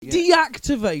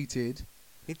deactivated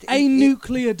a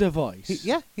nuclear device.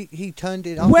 He turned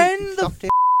it off. When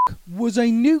was a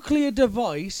nuclear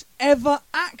device ever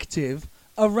active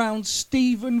around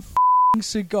Steven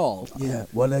Seagal? Yeah,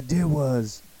 what I did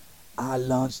was I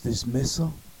launched this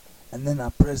missile and then I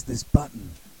pressed this button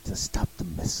to stop the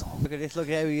missile. Look at this. Look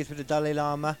at how he is with the Dalai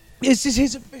Lama. Is this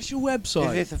his official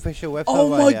website? This is his official website. Oh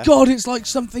my god, it's like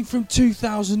something from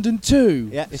 2002.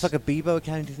 Yeah, it's like a Bebo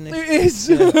account, isn't it? It is.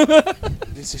 Yeah.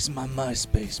 This is my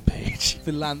MySpace page.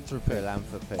 Philanthropy.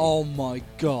 Oh Oh my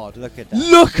god. look at that.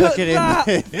 Look at him.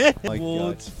 that! My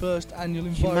Awards, first annual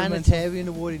environmental... Humanitarian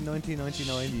Award in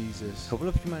 1999. Jesus. Couple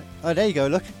of Oh, there you go.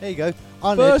 Look, there you go.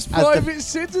 Honoured First as private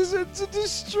citizen to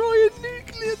destroy a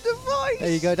nuclear device.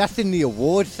 There you go. That's in the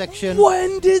awards section.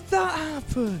 When did that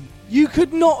happen? You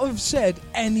could not have said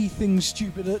anything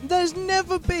stupider. There's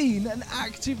never been an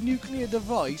active nuclear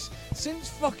device since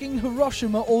fucking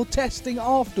Hiroshima or testing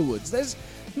afterwards.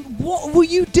 What were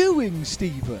you doing,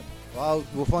 Stephen? Well,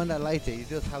 we'll find out later. He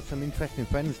does have some interesting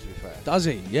friends, to be fair. Does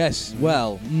he? Yes.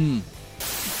 Well,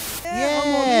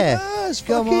 Yeah.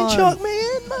 Come Fucking on. chuck me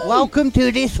in, mate. Welcome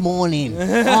to This Morning.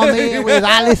 I'm here with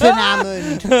Alison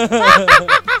Hammond.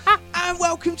 And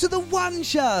welcome to the One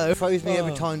Show. It throws me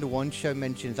every time the One Show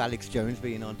mentions Alex Jones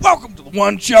being on. Welcome to the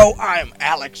One Show. I am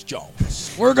Alex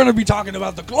Jones. We're going to be talking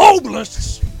about the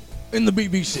globalists in the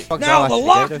BBC. Fuck Now, no, the I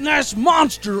Loch Ness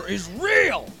Monster is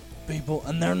real, people,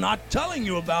 and they're not telling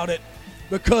you about it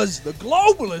because the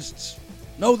globalists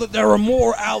know that there are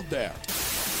more out there.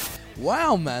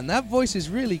 Wow, man, that voice is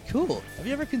really cool. Have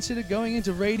you ever considered going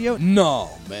into radio? No,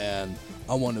 man.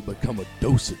 I want to become a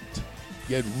docent.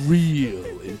 Get real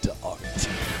into art.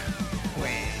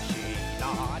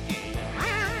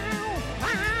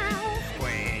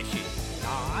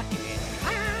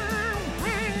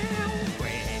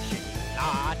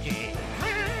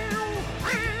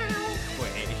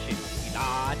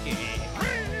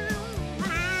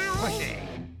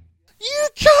 You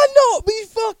cannot be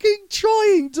fucking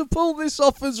trying to pull this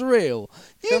off as real.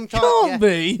 You can't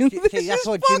be. This is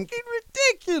fucking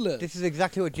ridiculous. This is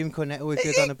exactly what Jim Cornette always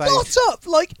goes He on about. got up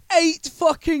like 8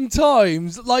 fucking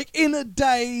times, like in a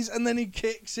daze, and then he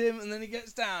kicks him, and then he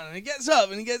gets down, and he gets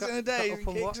up, and he gets in a daze, and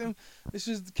kicks him. This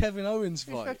was the Kevin Owens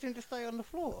You fight. expect him to stay on the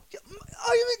floor?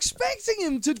 I'm expecting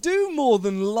him to do more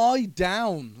than lie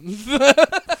down.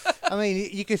 I mean,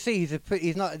 you can see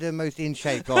he's not the most in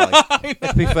shape guy.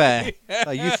 Let's be fair.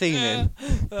 Like, you've seen him.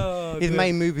 Oh, His dear.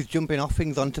 main move is jumping off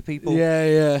things onto people.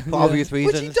 Yeah. For obvious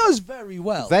reasons. Which he does very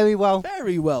well. Very well.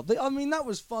 Very well. I mean, that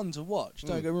was fun to watch,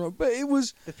 don't get me wrong. But it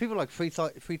was... There's people like three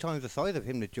times the size of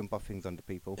him that jump off things onto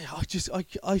people.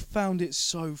 I found it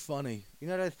so funny. You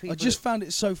know those people... I just found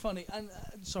it so funny. And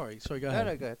sorry, go ahead.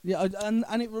 No, go ahead. Yeah,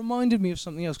 and it reminded me of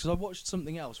something else, because I watched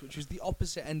something else, which was the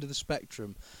opposite end of the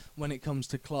spectrum when it comes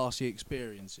to classy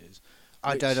experiences.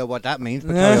 I don't know what that means,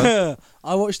 but carry on.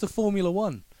 I watched the Formula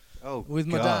One with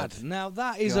my God. dad. Now,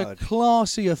 that is God. a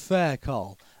classy affair,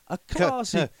 Carl. A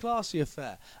classy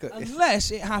affair. Unless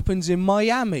it happens in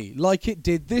Miami, like it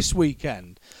did this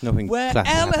weekend. Nothing where classy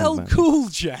happens, LL man. Cool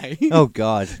J Oh,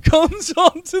 God. comes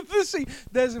onto the scene.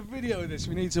 There's a video of this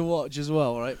we need to watch as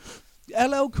well, right?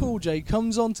 LL Cool J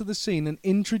comes onto the scene and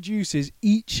introduces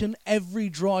each and every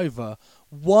driver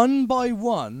one by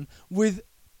one with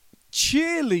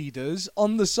cheerleaders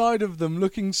on the side of them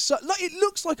looking like it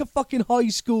looks like a fucking high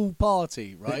school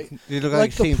party, right? You look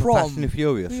like the scene from prom. Fast and the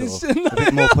Furious, It's- or a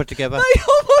bit more put together.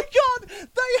 Oh my god!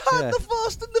 They had Yeah. the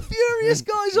Fast and the Furious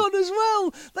guys on as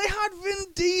well. They had Vin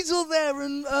Diesel there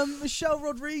and Michelle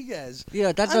Rodriguez. Yeah,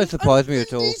 that doesn't surprise me Vin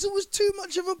at all. Diesel was too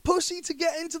much of a pussy to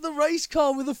get into the race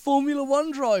car with a Formula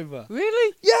One driver.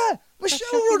 Really? Yeah,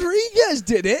 Michelle Rodriguez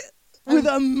did it with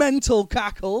a mental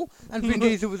cackle. And Vin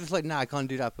Diesel was just like, nah, I can't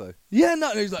do that, bro. Yeah,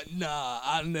 no, he's like, nah,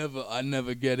 I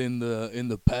never get in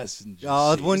the passenger. Oh, I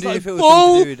was seat. wondering It's if it like, was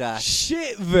something to do with that.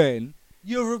 Shit, Vin,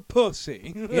 you're a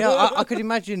pussy. Yeah, I could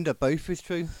imagine that both is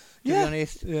true, to be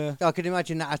honest. Yeah. I could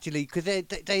imagine that actually, because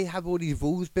they have all these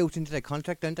rules built into their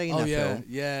contract, don't they, in that film?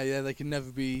 Yeah, they can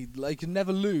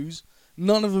never lose.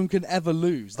 None of them can ever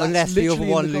lose. That's Unless the other literally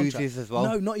in one the contract. loses as well.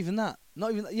 No, not even that.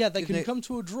 Yeah, they Isn't can it- come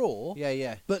to a draw.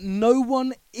 Yeah. But no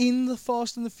one in the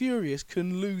Fast and the Furious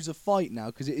can lose a fight now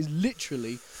because it is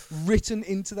literally written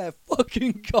into their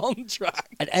fucking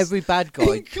contract. And every bad guy...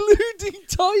 including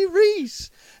Tyrese.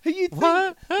 Who you think,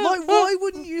 like, why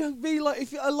wouldn't you be like,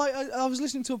 if I was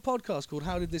listening to a podcast called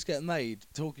How Did This Get Made,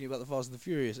 talking about the Fast and the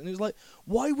Furious, and it was like,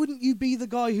 why wouldn't you be the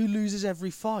guy who loses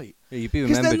every fight? Yeah, you'd be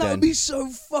Because remembered then that would be so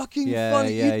fucking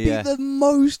funny. Yeah, You'd be the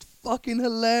most fucking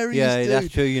hilarious dude. that's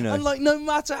true, you know. And like no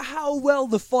matter how well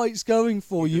the fight's going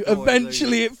for you, always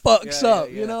eventually it fucks Yeah, up.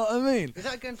 yeah, You know what I mean? Is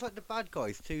that against like the bad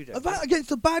guys too? Then? Against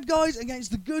the bad guys,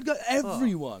 against the good guys,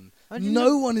 everyone. I didn't No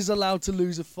know- one is allowed to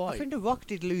lose a I fight. think The Rock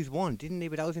did lose one, didn't he?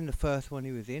 But that was in the first one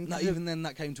he was in. Not even then,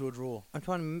 that came to a draw. I'm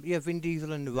trying to. Yeah, Vin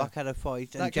Diesel and The Rock had a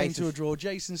fight. That and came Jason to a draw.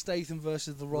 Jason Statham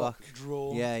versus The Rock,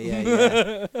 draw.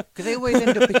 Yeah. Because they always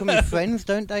end up becoming friends,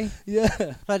 don't they?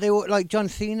 Yeah. Like they were, like John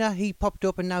Cena, he popped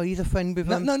up and now he's a friend with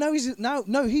them.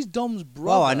 He's Dom's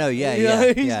brother. Oh, I know.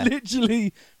 Yeah. He's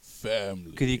literally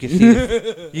family. Because you can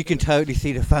see, you can totally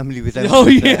see the family resemblance. Oh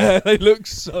there. yeah, they look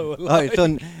so alike.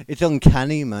 It's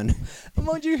uncanny, man. And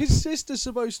mind you, his sister's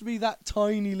supposed to be that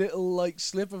tiny little like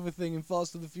slip of a thing in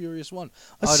Fast and the Furious 1.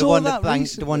 I saw the one that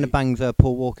recently. the one that bangs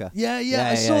Paul Walker. Yeah,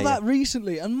 I saw that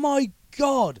recently, and my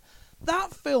God,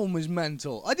 that film was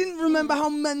mental. I didn't remember how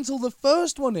mental the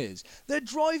first one is. They're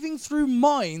driving through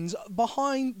mines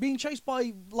being chased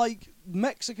by like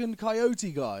Mexican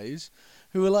coyote guys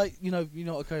who are like, you know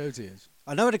what a coyote is.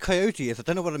 I know what a coyote is. I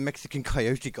don't know what a Mexican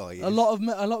coyote guy is. A lot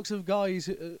of guys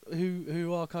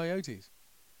who are coyotes.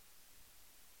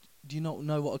 Do you not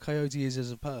know what a coyote is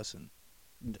as a person?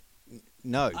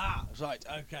 No. Ah, right,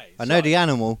 okay. I know the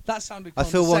animal. That sounded I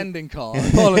saw one- condescending, Carl. I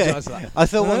apologise for that. I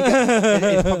saw one.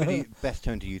 It's probably the best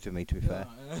tone to use with me, to be fair.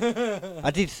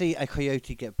 I did see a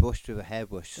coyote get brushed with a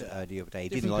hairbrush the other day. He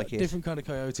didn't like it. Different kind of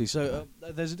coyote. So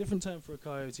there's a different term for a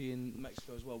coyote in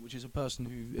Mexico as well, which is a person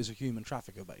who is a human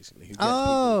trafficker, basically, who gets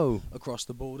people across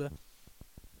the border.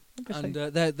 And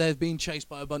they're being chased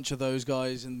by a bunch of those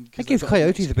guys. And it gives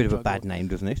coyotes a bit of a bad name,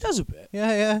 doesn't it? It does a bit.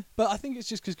 Yeah. But I think it's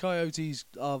just because coyotes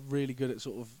are really good at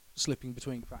sort of slipping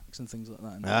between cracks and things like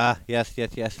that. Yes.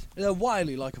 They're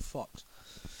wily like a fox.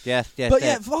 Yes. But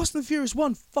yeah, Fast and the Furious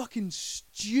 1, fucking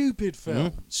stupid film.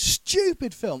 Mm-hmm.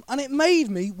 Stupid film. And it made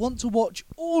me want to watch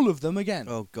all of them again.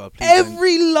 Oh, God, please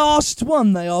Every last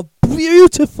one. They are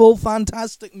beautiful,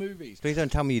 fantastic movies. Please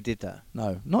don't tell me you did that.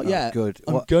 No, not yet. Good.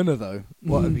 I'm gonna, though.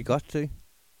 What have you got to?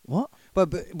 What?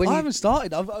 But when I haven't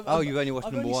started. You've only watched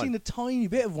I've number only one. seen a tiny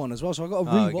bit of one as well, so I've got to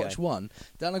rewatch one.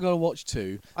 Then I've got to watch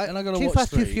two. Then I've got to Too watch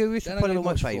Fast, three. Too Furious Then is I've got probably to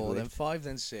my watch 4, favourite. then 5,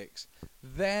 then 6.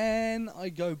 Then I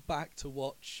go back to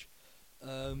watch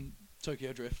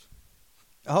Tokyo Drift.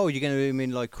 Oh, you're going to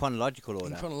mean like chronological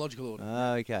order? In chronological order.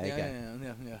 Okay.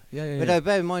 Yeah. But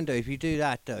bear in mind though, if you do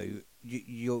that though,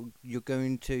 you're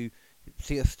going to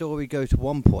see a story go to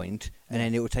one point, and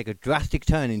then it will take a drastic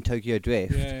turn in Tokyo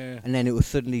Drift, and then it will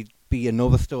suddenly be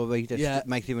another story that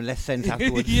makes even less sense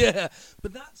afterwards. Yeah,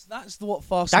 but that's what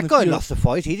Fast. That and the guy Furious. lost the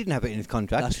fight. He didn't have it in his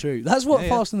contract. That's true. That's what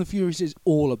Fast and the Furious is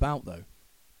all about, though.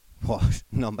 What?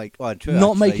 Not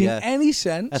making any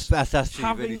sense. That's actually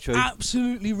having really true.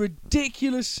 Absolutely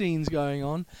ridiculous scenes going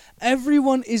on.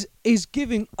 Everyone is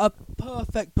giving a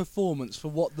perfect performance for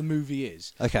what the movie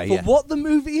is. Okay, for what the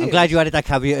movie is. I'm glad you added that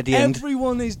caveat at the end.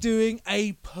 Everyone is doing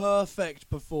a perfect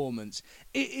performance.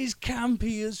 It is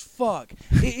campy as fuck.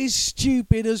 It is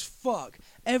stupid as fuck.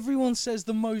 Everyone says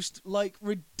the most like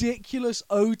ridiculous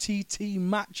OTT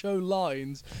macho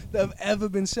lines that have ever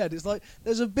been said. It's like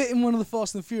there's a bit in one of the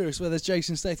Fast and the Furious where there's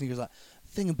Jason Statham. He goes like,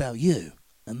 "The thing about you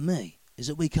and me is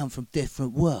that we come from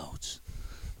different worlds."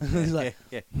 He's like,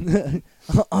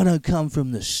 I don't come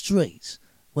from the streets.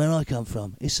 Where I come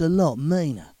from, it's a lot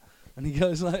meaner. And he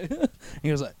goes like,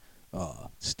 "Oh,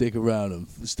 stick around.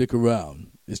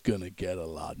 It's gonna get a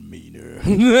lot meaner."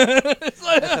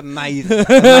 That's amazing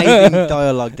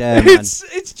dialogue there, man.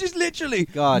 It's just literally,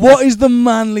 God, what is the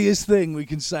manliest thing we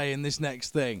can say in this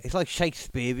next thing? It's like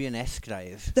Shakespearean-esque, that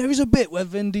is. There is a bit where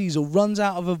Vin Diesel runs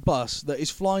out of a bus that is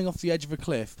flying off the edge of a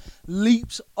cliff,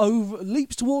 leaps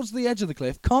towards the edge of the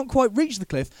cliff, can't quite reach the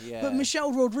cliff, but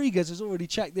Michelle Rodriguez has already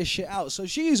checked this shit out, so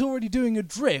she is already doing a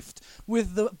drift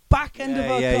with the back end of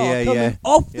her car coming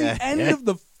off the end of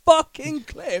the fucking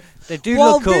cliff. They do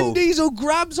while look cool. Vin Diesel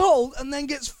grabs hold and then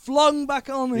gets flung back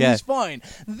on and he's fine.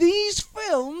 These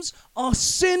films are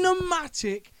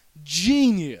cinematic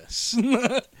genius.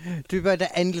 To be fair, they're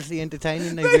endlessly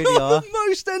entertaining. They They really are are. the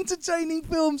most entertaining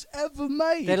films ever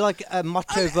made. They're like a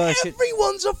macho and version.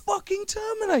 Everyone's a fucking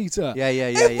Terminator. Yeah.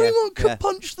 Everyone can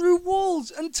punch through walls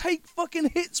and take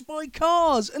fucking hits by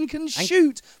cars and can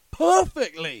shoot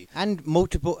perfectly. And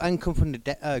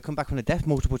come back from the death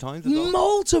multiple times as well.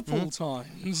 Multiple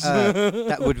times.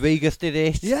 That Rodriguez did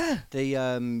it. Yeah.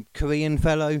 The Korean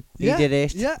fellow, he did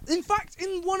it. Yeah. In fact,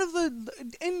 in one of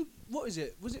what is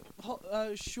it? Was it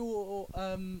Shaw?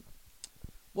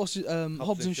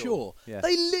 Hobbs and Shaw? Yeah.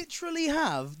 They literally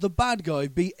have the bad guy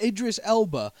be Idris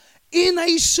Elba in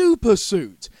a super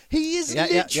suit. He is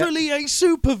literally a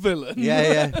super villain.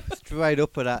 Yeah. Straight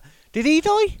up for that. Did he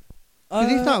die? Because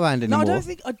he's not around anymore. No,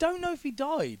 I don't know if he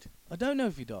died. I don't know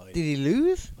if he died. Did he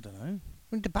lose? I don't know.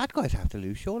 I mean, the bad guys have to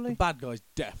lose, surely. The bad guys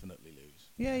definitely lose.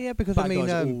 Yeah, because Bad I mean,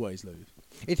 guys always lose.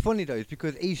 it's funny though, it's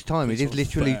because each time it is It's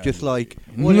literally fair, just like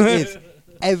really. what it is.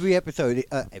 Every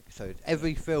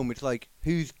every film, it's like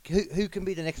who can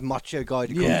be the next macho guy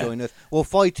to come join us or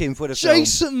fight him for the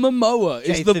Jason Momoa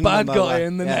is the Jason bad Momoa, guy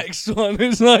in the next one.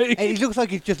 It's like, And he looks like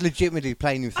he's just legitimately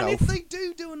playing himself. and if they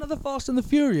do another Fast and the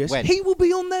Furious, When? he will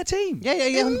be on their team. Yeah,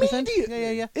 100%.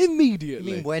 Yeah. Immediately.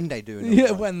 You mean when they do it?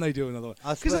 Yeah, when they do another one.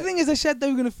 I Because the swear- thing is, they said they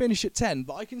were going to finish at 10,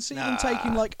 but I can see them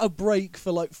taking like a break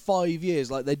for like 5 years,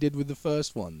 like they did with the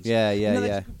first ones. Yeah. You know, they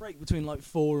took a break between like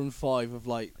 4 and 5 of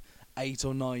like 8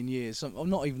 or 9 years.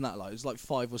 Not even that long. It's like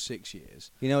 5 or 6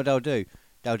 years. You know what they'll do?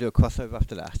 They'll do a crossover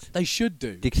after that. They should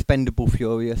do. The Expendable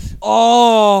Furious.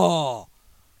 Oh!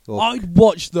 Or I'd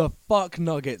watch the fuck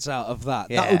nuggets out of that.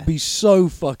 That Yeah. would be so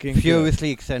fucking good.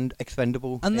 Furiously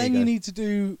expendable. And There then you go. need to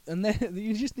do, and then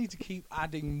you just need to keep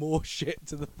adding more shit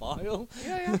to the file.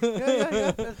 Yeah.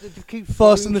 Just keep Fast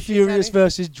throwing and the shit at Furious it.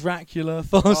 versus Dracula.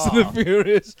 Fast and the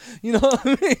Furious. You know what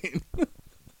I mean?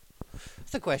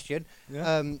 That's a question.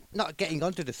 Yeah. Not getting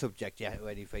onto the subject yet or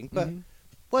anything, but Mhm.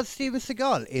 was Steven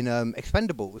Seagal in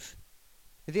Expendables?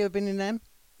 Has he ever been in them?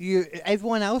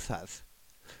 Everyone else has.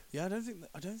 Yeah,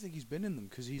 I don't think he's been in them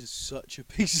because he's such a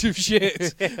piece of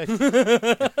shit.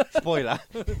 Spoiler.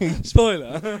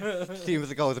 Spoiler. Steven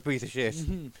Seagal is a piece of shit.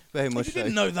 Very much If you so.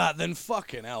 didn't know that, then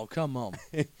fucking hell, come on.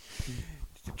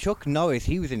 Chuck Norris,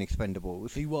 he was in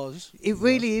Expendables. He was. It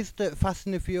really is that Fast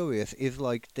and the Furious is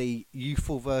like the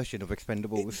youthful version of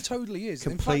Expendables. It totally is.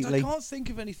 Completely. In fact, I can't think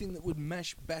of anything that would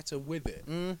mesh better with it.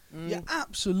 Mm. You're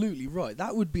absolutely right.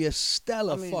 That would be a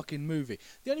stellar I mean- fucking movie.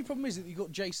 The only problem is that you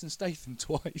got Jason Statham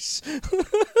twice.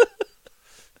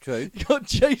 True. You got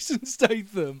Jason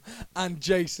Statham and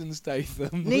Jason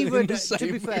Statham. Neither in of the to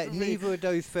same be fair, movie. neither of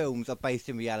those films are based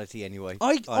in reality anyway.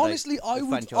 I are they? honestly, I The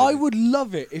would franchises.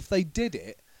 love it if they did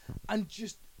it and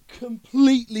just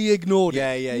completely ignored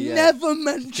Yeah, it. yeah. Never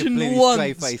mentioned Completely once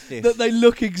straight-faced this. that they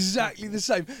look exactly the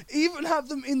same. Even have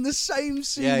them in the same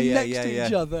scene next to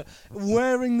each other,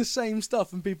 wearing the same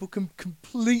stuff, and people can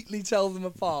completely tell them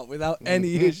apart without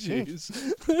any issues.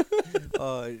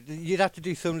 You'd have to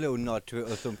do some little nod to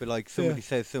it or something, like somebody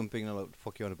says something and I'm like, what the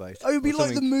fuck you on about? It would be Or like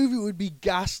the something. movie would be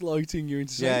gaslighting you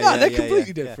into saying, Yeah, no, they're yeah, completely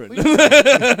yeah.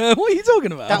 different. What are you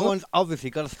talking about? That one's obviously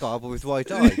got a scar above his right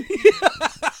eye.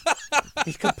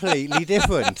 It's completely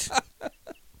different.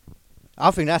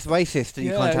 I think that's racist that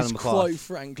you can't tell them it's apart. quite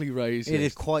frankly racist. It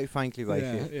is quite frankly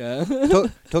racist. Yeah.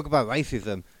 Talk about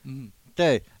racism. Mm.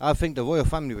 I think the royal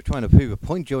family were trying to prove a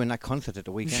point during that concert at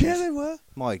the weekend. Yeah, they were.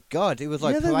 My God, it was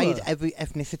like Yeah, they parade were. every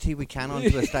ethnicity we can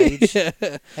onto a stage.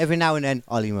 Every now and then,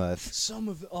 Ollie Murs. Some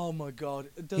of the, oh my god,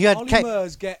 does You had Ollie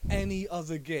Murs get any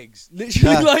other gigs?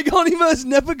 Literally, like Ollie Murs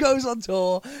never goes on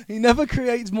tour. He never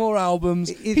creates more albums.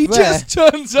 It's He rare. just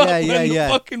turns up Yeah, when yeah.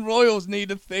 the fucking Royals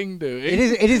need a thing doing.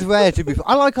 It is rare to be.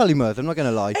 I like Ollie Murs. I'm not going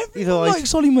to lie. He's Everyone alright.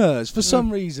 likes Ollie Murs for some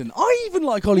reason. I even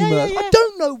like Ollie Yeah, yeah, Murs. yeah. I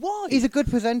don't know why. He's a good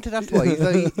presenter. That's why. He's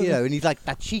very, and he's like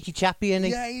that cheeky chappy, and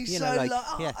Yeah, he's so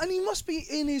and he must be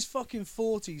in his fucking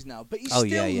 40s now, but he Oh, still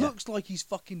yeah, yeah. looks like he's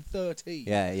fucking 13.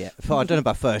 Yeah. So I don't know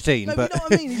about 13, No, but you know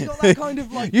what I mean? He's got that kind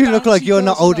of like. you look like bouncy you're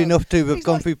not old personality. enough to have He's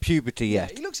gone like- through puberty Yeah,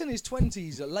 yet. he looks in his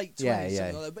 20s or late 20s, Yeah, yeah,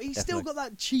 something like that, but he's still definitely. got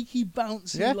that cheeky,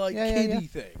 bouncy, Yeah, like yeah, kiddie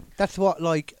thing. That's what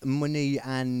like money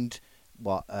and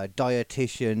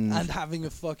dietitians. And having a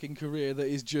fucking career that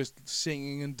is just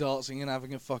singing and dancing and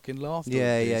having a fucking laugh.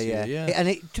 Yeah. yeah. And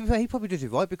to be fair, he probably does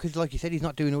it right because, like you said, he's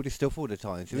not doing all this stuff all the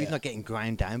time, so he's Yeah. not getting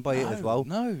ground down by it as well.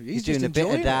 No, He's just doing a bit of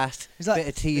enjoying it. that, He's like,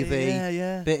 bit of TV,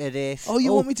 yeah. bit of this. Oh,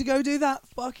 you want me to go do that?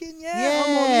 Fucking yeah.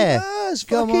 Yeah. I'm on yours.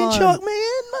 Come Fucking on. chuck me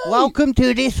in, mate. Welcome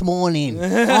to this morning.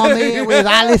 I'm here with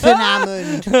Alison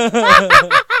Hammond.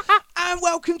 And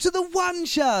welcome to the One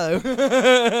Show.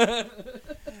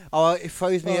 Oh, it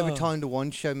throws me every Oh. time the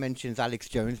One Show mentions Alex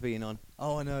Jones being on.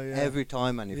 Oh, I know, yeah. Every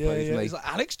time, man, it yeah, throws yeah. me. It's like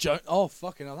Alex Jones. Oh,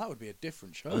 fucking hell, that would be a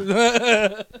different show.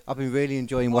 I've been really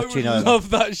enjoying watching I would love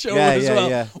that show Yeah, as yeah, well.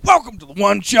 yeah. Welcome to the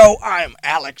One Show. I am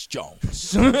Alex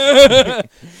Jones.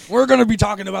 We're going to be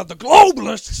talking about the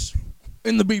globalists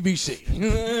in the BBC.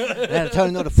 They're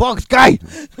telling all the Fox guy.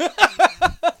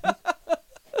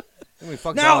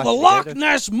 Now, the Loch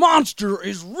Ness Monster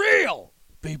is real,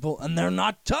 people, and they're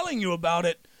not telling you about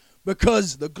it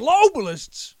because the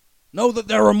globalists know that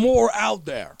there are more out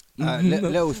there.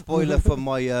 Little spoiler from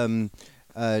my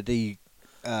the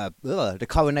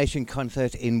coronation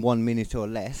concert in 1 minute or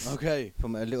less. Okay.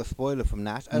 From a little spoiler from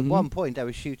that. At one point, they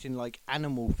were shooting like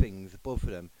animal things above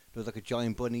them, there was like a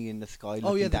giant bunny in the sky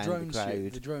Oh looking yeah, the down drone at the crowd.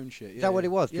 shit. The drone shit. Yeah, Is that what it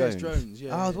was? Yeah, Drones? it's drones.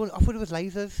 Yeah. Oh, I thought it was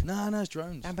lasers. No, it's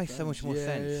drones. That makes so much more Yeah,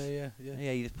 sense. Yeah.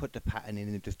 Yeah, you just put the pattern in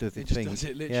and it just does It its just thing. does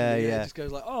it literally. Yeah. It just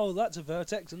goes like, oh, that's a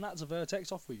vertex and that's a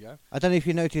vertex. Off we go. I don't know if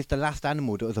you noticed the last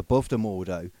animal that was above them all,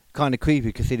 though. Kind of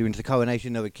creepy considering it's the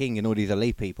coronation of a king and all these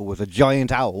elite people was a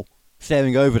giant owl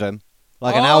staring over them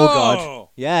like an owl god.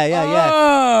 Yeah. You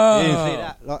didn't see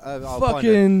that?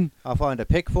 I'll find a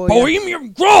pic for you.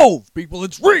 Bohemian Grove, people,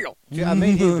 it's real. I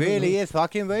mean, it really is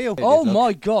fucking real. Oh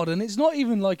my god, and it's not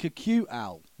even like a cute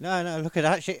owl. No, look at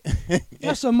that shit.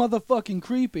 That's a motherfucking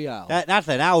creepy owl. That's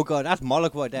an owl god. That's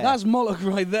Moloch right there. That's Moloch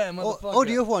right there, motherfucker. All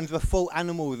the other ones were full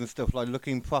animals and stuff, like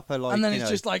looking proper, like. And then it's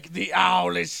just like the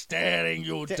owl is staring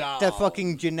you down. The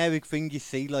fucking generic thing you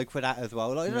see, like for that as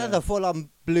well. Like there's a full-on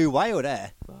blue whale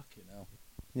there. Fucking hell.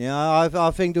 Yeah,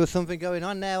 I think there was something going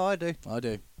on there. I do.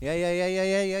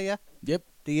 Yeah. Yep.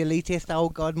 The elitist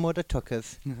old godmother took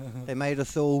us. They made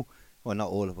us all. Well, not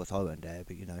all of us. I weren't there,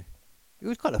 but it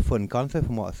was quite a fun concert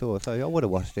from what I saw. So I would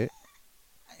have watched it.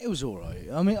 It was alright.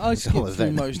 I mean, I skipped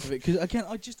through most of it because again,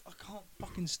 I can't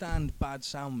fucking stand bad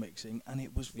sound mixing, and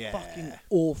it was fucking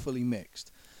awfully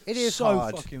mixed. It is so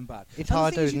hard. fucking bad. It's and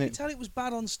hard, the thing is, isn't you it? could tell it was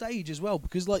bad on stage as well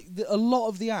because like a lot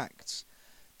of the acts,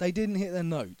 they didn't hit their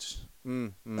notes.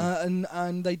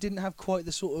 And they didn't have quite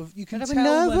the sort of you can tell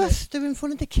nervous. They're in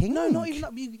front of the king. No, not even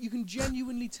that. You can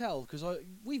genuinely tell because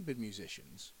we've been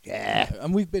musicians, yeah,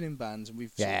 and we've been in bands and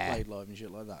we've sort of played live and shit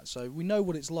like that. So we know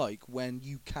what it's like when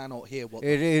you cannot hear what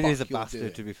it the fuck is a you're bastard.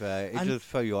 doing. To be fair, it does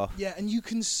throw you off. Yeah, and you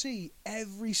can see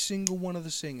every single one of the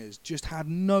singers just had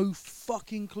no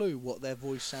fucking clue what their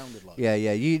voice sounded like. Yeah.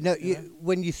 You know,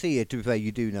 when you see it, to be fair,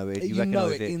 you do know it. You know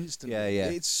recognise it instantly. Yeah.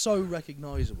 It's so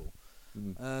recognisable.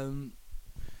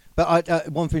 But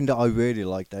one thing that I really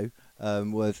liked though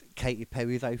was Katy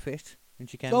Perry's outfit when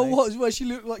she came out. Where she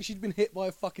looked like she'd been hit by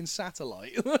a fucking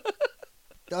satellite.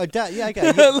 Okay. Like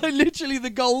literally the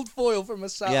gold foil from a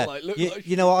satellite. Yeah. Like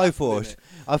you know what I thought?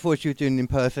 I thought she was doing an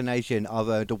impersonation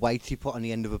of the weight she put on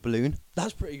the end of a balloon.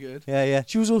 That's pretty good. Yeah.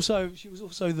 She was also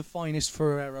the finest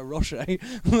Ferrero Rocher.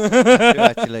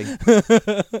 Actually,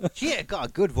 she got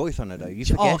a good voice on her though. You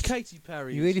forget. Oh, Katy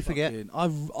Perry. You really forget. I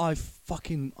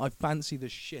fancy the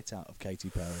shit out of Katy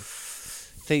Perry.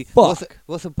 See, Fuck.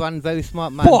 what's a brand very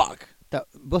smart man? Fuck.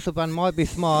 What's a brand might be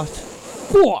smart.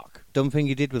 Fuck. Dumb thing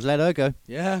he did was let her go.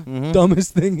 Yeah.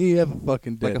 Dumbest thing he ever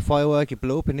fucking did. Like a firework, it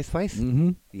blew up in his face.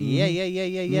 Yeah.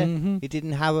 Mhm. He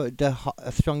didn't have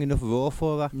a strong enough roar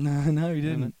for her. No, he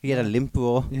didn't. He had a limp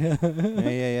roar. Yeah.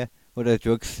 Yeah. What are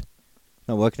drugs?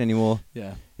 Not working anymore.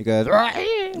 Yeah. He goes,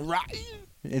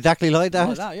 exactly like that.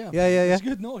 Like that, yeah. Yeah. It's a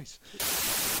good noise.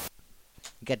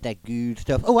 Get that good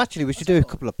stuff. Oh, actually, we should do a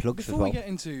couple of plugs Before as well. we get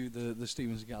into the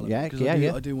Steven Seagal, Yeah, because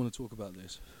I do want to talk about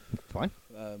this. Fine.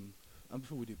 And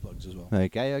before we do plugs as well.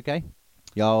 Okay.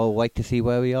 Y'all wait to see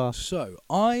where we are. So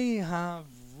I have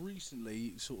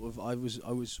recently I was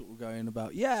sort of going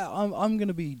about I'm going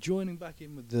to be joining back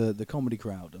in with the comedy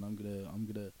crowd, and I'm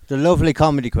gonna The lovely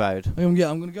comedy crowd. I'm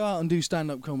gonna go out and do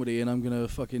stand up comedy, and I'm gonna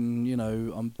fucking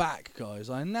I'm back, guys.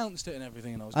 I announced it and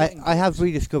everything, and I have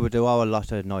rediscovered there are a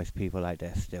lot of nice people out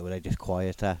there still. They're just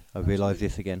quieter. I realise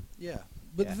this again. Yeah,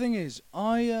 but the thing is,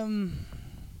 I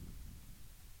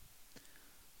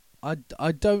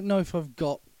don't know if I've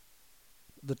got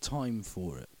the time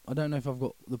for it. I don't know if I've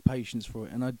got the patience for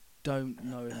it, and I don't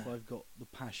know if I've got the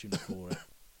passion for it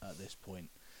at this point.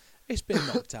 It's been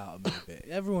knocked out of me a bit.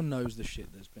 Everyone knows the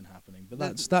shit that's been happening, but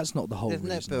that's not the whole reason.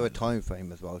 There's never a time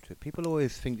frame as well to it. People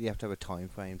always think that you have to have a time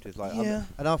frame to like. Yeah.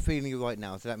 And I'm feeling it right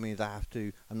now, so that means I'm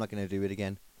not going to do it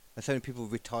again. And so many people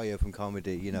retire from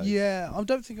comedy, Yeah, I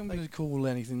don't think I'm going to call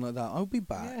anything like that. I'll be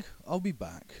back. Yeah. I'll be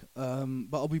back.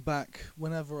 But I'll be back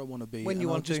whenever I want to be. When you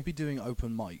want to. I'll just be doing open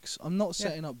mics. I'm not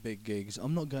setting up big gigs.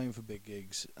 I'm not going for big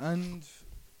gigs. And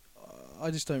I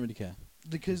just don't really care.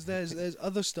 Because there's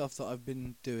other stuff that I've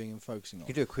been doing and focusing on. You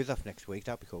could do a quiz off next week.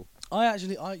 That'd be cool. I had some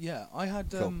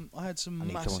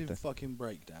need massive fucking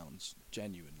breakdowns,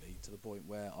 genuinely, to the point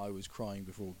where I was crying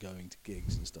before going to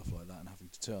gigs and stuff like that, and having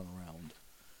to turn around.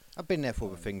 I've been there for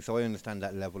other things, so I understand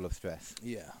that level of stress.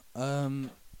 Yeah. And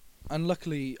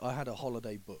luckily, I had a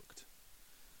holiday booked.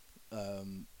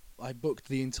 I booked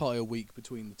the entire week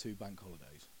between the two bank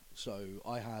holidays, so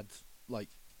I had like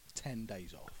 10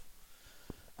 days off,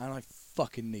 and I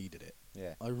fucking needed it.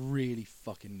 Yeah. I really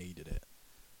fucking needed it.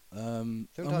 Sometimes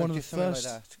and one of the just something first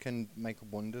like that can make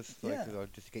wonders,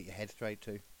 just to get your head straight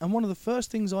too. And one of the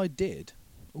first things I did.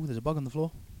 Oh, there's a bug on the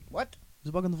floor. What? There's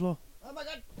a bug on the floor. Oh my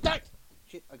god!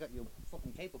 Shit! I got your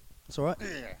fucking cable. It's all right.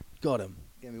 Got him.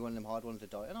 Give me one of them hard ones to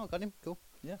die. Oh, no, I got him. Cool.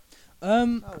 Yeah.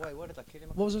 Oh, wait, what did I kill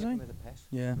him? What was I saying? Him as a pest.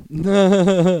 Yeah.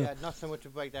 Yeah, not so much a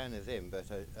breakdown as him, but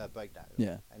a breakdown.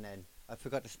 Yeah. And then I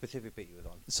forgot the specific bit you was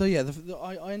on. So yeah,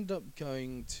 I ended up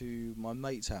going to my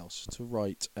mate's house to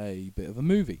write a bit of a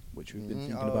movie, which we've been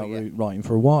thinking about writing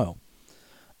for a while.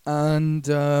 And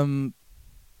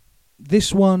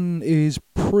this one is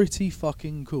pretty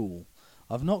fucking cool.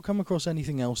 I've not come across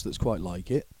anything else that's quite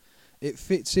like it. It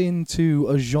fits into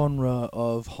a genre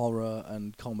of horror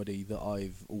and comedy that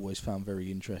I've always found very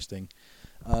interesting.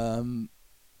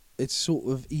 It's sort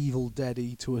of Evil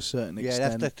Dead-y to a certain extent.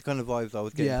 Yeah, that's the kind of vibes I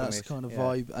was getting. Yeah, that's the kind of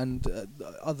vibe. And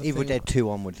other Evil Dead 2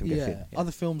 onwards, I'm guessing. Yeah,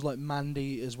 other films like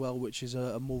Mandy as well, which is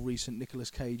a more recent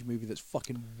Nicolas Cage movie that's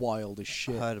fucking wild as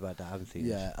shit. I heard about that, I haven't seen it.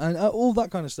 Yeah, and all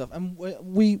that kind of stuff. And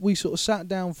we sort of sat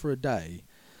down for a day,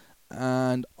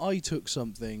 and I took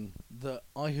something that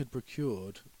I had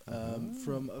procured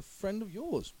from a friend of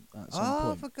yours at some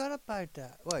point. I forgot about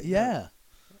that. Wait, yeah. No.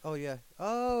 Oh, yeah.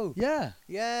 Oh. Yeah.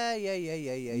 Yeah.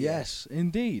 Yes,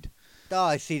 indeed. Oh,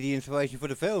 I see the inspiration for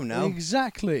the film now.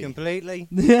 Exactly. Completely.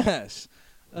 Yes.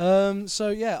 So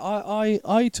yeah,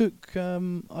 I took.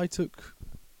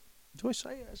 Do I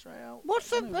say it straight out? What's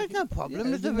the? There's no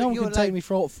problem. Yeah, no one can take me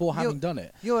for having done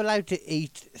it. You're allowed to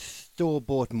eat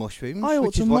store-bought mushrooms, I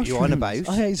which is what you're on about.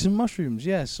 I ate some mushrooms.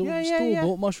 Yeah,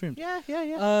 store-bought mushrooms. Yeah.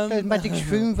 The magic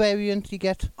shroom variant you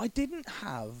get. I didn't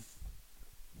have.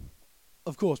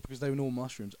 Of course, because they were normal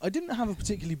mushrooms. I didn't have a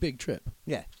particularly big trip.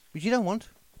 Yeah, which you don't want.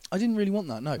 I didn't really want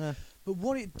that, no. But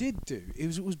what it did do,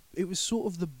 it was sort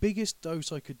of the biggest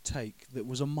dose I could take that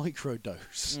was a micro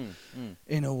dose,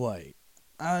 in a way.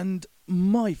 And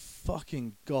my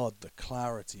fucking God, the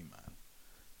clarity, man.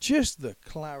 Just the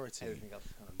clarity.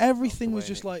 Everything was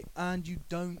just like, and you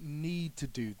don't need to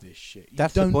do this shit. You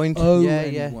That's don't the point. owe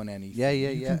anyone anything. Yeah.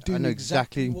 You can do I know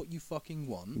exactly what you fucking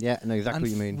want. Yeah, I know exactly what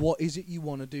you mean. What is it you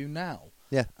want to do now?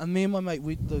 Yeah. And me and my mate,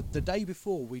 the day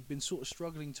before, we'd been sort of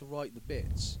struggling to write the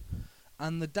bits.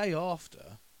 And the day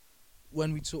after,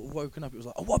 when we'd sort of woken up, it was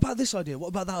like, oh, what about this idea? What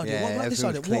about that idea? What about this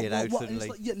idea? Cleared out what? suddenly.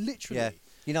 It's like, yeah, literally. Yeah.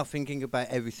 You're not thinking about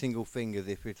every single thing as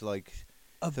if it's like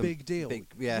a big deal.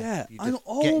 Yeah. And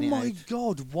oh my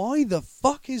God, why the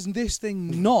fuck is this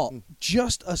thing not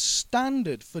just a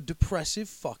standard for depressive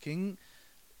fucking,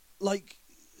 like,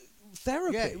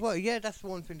 therapy? Yeah, well, yeah, that's the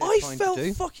one thing I trying felt to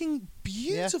do. fucking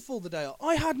beautiful the day.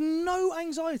 I had no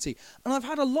anxiety, and I've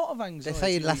had a lot of anxiety. They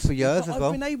say it lasts for years as well.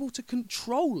 I've been able to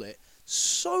control it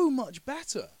so much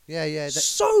better. Yeah.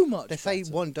 So much They better.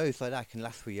 say one dose like that can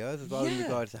last for years as well in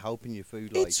regards to helping your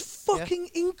food. Like, it's fucking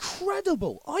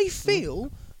incredible. I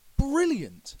feel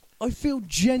brilliant. I feel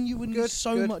genuinely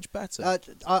so much better.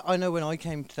 I know when I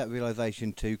came to that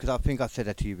realisation too, because I think I said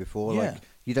that to you before. Like,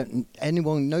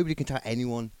 nobody can tell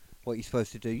anyone what you're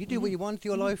supposed to do. You do what you want to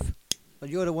your life. But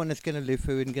you're the one that's going to live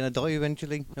through it and going to die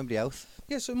eventually. Nobody else.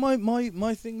 Yeah, so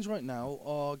my things right now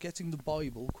are getting the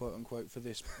Bible, quote unquote, for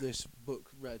this book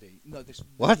ready. No, this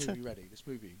movie ready. This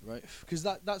movie, right? Because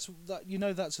that's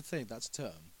a thing. That's a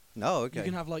term. No, okay. You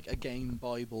can have like a game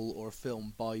Bible or a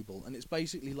film Bible, and it's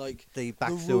basically like the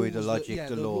backstory, the logic,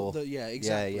 the law.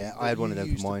 Exactly. Yeah. I had one of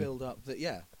them for mine. To build up that.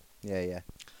 Yeah.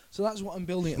 So that's what I'm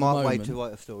building Smart at the moment. way to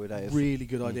write a story, that is. Really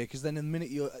good idea, because then the minute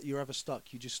you're ever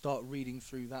stuck, you just start reading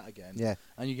through that again. Yeah.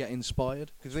 And you get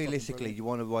inspired. Because realistically, you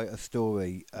want to write a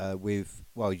story you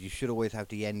should always have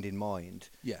the end in mind.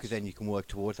 Yes. Because then you can work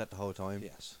towards that the whole time.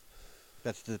 Yes.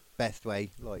 That's the best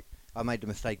way. Like, I made the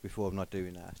mistake before of not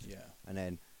doing that. Yeah. And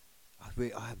then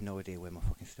I have no idea where my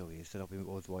fucking story is. So I've been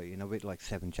writing. I've written like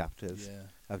 7 chapters. Yeah.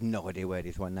 I have no idea where it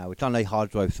is right now. It's on a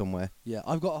hard drive somewhere. Yeah,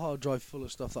 I've got a hard drive full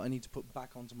of stuff that I need to put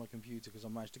back onto my computer because I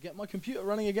managed to get my computer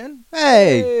running again.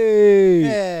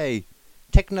 Hey!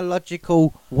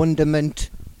 Technological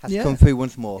wonderment has come through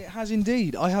once more. It has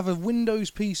indeed. I have a Windows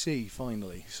PC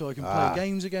finally, so I can play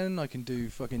games again. I can do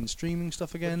fucking streaming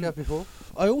stuff again. What did you have before?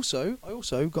 I also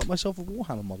got myself a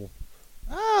Warhammer model.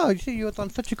 Oh, you see, you had done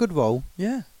such a good role.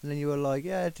 Yeah. And then you were like,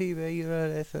 TV,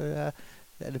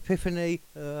 an epiphany,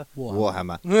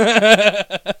 Warhammer.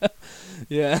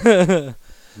 Yeah.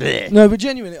 No, but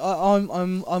genuinely,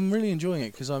 I'm really enjoying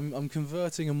it because I'm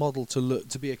converting a model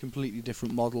to be a completely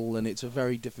different model, and it's a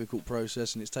very difficult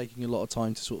process, and it's taking a lot of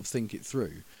time to sort of think it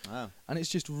through. Wow. And it's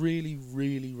just really,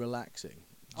 really relaxing.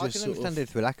 I can understand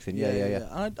it's relaxing. Yeah.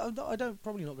 And I don't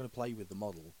probably not going to play with the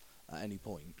model at any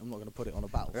point. I'm not going to put it on a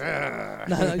battlefield.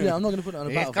 No, I'm not going to put it on a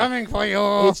battlefield. He's coming for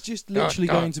you. It's just literally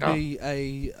going to be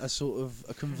a sort of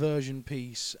a conversion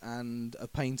piece and a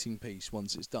painting piece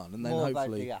once it's done, and then more hopefully.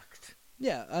 about the act.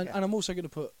 Yeah, and I'm also going to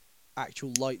put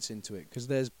actual lights into it because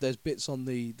there's bits on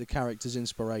the character's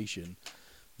inspiration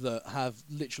that have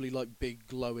literally like big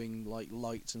glowing like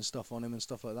lights and stuff on him and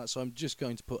stuff like that. So I'm just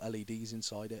going to put LEDs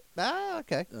inside it. Ah,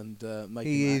 okay. And make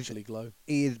him actually glow.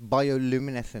 He is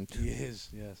bioluminescent. He is,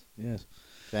 yes.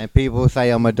 And people say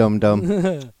I'm a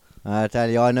dum-dum. I tell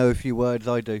you, I know a few words,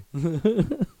 I do.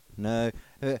 No,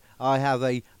 I have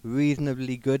a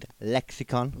reasonably good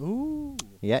lexicon. Ooh.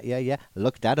 Yeah.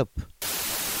 Look that up.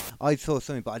 I saw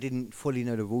something, but I didn't fully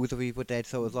know the rules of Evil Dead,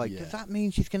 so I was like, does that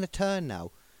mean she's going to turn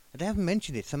now? They haven't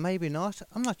mentioned it, so maybe not.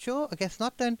 I'm not sure. I guess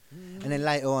not then. And then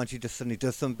later on, she just suddenly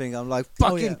does something. I'm like,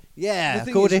 fucking,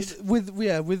 called it. With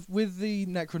the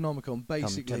Necronomicon,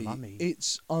 basically,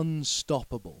 it's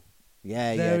unstoppable.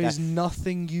 There is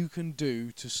nothing you can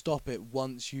do to stop it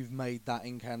once you've made that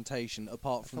incantation,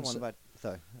 apart from... about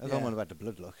the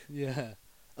blood look. Yeah.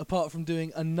 Apart from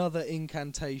doing another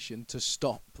incantation to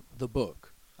stop the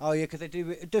book. Oh, yeah, because they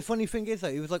do... The funny thing is, though,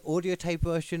 it was like audio tape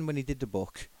version when he did the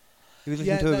book. He was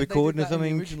listening to a recording or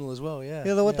something. The original as well, yeah.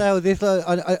 Yeah, what the hell is this?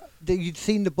 You'd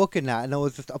seen the book in that, and I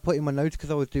put in my notes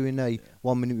because I was doing a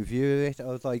 1 minute review of it. I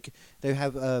was like, they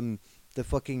have the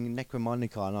fucking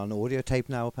Necronomicon on audio tape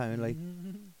now, apparently.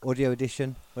 Audio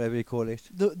edition, whatever you call it.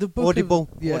 The book Audible,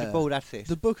 that's it.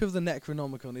 The book of the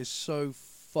Necronomicon is so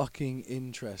fucking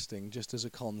interesting, just as a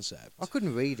concept. I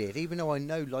couldn't read it, even though I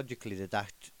know logically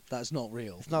that's not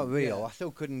real. It's not real. Yeah. I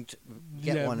still couldn't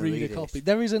get one and read a copy. It.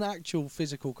 There is an actual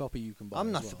physical copy you can buy.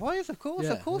 I'm not surprised, of course.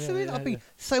 Of course there is. Yeah, I'd be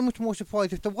so much more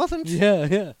surprised if there wasn't.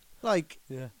 Yeah.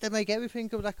 They make everything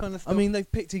of that kind of stuff. I mean, they've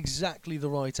picked exactly the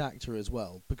right actor as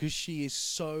well, because she is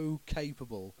so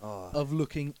capable of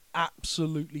looking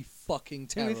absolutely fucking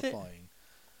terrifying.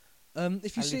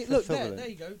 If you see it, look, there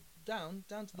you go. Down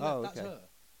to the left, that's her.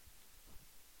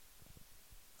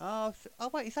 Oh,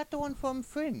 wait, is that the one from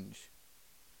Fringe?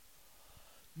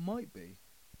 Might be.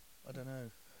 I don't know.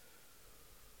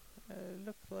 It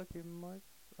looks like it might.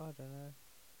 I don't know.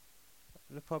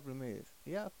 The problem is,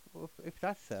 if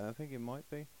that's her, I think it might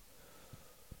be.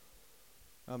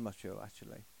 I'm not sure,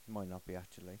 actually. It might not be,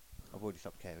 actually. I've already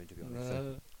stopped caring, to be honest.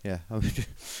 So. Yeah.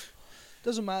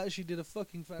 Doesn't matter, she did a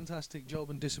fucking fantastic job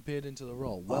and disappeared into the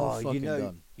role. Well fucking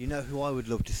done. You know who I would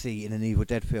love to see in an Evil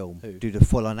Dead film? Who? Do the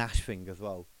full-on Ash thing as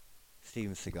well.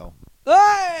 Steven Seagal.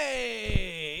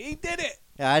 Hey! He did it!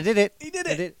 Yeah, I did it. He did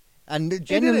it. And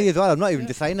genuinely as well, I'm not even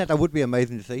just saying that. That would be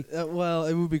amazing to see. Well,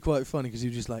 it would be quite funny because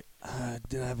you're just like,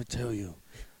 did I ever tell you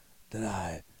that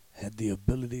I had the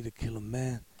ability to kill a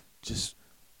man just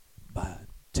by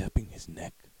tapping his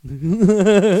neck?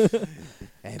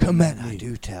 Come at me. I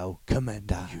do tell. Come at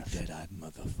me, you dead-eyed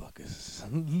motherfuckers.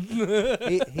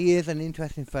 he is an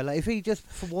interesting fella. If he just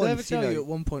for once, did I ever tell you at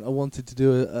one point I wanted to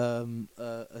do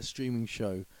a streaming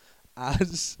show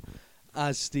as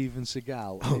Steven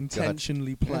Seagal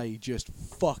intentionally play just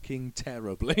fucking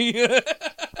terribly.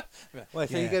 Wait,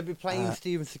 so you're going to be playing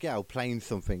Steven Seagal, playing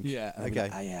something? Yeah. Okay.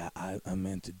 I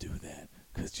meant to do that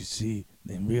because you see,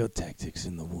 in real tactics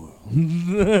in the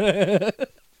world,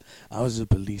 I was a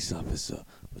police officer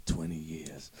for 20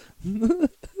 years.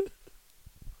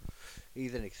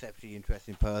 He's an exceptionally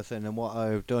interesting person, and what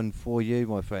I've done for you,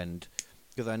 my friend,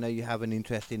 because I know you have an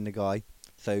interest in the guy.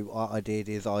 So what I did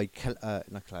is I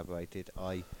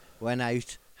went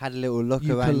out, had a little look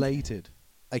around. You collated.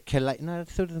 No, that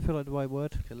still doesn't feel like the right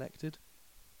word. Collected.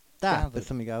 But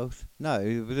something else. No,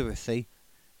 it was a C.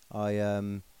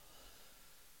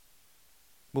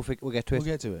 We'll get to it.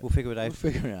 We'll figure it out.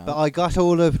 But I got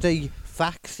all of the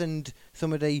facts and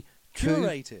some of the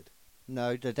curated.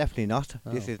 No, they're definitely not.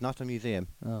 Oh. This is not a museum.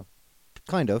 Oh,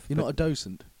 kind of. You're not a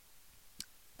docent.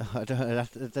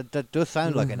 That does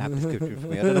sound like an apt description for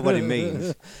me. I don't know what it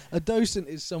means. A docent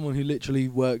is someone who literally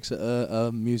works at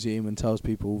a museum and tells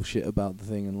people shit about the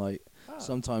thing, and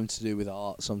sometimes to do with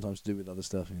art, sometimes to do with other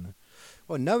stuff.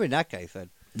 Well, no, in that case then.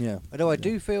 Yeah. Although I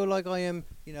do feel like I am,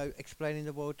 explaining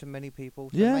the world to many people.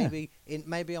 So yeah.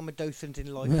 Maybe I'm a docent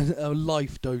in life. A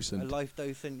life docent. A life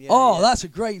docent. Yeah. Oh, yeah. That's a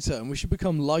great term. We should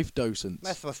become life docents.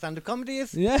 That's what stand-up comedy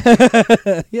is. Yeah.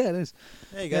 Yeah, it is.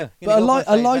 There you go. Yeah. But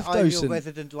a life docent. I'm your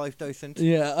resident life docent.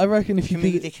 Yeah, I reckon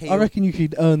you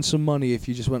could earn some money if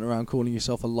you just went around calling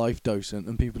yourself a life docent,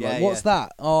 and people are like, "What's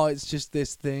that?" Oh, it's just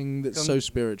this thing that's so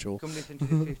spiritual. Come listen to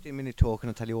this 15-minute talk, and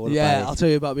I'll tell you all about it. Yeah, I'll tell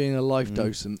you about being a life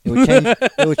docent.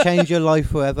 It will change your life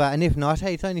forever, and if not,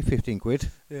 hey, it's only 15 quid.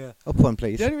 Yeah. Up one,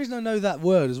 please. The only reason I know that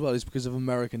word as well is because of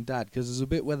American Dad, because there's a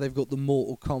bit where they've got the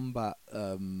Mortal Kombat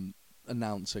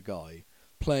announcer guy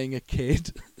playing a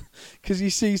kid, because you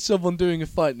see someone doing a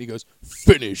fight and he goes,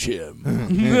 "Finish him."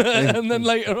 And then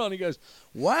later on he goes,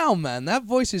 "Wow, man, that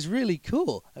voice is really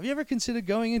cool. Have you ever considered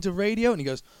going into radio?" And he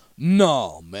goes,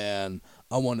 "No, man,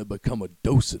 I want to become a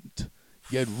docent.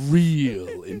 get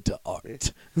real into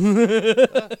art.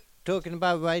 Talking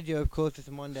about radio, of course, it's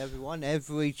a Monday, everyone.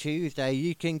 Every Tuesday,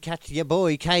 you can catch your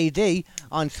boy KD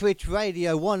on Switch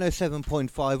Radio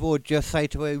 107.5, or just say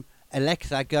to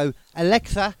Alexa, go,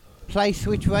 Alexa, play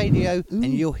Switch Radio,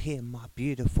 and you'll hear my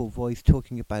beautiful voice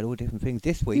talking about all different things.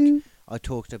 This week, I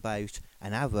talked about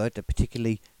an advert that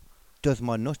particularly does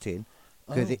my nutting,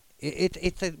 because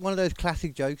it's one of those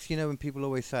classic jokes, you know, when people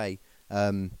always say,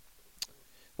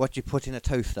 what you put in a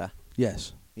toaster.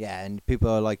 Yes. Yeah, and people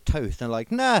are like, toast, and I'm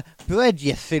like, nah, bread,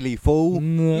 you silly fool.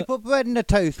 Nah. You put bread in the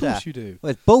toaster. Of course you do.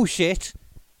 Well, it's bullshit.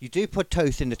 You do put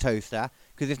toast in the toaster,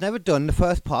 because it's never done the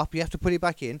first pop. You have to put it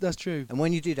back in. That's true. And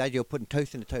when you do that, you're putting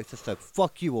toast in the toaster, so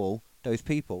fuck you all, those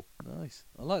people. Nice.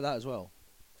 I like that as well.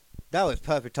 That was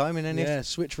perfect timing, isn't it? Yeah,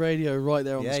 Switch Radio right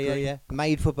there on the screen. Yeah.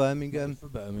 Made for Birmingham. For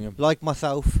Birmingham. Like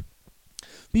myself.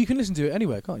 But you can listen to it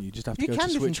anywhere, can't you? You just have to go to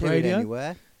Switch listen to Radio. it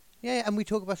anywhere. Yeah, and we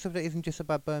talk about stuff that isn't just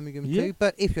about Birmingham too.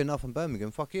 But if you're not from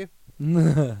Birmingham, fuck you.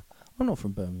 I'm not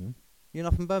from Birmingham. You're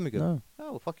not from Birmingham? No.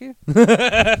 Oh, fuck you.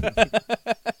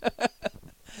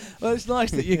 Well, it's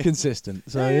nice that you're consistent.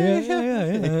 So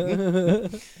yeah.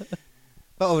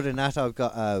 But other than that, I've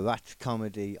got Rat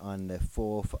Comedy on the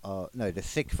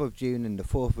 6th of June and the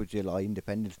 4th of July,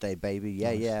 Independence Day, baby.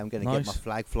 Yeah, I'm going to get my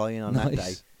flag flying on that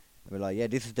day. And we're like, yeah,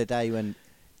 this is the day when...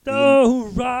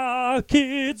 The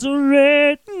rockets are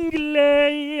red and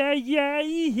glare,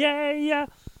 yeah.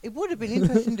 It would have been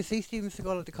interesting to see Steven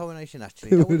Seagal at the coronation,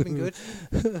 actually. That would have been good.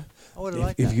 I would have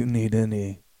liked that. If you need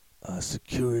any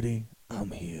security, I'm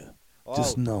here.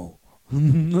 Just know. You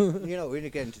know, we're going to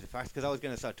get into the facts, because I was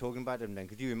going to start talking about them then,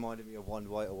 because you reminded me of one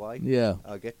right away. Yeah.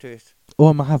 I'll get to it. Oh,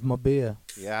 I'm going to have my beer.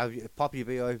 Yeah, pop your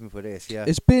beer open for this, yeah.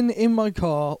 It's been in my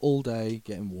car all day,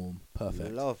 getting warm.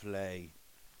 Perfect. Lovely.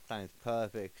 Sounds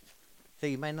perfect. So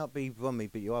you may not be rummy,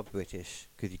 but you are British,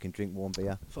 because you can drink warm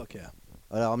beer. Fuck yeah.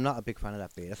 Although I'm not a big fan of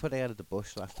that beer. That's what they had at the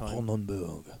Bush last time.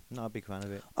 Kronenberg. Not a big fan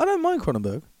of it. I don't mind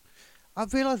Kronenberg.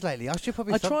 I've realised lately I should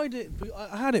probably tried it, but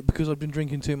I had it because I'd been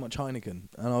drinking too much Heineken,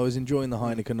 and I was enjoying the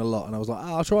Heineken a lot, and I was like,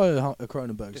 I'll try a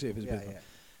Kronenberg, see if it's a bit fun.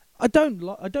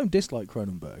 I don't dislike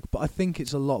Kronenberg, but I think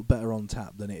it's a lot better on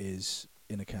tap than it is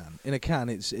in a can. In a can,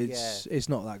 it's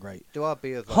not that great. Do our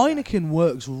beers like Heineken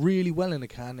works really well in a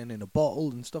can and in a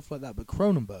bottle and stuff like that, but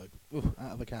Kronenberg,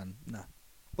 out of a can, nah.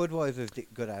 Budweiser's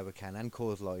good out of a can, and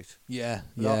Coors Light. Yeah.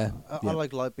 I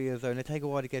like light beers though, and they take a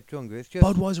while to get drunk. It's just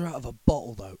Budweiser out of a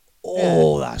bottle though.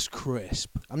 Oh, that's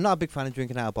crisp. I'm not a big fan of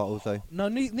drinking out of bottles though. No,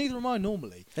 neither am I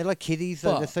normally. They're like kiddies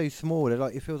though. They're so small. They're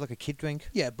like, it feels like a kid drink.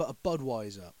 Yeah, but a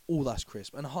Budweiser, that's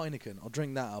crisp. And a Heineken, I'll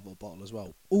drink that out of a bottle as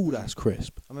well. That's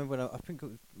crisp. I mean, when I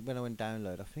went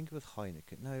download, I think it was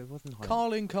Heineken. No, it wasn't Heineken.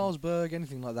 Carling, Carlsberg,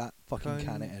 anything like that. Fucking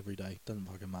can it every day. Doesn't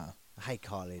fucking matter. I hate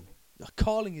Carling.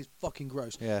 Carling is fucking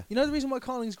gross. Yeah. You know the reason why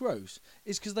Carling's gross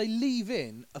is because they leave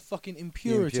in a fucking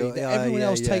impurity that everyone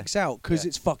else takes out because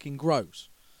it's fucking gross.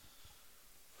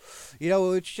 You know what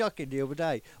was shocking the other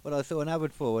day when I saw an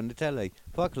advert for on the telly?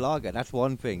 Fuck lager, that's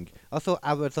one thing. I saw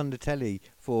adverts on the telly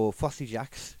for Frosty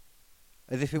Jacks.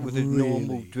 As if it was a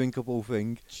normal drinkable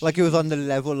thing. Like it was on the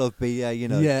level of beer, you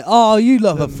know. Yeah. Oh, you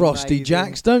love a Frosty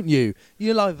Jacks, don't you?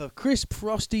 You love a crisp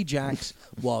Frosty Jacks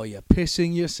while you're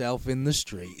pissing yourself in the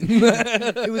street.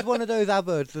 It was one of those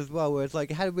adverts as well where it's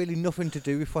like it had really nothing to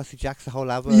do with Frosty Jacks, the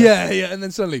whole advert. Yeah, and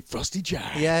then suddenly Frosty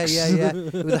Jacks. Yeah.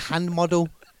 It was a hand model.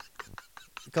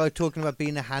 The guy talking about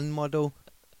being a hand model.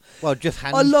 Well, just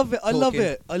hand. I love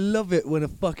it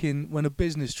when a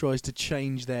business tries to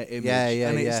change their image.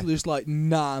 And it's just like,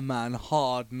 nah, man,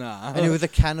 hard nah. And it was a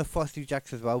can of Frosty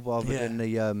Jacks as well, rather than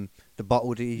the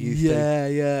bottle that you used to.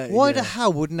 Yeah. Why the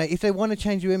hell wouldn't they? If they want to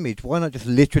change your image, why not just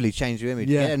literally change your image?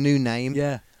 Yeah. Get a new name.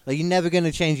 Yeah. Like, you're never going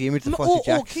to change the image of Frosty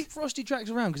Jacks. Or keep Frosty Jacks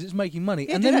around because it's making money.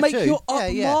 Yeah, and then make your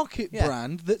upmarket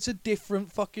brand that's a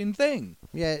different fucking thing.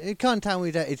 Yeah, it can't tell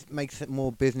me that it makes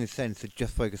more business sense to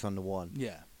just focus on the one.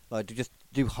 Yeah. Like, to just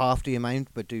do half the amount,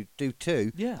 but do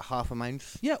two half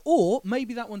amounts. Yeah, or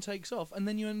maybe that one takes off, and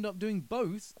then you end up doing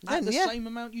both at the same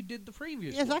amount you did the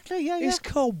previous one. Exactly, yeah. It's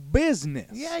called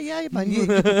business. Yeah, man. You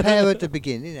prepare at the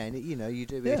beginning, and you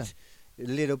do it a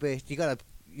little bit. You got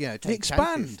to, take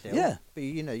expand. Still, yeah. But,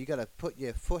 you got to put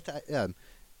your foot,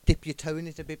 dip your toe in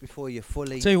it a bit before you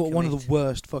fully Tell you what, commit. one of the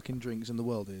worst fucking drinks in the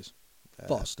world is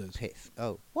Foster's. Piss.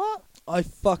 Oh. What? I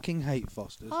fucking hate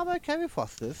Foster's. I'm okay with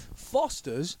Foster's.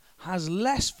 Foster's has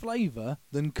less flavour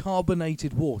than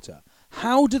carbonated water.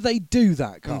 How do they do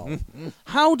that, Carl?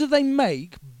 How do they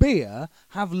make beer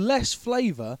have less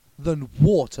flavour than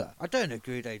water? I don't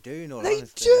agree they do, in all They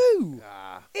honesty. do!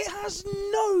 Ah. It has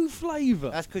no flavour.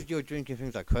 That's because you're drinking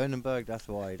things like Kronenberg, that's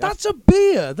why. That's a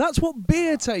beer. That's what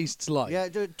beer tastes like. Yeah,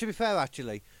 to be fair,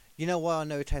 actually, You know why I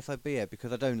know it tastes like beer?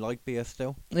 Because I don't like beer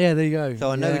still. Yeah, there you go.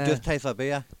 So I know it just tastes like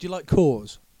beer. Do you like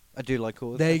Coors? I do like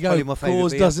Coors. There you That's go. my favourite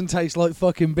Coors beer. doesn't taste like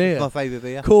fucking beer. It's my favourite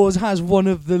beer. Coors has one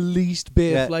of the least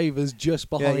beer flavours just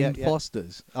behind yeah.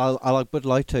 Foster's. I like Bud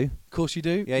Light too. Of course you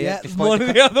do. Yeah. One of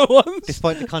the other ones.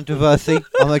 Despite the controversy,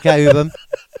 I'm okay with them.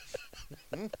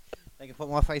 They can put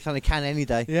my face on a can any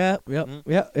day. Yeah.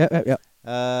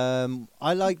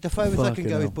 I like the furthest I can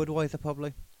go Fucking is Budweiser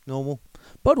probably. Normal.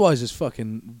 Budweiser's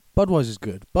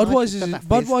good.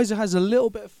 Budweiser has a little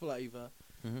bit of flavour.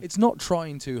 Mhm. It's not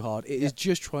trying too hard. It is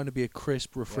just trying to be a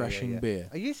crisp, refreshing beer.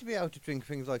 I used to be able to drink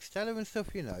things like Stella and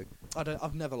stuff, you know.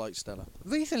 I've never liked Stella.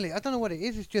 Recently, I don't know what it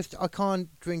is. It's just I can't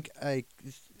drink a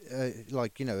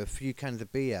few cans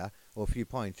of beer or a few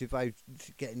pints without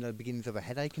getting the beginnings of a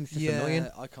headache, and it's just annoying.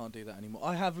 I can't do that anymore.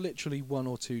 I have literally 1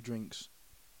 or 2 drinks.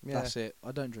 Yeah. That's it.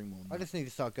 I don't drink more than I that. just need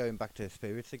to start going back to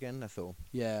spirits again. That's all.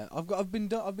 Yeah, I've been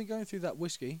going through that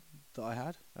whiskey that I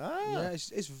had. Yeah,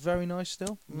 it's very nice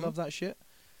still. Love that shit.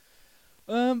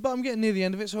 But I'm getting near the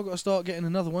end of it, so I've got to start getting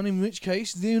another one. In which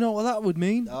case, do you know what that would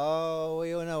mean? Oh,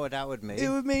 we all know what that would mean. It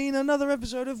would mean another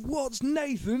episode of What's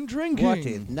Nathan Drinking? What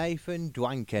is Nathan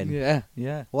dwanking?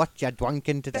 Yeah. What you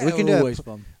dwanking today? They're We can do always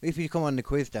fun. If you come on the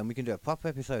quiz, then we can do a proper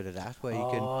episode of that where you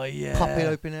can yeah. pop it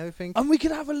open and everything. And we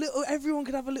could have everyone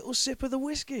could have a little sip of the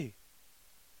whiskey.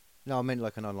 No, I meant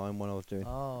like an online one I was doing.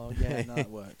 Oh, yeah, no, it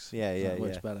works. Yeah, That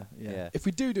works better. Yeah. If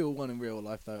we do one in real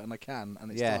life, though, and I can,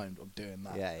 and it's timed, I'm doing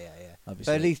that. Yeah.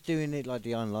 Obviously. But at least doing it like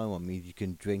the online one means you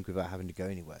can drink without having to go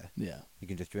anywhere. Yeah. You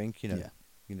can just drink, you know. Yeah.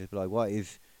 You can just be like, what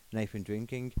is Nathan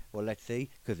drinking? Well, let's see,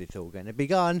 because it's all going to be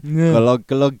gone. Yeah. Glug,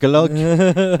 glug, glug.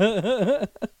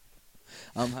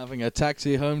 I'm having a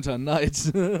taxi home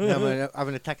tonight. I'm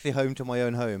having a taxi home to my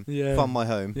own home. Yeah. From my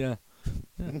home. Yeah.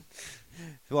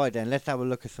 Right then, let's have a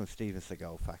look at some Steven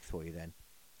Seagal facts for you then.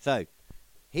 So,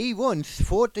 he once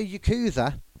fought the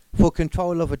Yakuza for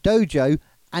control of a dojo,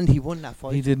 and he won that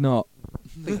fight. He did not.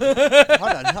 Hold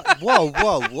on.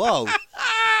 Whoa.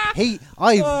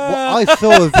 I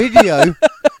saw a video.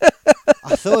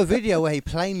 I saw a video where he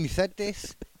plainly said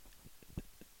this.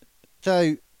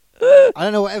 So, I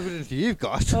don't know what evidence you've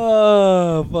got.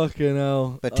 Oh, fucking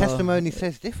hell. But testimony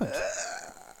says different.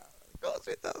 Of course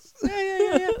it does.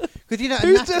 Yeah. Because you know,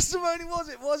 whose testimony was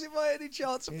it? Was it by any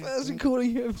chance a person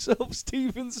calling himself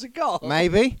Steven Seagal?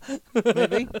 Maybe.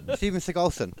 Steven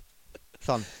Seagal's son.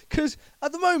 Because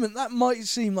at the moment, that might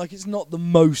seem like it's not the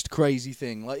most crazy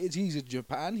thing. Like he's in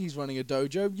Japan, he's running a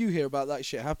dojo. You hear about that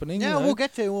shit happening. Yeah, you know? we'll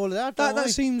get to all of that. That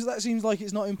seems like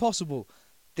it's not impossible.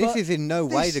 This But is in no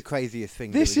way the craziest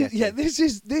thing. This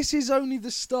is only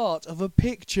the start of a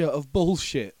picture of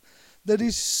bullshit that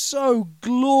is so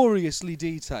gloriously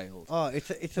detailed. Oh,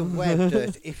 it's a web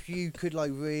that if you could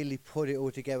like really put it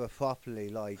all together properly,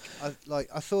 like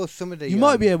I saw some of the. You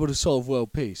might be able to solve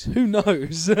world peace. Who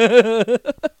knows?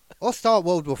 Or start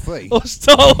World War III. Or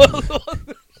start World War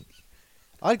III.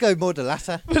 I'd go more the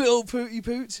latter. Little Pooty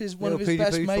Poots is one of his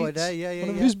best mates. Right there. Yeah. One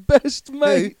of his best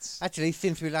mates. Who, actually,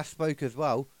 since we last spoke as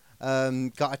well,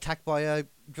 got attacked by a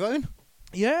drone.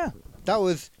 Yeah. That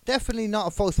was definitely not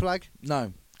a false flag. No,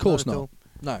 of course not.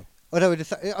 No. Although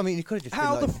I mean, you could have just.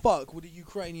 How been the like, fuck would a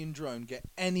Ukrainian drone get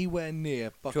anywhere near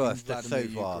fucking Trust, that's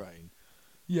Vladimir, so far. Ukraine?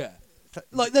 Yeah.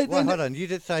 Like hold on, you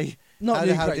did say Not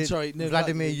how Ukraine. did Sorry, no,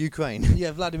 Vladimir Ukraine.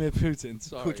 Yeah, Vladimir Putin.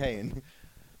 Sorry. Putin.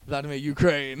 Vladimir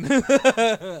Ukraine.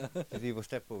 His evil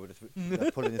stepbrother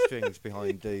that's pulling the strings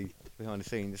behind the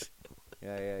scenes.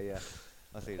 Yeah.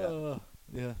 I see that.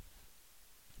 Yeah.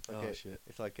 Okay. Oh shit.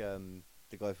 It's like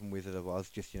the guy from Wizard of Oz,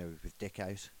 just with his dick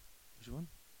out. Which one?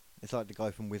 It's like the guy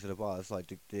from Wizard of Oz,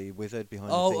 like the wizard behind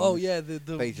the scenes. Oh yeah, the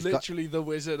literally the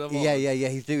Wizard of Oz. Yeah.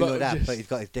 He's doing all that, but he's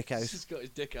got his dick out. He's just got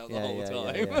his dick out the whole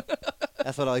time. Yeah.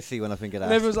 That's what I see when I think of that.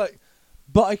 And everyone's like,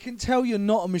 but I can tell you're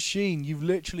not a machine. You've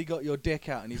literally got your dick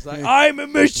out. And he's like, I'm a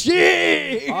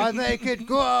machine! I make it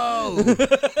grow!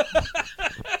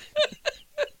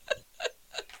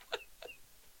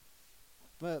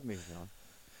 But moving on.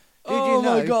 Oh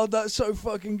my god, that's so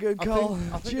fucking good, Carl.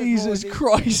 I think Jesus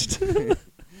Christ.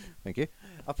 Thank you.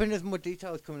 I think there's more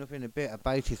details coming up in a bit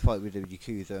about his fight with the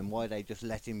Yakuza and why they just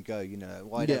let him go,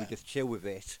 why they would just chill with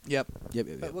it. Yep.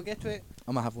 But we'll get to it.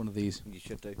 I'm going to have one of these. You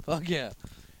should do. Fuck yeah.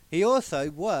 He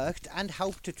also worked and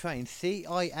helped to train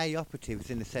CIA operatives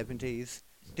in the 70s,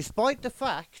 despite the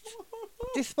fact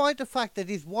that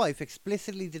his wife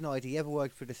explicitly denied he ever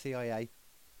worked for the CIA.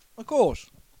 Of course.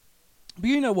 But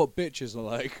you know what bitches are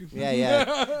like.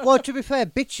 Yeah. Well, to be fair,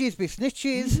 bitches be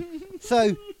snitches.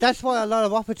 So that's why a lot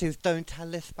of operatives don't tell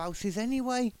their spouses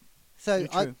anyway. So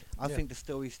I think the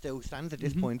story still stands at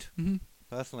this point,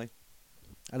 personally.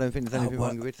 I don't think there's anything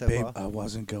wrong with it so far. I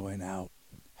wasn't going out.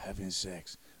 having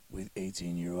sex with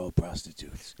 18-year-old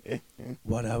prostitutes.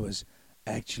 What I was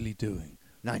actually doing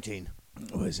 19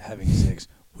 was having sex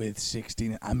with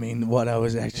 16. I mean, what I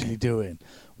was actually doing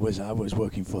was I was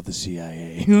working for the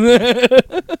CIA.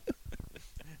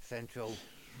 Central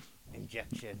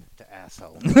injection to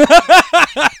asshole.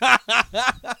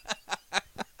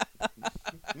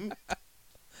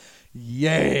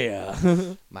 Yeah.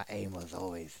 My aim was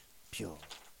always pure.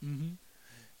 Mm-hmm.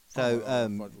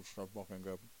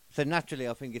 So naturally,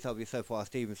 I think it's obvious so far.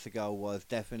 Steven Seagal was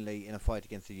definitely in a fight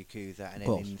against the Yakuza, and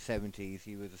then in the 70s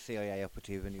he was a CIA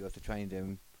operative, and he also trained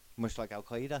him, much like Al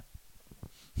Qaeda.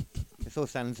 It's all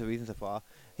standing to reason so far.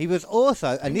 He was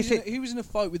also, and he was in a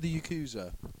fight with the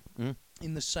Yakuza. Mm?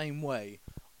 In the same way,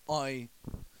 I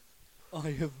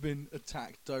have been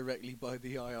attacked directly by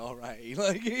the IRA.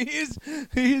 Like he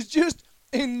is just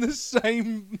in the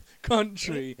same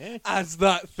country as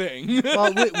that thing.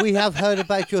 Well, we have heard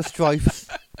about your strifes.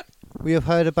 We have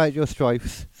heard about your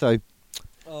strifes. So,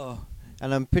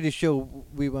 and I'm pretty sure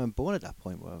we weren't born at that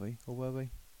point, were we? Or were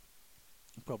we?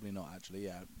 Probably not, actually.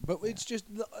 Yeah, but it's just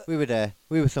we were there.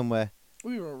 We were somewhere.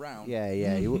 we were around.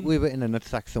 Yeah. We were in a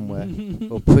nutsack somewhere,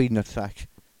 or pre-nutsack.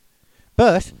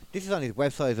 But this is on his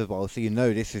website as well, so you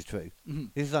know this is true. Mm-hmm.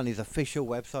 This is on his official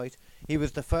website. He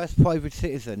was the first private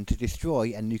citizen to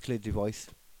destroy a nuclear device.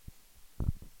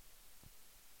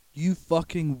 You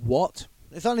fucking what?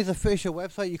 It's on his official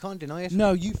website. You can't deny it.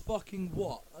 No, you fucking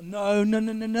what? No.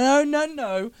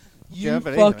 You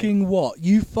believe fucking what?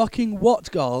 You fucking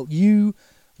what, Carl? You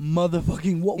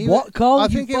motherfucking what? What, Carl?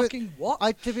 You fucking what?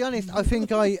 To be honest, I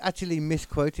think I actually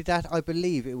misquoted that. I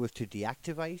believe it was to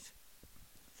deactivate.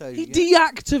 So He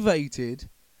deactivated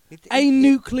a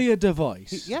nuclear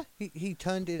device. He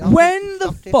turned it off. When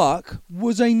the fuck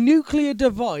was a nuclear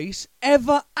device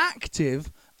ever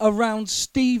active around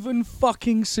Steven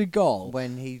fucking Seagal?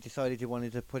 When he decided he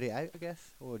wanted to put it out, I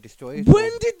guess, or destroy it.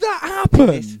 When did that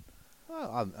happen?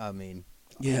 Well, I mean...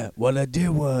 Yeah, what I did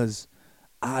was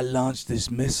I launched this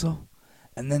missile,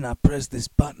 and then I pressed this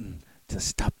button to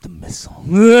stop the missile.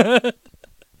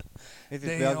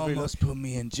 They almost put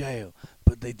me in jail,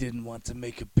 but they didn't want to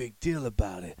make a big deal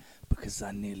about it because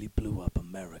I nearly blew up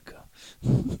America.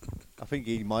 I think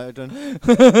he might have done.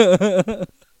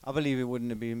 I believe it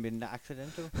wouldn't have been that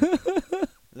accidental.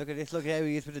 Look at this. Look how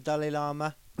he is with the Dalai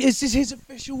Lama. This is his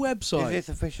official website. It's his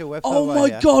official website. Oh right my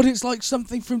here. god, it's like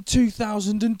something from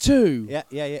 2002. Yeah.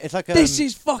 It's like this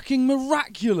is fucking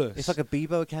miraculous. It's like a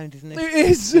Bebo account, isn't it? It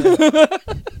is.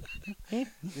 Yeah.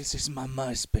 This is my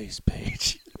MySpace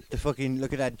page. The fucking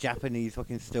look at that Japanese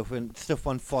fucking stuff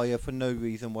on fire for no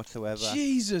reason whatsoever.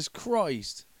 Jesus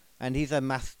Christ. And he's a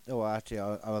Oh, actually,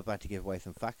 I'm about to give away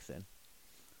some facts then.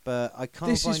 But I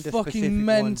can't This find is a fucking specific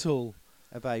mental. One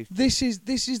about This is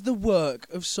the work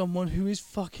of someone who is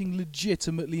fucking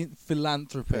legitimately in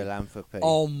philanthropy.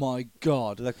 Oh my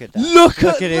god. Look at that. Look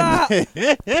at that. Him.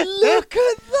 Look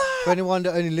at that. For anyone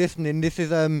that only listening, this is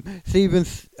Steven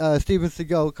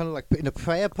Seagal kind of like put in a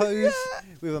prayer pose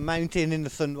with a mountain in the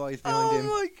sunrise behind him. Oh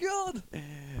my god.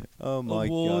 Oh my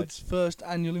Awards, god. first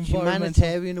annual environmental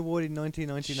Humanitarian award in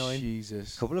 1999.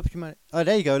 Jesus. Couple of Oh,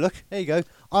 there you go. Look, there you go.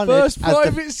 First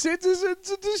private citizen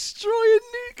to destroy a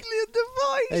nuclear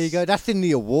device. There you go. That's in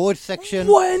the awards section.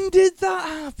 When did that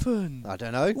happen? I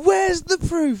don't know. Where's the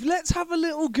proof? Let's have a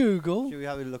little Google. Should we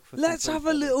have a look for? Let's have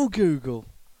a little Google.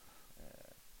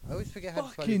 I always forget how to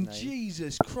spell Fucking his name.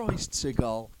 Jesus Christ,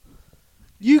 Seagal.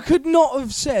 You could not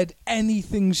have said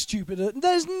anything stupider.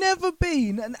 There's never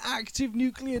been an active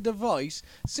nuclear device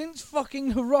since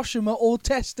fucking Hiroshima or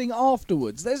testing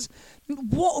afterwards.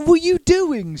 What were you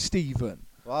doing, Stephen?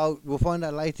 Well, we'll find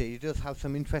out later. He does have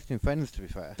some interesting friends, to be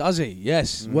fair. Does he?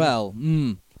 Yes. Well,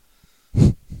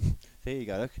 There you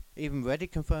go. Look, even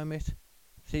Reddit confirm it.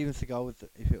 Steven Seagal,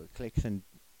 if it clicks and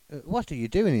what are you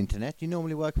doing, internet? You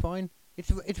normally work fine.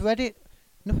 It's Reddit.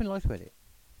 Nothing like Reddit.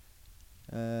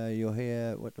 You're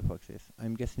here. What the fuck's this?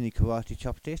 I'm guessing he karate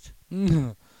chopped it.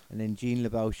 And then Jean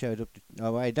LaBelle showed up.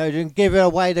 Oh wait, don't give it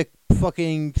away. The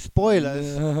fucking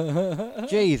spoilers.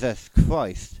 Jesus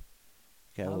Christ.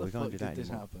 Okay, how well, the we can't fuck do did that this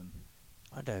anymore. happen?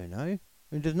 I don't know. I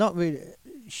mean, there's not really.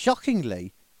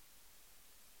 Shockingly.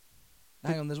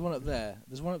 Hang on, there's one up there.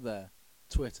 There's one up there.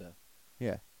 Twitter.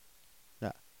 Yeah.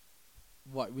 That.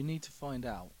 Right, we need to find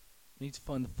out. We need to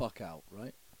find the fuck out,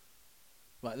 right?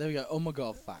 Right, there we go. Oh my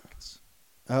god, facts.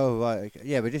 Oh right, okay.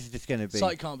 Yeah, but this is just going to be.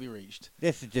 Site can't be reached.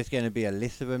 This is just going to be a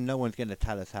list of them. No one's going to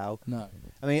tell us how. No.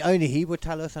 I mean, only he would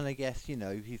tell us, and I guess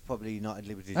he's probably not at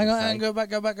liberty. Hang to on, say. go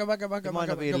back. He might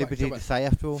not be at liberty to say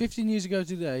after all. 15 years ago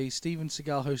today, Steven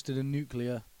Seagal hosted a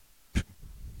nuclear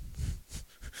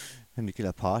A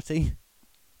nuclear party,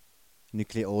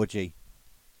 nuclear orgy.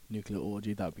 nuclear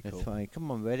orgy. That'd be That's cool. fine.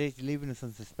 Come on, Reddit, you're leaving us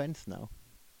on suspense now.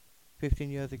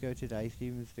 15 years ago today,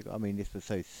 Steven Seagal. I mean, this was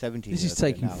so 17 This years is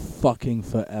taking ago now. fucking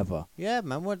forever. Yeah,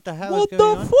 man, what the hell What is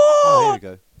going the on? fuck? Oh, here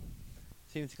we go.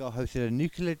 Steven Seagal hosted a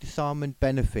nuclear disarmament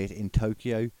benefit in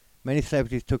Tokyo. Many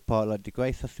celebrities took part, like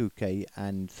Degray Sasuke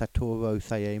and Satoru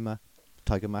Sayama,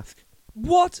 Tiger Mask.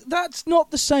 What? That's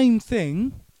not the same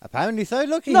thing. Apparently so.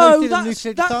 Look, he No, hosted a that's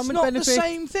nuclear disarmament not benefit. the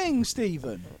same thing,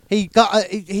 Stephen. He got.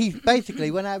 He basically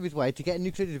went out of his way to get a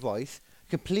nuclear device.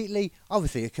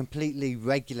 Obviously, a completely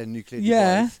regular nuclear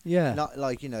device. Yeah. Not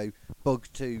like,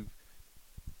 bugged to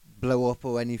blow up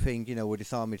or anything, or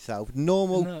disarm itself.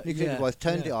 Normal nuclear device,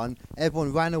 turned it on,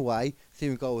 everyone ran away.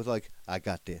 Steven Seagal was like, I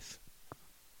got this.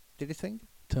 Did his thing?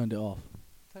 Turned it off.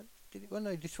 Did it? Well,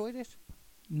 no, he destroyed it.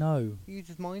 No. He used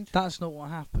his mind. That's not what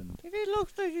happened. Did it look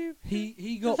like you?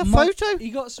 He got a photo?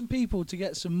 He got some people to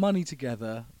get some money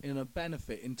together in a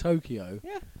benefit in Tokyo.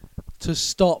 Yeah. To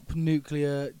stop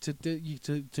nuclear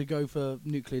to go for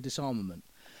nuclear disarmament.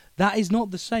 That is not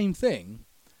the same thing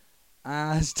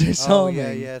as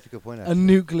disarming that's a good point. a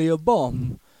nuclear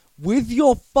bomb with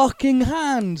your fucking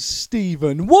hands,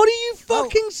 Stephen. What are you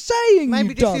fucking saying? Maybe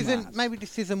you this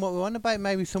dumbass? isn't what we're on about.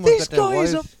 Maybe someone This got their guy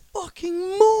is a wives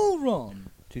fucking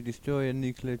moron. to destroy a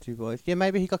nuclear device. Yeah,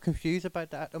 maybe he got confused about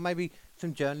that, or maybe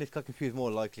some journalists got confused.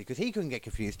 More likely, because he couldn't get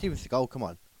confused. Steven Seagal, come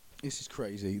on. This is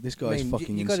crazy. This guy's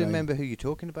fucking you got to insane. remember who you're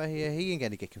talking about here. He ain't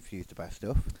going to get confused about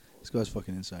stuff. This guy's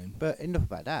fucking insane. But enough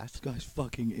about that. This guy's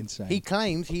fucking insane. He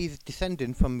claims he's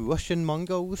descendant from Russian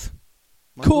Mongols.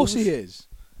 Of course he is.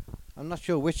 I'm not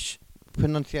sure which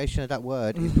pronunciation of that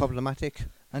word is problematic.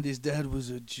 And his dad was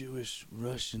a Jewish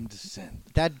Russian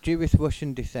descent. Dad Jewish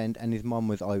Russian descent and his mum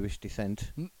was Irish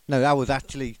descent. No, that was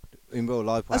actually in real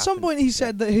life. At some point, he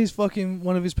said that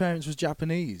one of his parents was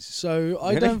Japanese. So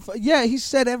I Really? don't. Yeah, he's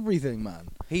said everything, man.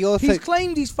 He's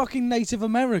claimed he's fucking Native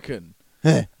American.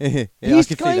 Yeah, I He's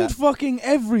can see claimed that. fucking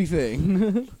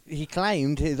everything. He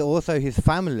claimed his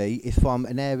family is from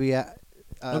an area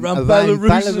around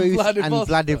Belarus and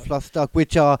Vladivostok,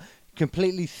 which are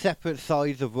completely separate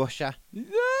sides of Russia.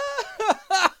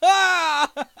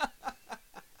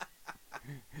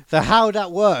 So how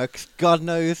that works, God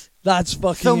knows. That's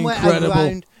fucking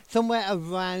incredible. Somewhere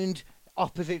around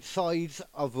opposite sides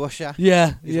of Russia.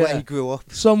 Yeah, is where he grew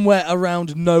up. Somewhere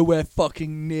around nowhere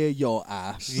fucking near your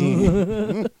ass. This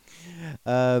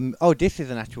is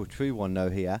an actual true one though.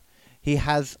 Here, he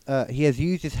has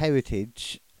used his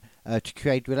heritage to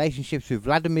create relationships with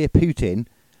Vladimir Putin.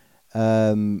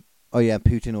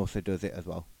 Putin also does it as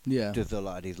well. Yeah, does a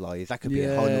lot of these lies. That could be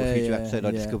a whole other future episode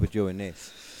I discovered during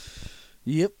this.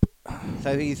 Yep.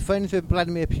 So he's friends with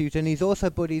Vladimir Putin. He's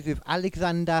also buddies with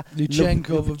Alexander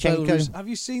Lukashenko of Belarus. Have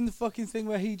you seen the fucking thing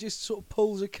where he just sort of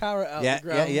pulls a carrot out the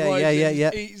ground?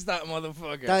 Eats that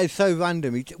motherfucker. That is so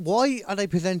random. Why are they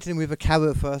presenting him with a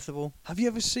carrot, first of all? Have you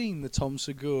ever seen the Tom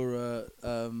Segura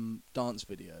dance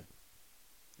video?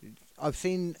 I've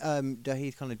seen that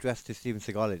he's kind of dressed as Steven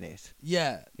Seagal in it.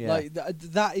 Yeah. Like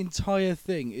that entire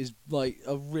thing is like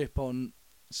a rip on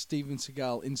Steven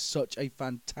Seagal in such a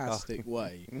fantastic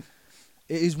way.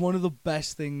 It is one of the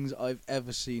best things I've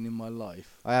ever seen in my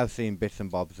life. I have seen bits and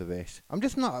bobs of it. I'm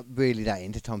just not really that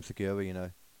into Tom Segura,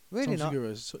 Really not.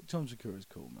 Tom Segura's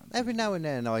cool, man. Every now and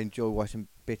then I enjoy watching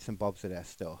bits and bobs of their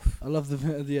stuff. I love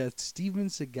Steven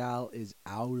Seagal is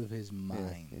out of his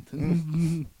mind. I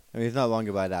mean, he's not wrong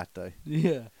about that, though.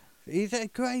 Yeah. He's a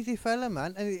crazy fella,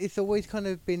 man. And it's always kind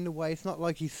of been the way. It's not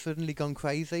like he's suddenly gone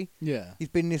crazy. Yeah. He's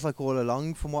been this all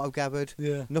along, from what I've gathered.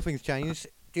 Yeah. Nothing's changed.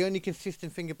 The only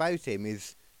consistent thing about him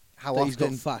is how that often... he's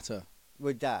got fatter.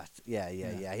 With that. Yeah. He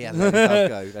hasn't let himself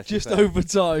go. That's just over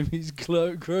time, he's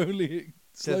slowly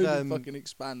There's, fucking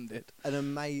expanded.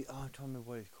 I'm trying to remember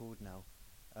what it's called now.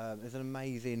 There's an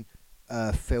amazing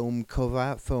film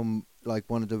cover from like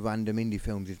one of the random indie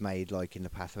films he's made like in the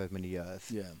past however many years.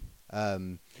 Yeah.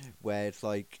 Where it's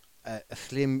like a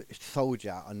slim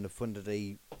soldier on the front of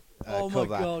the my cover,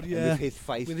 God, yeah. and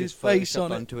with his face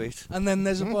on onto it. And then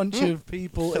there's a bunch of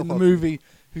people in the movie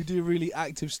who do really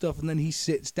active stuff, and then he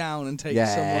sits down and takes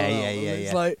someone out.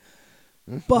 It's like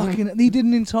fucking. He did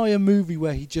an entire movie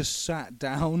where he just sat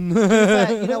down.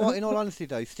 You know what? In all honesty,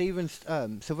 though,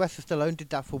 Sylvester Stallone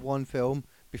did that for one film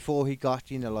before he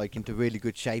got into really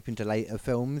good shape into later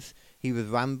films. He was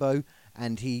Rambo,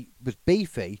 and he was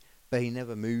beefy, but he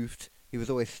never moved. He was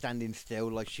always standing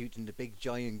still, like shooting the big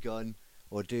giant gun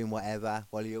or doing whatever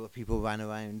while the other people ran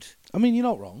around. I mean, you're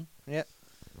not wrong. Yeah.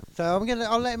 So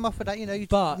I'll let him off for that.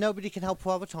 But nobody can help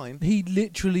Father Time. He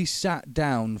literally sat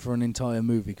down for an entire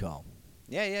movie, Carl.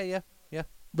 Yeah.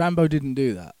 Rambo didn't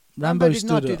do that. Rambo did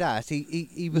not stood do up. that.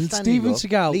 He was And standing Steven up,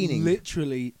 Seagal leaning.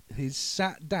 literally he's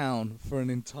sat down for an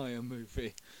entire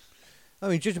movie. I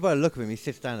mean, just by the look of him, he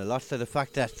sits down a lot. So the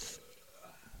fact that,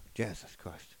 Jesus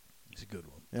Christ, It's a good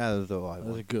one. yeah, that was alright. That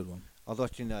was a good one. I was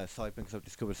watching Sidemen because I've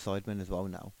discovered Sidemen as well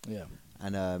now. Yeah.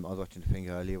 And I was watching the thing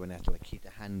earlier when they had to like keep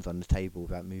their hands on the table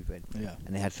without moving. Yeah.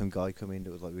 And they had some guy come in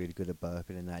that was like really good at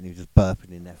burping and that, and he was just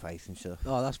burping in their face and stuff.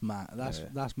 Oh, that's mang. Yeah.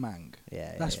 That's mang.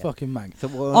 Yeah, That's yeah. fucking mang.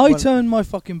 So I turn my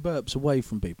fucking burps away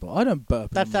from people. I don't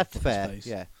burp. in That's my fair. face.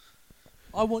 Yeah.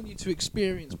 I want you to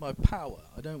experience my power.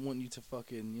 I don't want you to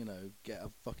fucking, get a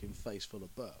fucking face full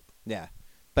of burp. Yeah.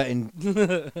 But in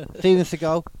Steven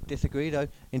Seagal, disagree though.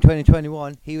 In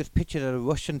 2021, he was pictured at a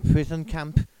Russian prison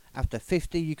camp after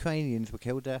 50 Ukrainians were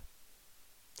killed there.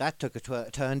 That took a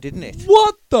turn, didn't it?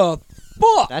 What the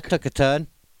fuck? That took a turn.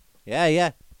 Yeah,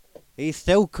 yeah. He's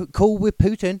still cool with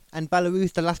Putin and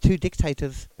Belarus, the last two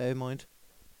dictators, bear in mind.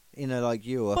 In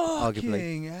Europe, arguably.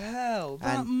 Fucking hell,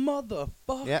 that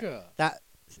motherfucker. Yeah, that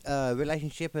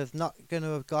relationship is not going to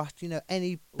have got,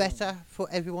 any better for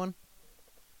everyone.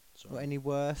 Sorry. Or any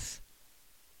worse,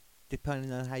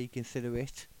 depending on how you consider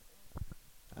it.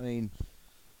 I mean,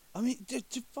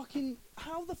 fucking,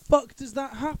 how the fuck does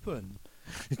that happen?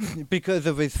 because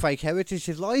of his fake heritage,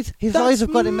 his lies. His lies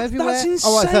have got him everywhere. That's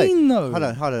insane, though. Hold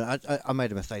on. I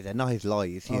made a mistake there. Not his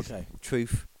lies. His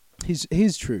truth.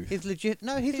 His truth. His legit.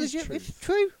 No, his legit. truth. It's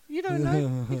true. You don't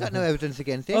know. You got no evidence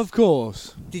against it. Of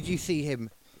course. Did you see him?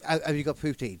 Have you got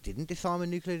proof that he didn't disarm a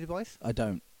nuclear device? I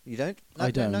don't. You don't? No,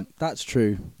 I don't. No. That's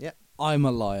true. Yep. I'm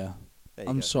a liar. There you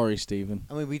I'm go. sorry, Stephen.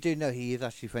 I mean, we do know he is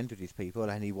actually friends with these people,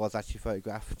 and he was actually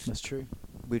photographed That's true.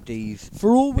 with these.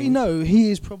 For all we things. know,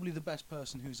 he is probably the best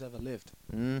person who's ever lived.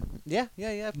 Yeah.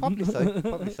 Probably so.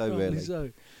 Probably so. Probably Really.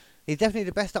 so. He's definitely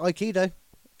the best at Aikido.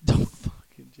 Oh,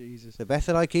 fucking Jesus. The best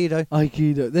at Aikido.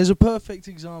 Aikido. There's a perfect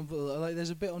example. Like,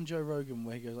 there's a bit on Joe Rogan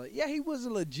where he goes like, "Yeah, he was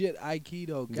a legit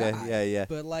Aikido guy." Yeah.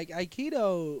 But like,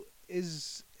 Aikido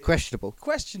is Questionable.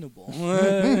 questionable.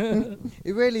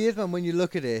 It really is, man. When you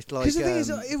look at it, like Because the thing is,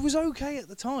 it was okay at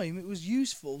the time. It was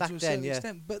useful Back to a then, certain yeah.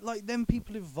 extent. But like, then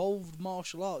people evolved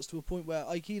martial arts to a point where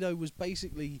Aikido was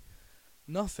basically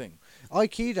nothing.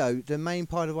 Aikido, the main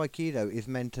part of Aikido is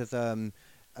meant as a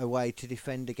way to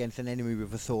defend against an enemy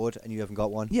with a sword, and you haven't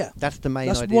got one. Yeah, That's the main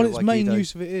that's idea what of its Aikido. main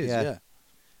use of it is. Yeah.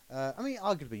 Yeah. I mean,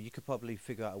 arguably, you could probably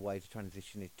figure out a way to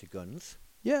transition it to guns.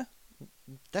 Yeah.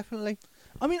 Definitely.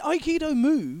 I mean, Aikido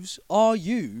moves are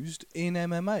used in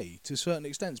MMA to certain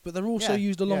extents, but they're also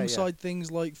used alongside things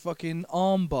like fucking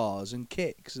arm bars and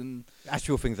kicks and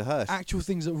Actual things that hurt. actual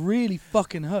things that really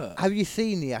fucking hurt. Have you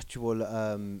seen the actual,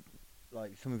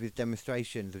 like some of his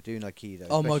demonstrations of doing Aikido?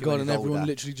 Oh my especially god! when And he's everyone older?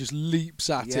 literally just leaps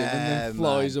at it and Yeah, then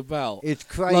flies man. about. It's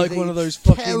crazy. Like one of those it's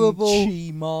fucking terrible.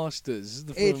 chi masters.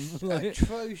 It's like,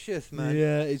 atrocious, man.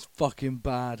 yeah, it's fucking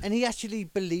bad. And he actually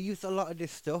believes a lot of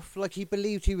this stuff. Like, he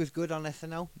believed he was good on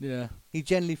SNL. Yeah. He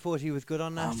genuinely thought he was good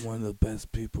on that. I'm one of the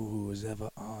best people who was ever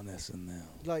on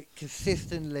SNL. Like,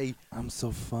 consistently. I'm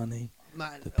so funny.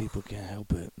 Man, The people can't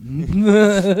help it.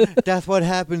 that's what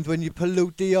happens when you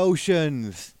pollute the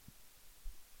oceans.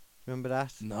 Remember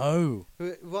that? No.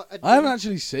 What, I haven't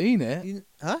actually seen it.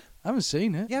 Huh? I haven't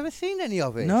seen it. You haven't seen any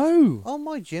of it? No. Oh,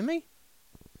 my Jimmy.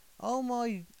 Oh,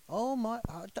 my.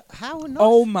 How not?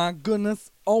 Oh my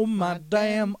goodness. Oh my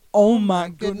damn. Oh my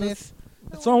goodness.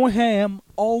 It's throwing ham.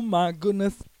 Oh my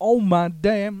goodness. Oh my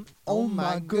damn. Oh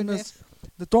my goodness.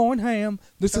 The throwing ham.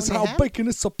 This is Throwing how ham? bacon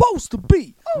is supposed to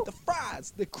be. The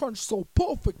fries, they crunch so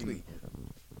perfectly.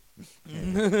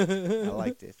 I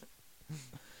liked it.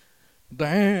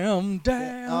 Damn.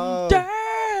 Oh.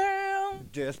 Damn.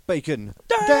 Just bacon.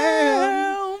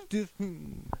 Damn. Just,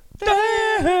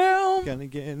 Damn. gonna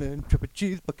get a triple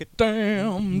cheese bucket.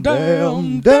 Damn.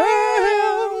 Damn, Damn.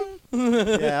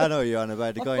 Damn. Yeah, I know what you're on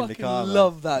about. The guy in the car. I man.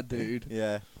 love that dude.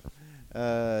 Yeah.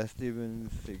 Steven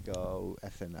Seagal,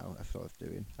 SNL. That's what I was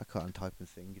doing. I can't type and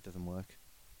sing. It doesn't work.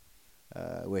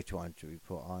 Which one should we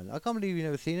put on? I can't believe you've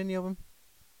never seen any of them.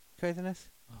 Craziness.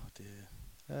 Oh dear.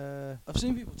 Uh, I've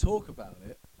seen people talk about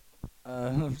it.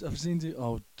 I've seen.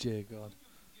 Oh dear God.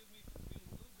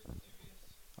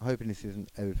 I'm hoping this isn't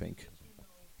everything.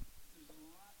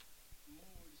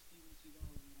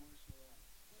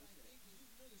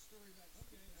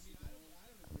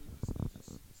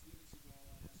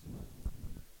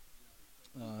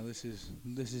 This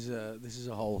is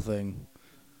a whole thing.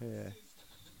 Yeah.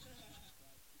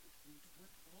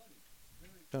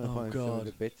 Trying to Oh, find some of God.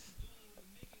 the bits.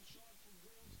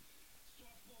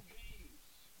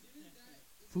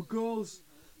 For girls,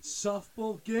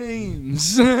 softball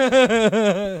games.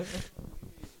 There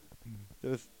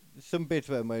was some bits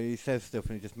where he says stuff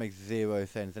and it just makes zero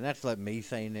sense, and that's like me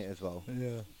saying it as well.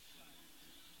 Yeah.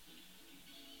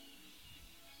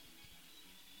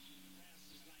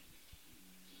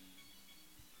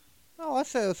 Oh, I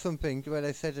saw something where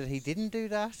they said that he didn't do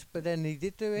that, but then he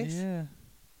did do it. Yeah.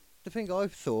 The thing I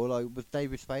saw was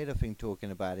David Spade, I think, talking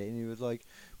about it, and he was like,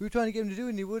 "We were trying to get him to do it,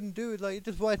 and he wouldn't do it. Like it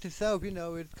just writes itself,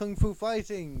 it's kung fu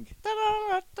fighting,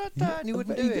 and he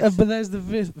wouldn't do it." But there's the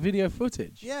video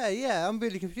footage. Yeah, I'm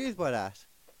really confused by that.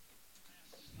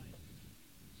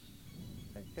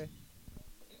 Okay,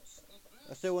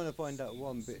 I still want to find out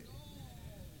one bit.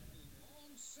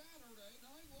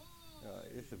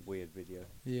 This is a weird video.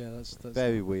 Yeah, that's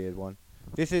very weird one.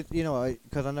 This is,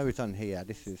 because I know it's on here.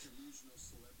 This is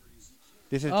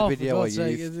the video I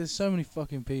used. There's so many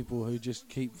fucking people who just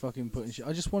keep fucking putting shit.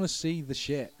 I just want to see the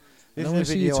shit. I This don't want is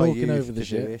to the see you video I talking used over the to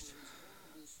shit. do it.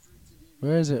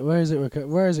 Where is it? Where is it?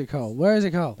 Where is it, Carl? Where is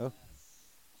it, Carl? Oh.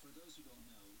 For those who don't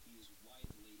know, he is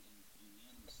widely and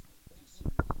unanimously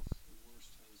considered as the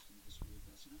worst host in the history of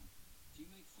SNL. If you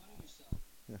make fun of yourself,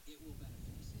 it will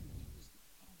benefit. He said he was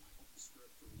the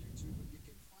script from YouTube, but you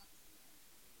get clapped for that.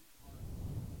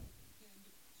 And then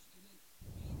Andy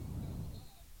goes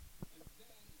up, and then at the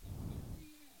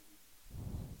very end,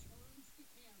 he turns the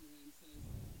camera and says,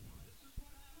 "This is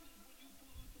what happens when you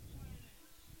pollute the planet."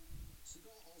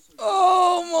 Seagal also.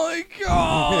 Oh my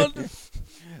god!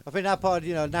 I think that part,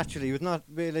 naturally, he was not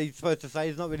really supposed to say.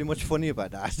 There's not really much funny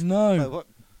about that. No. So what?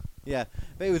 Yeah,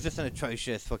 but it was just an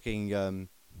atrocious fucking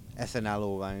SNL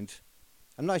all round.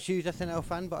 I'm not a huge SNL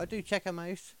fan, but I do check him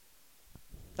out.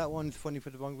 That one's funny for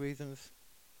the wrong reasons.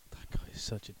 That guy is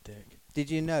such a dick.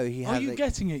 Did you know he has? Are you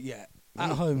getting it yet?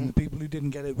 At home, the people who didn't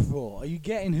get it before. Are you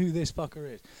getting who this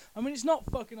fucker is? I mean, it's not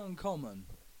fucking uncommon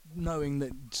knowing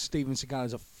that Steven Seagal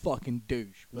is a fucking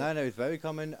douche. No, it's very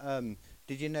common.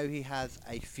 Did you know he has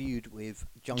a feud with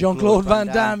Jean-Claude Van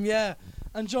Damme? Yeah.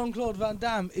 And Jean-Claude Van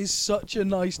Damme is such a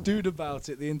nice dude about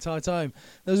it the entire time.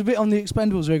 There was a bit on The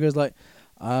Expendables where he goes like,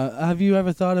 have you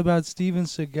ever thought about Steven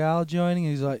Seagal joining?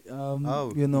 And he's like, I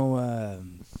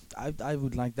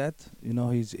would like that.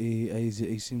 He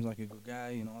seems like a good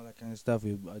guy, all that kind of stuff.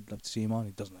 I'd love to see him on.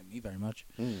 He doesn't like me very much.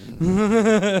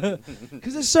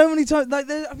 Because there's so many times.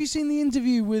 Have you seen the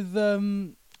interview with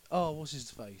what's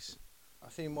his face?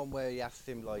 I've seen one where he asked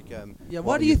him like,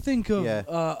 what do you think of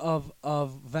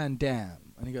Van Damme?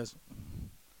 And he goes,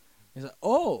 he's like,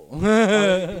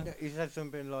 he said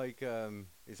something like,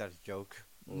 is that a joke?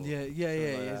 Yeah.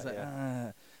 He's like,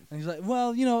 and he's like,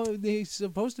 well, he's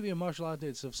supposed to be a martial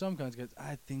artist of some kind.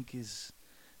 I think it's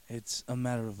a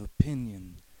matter of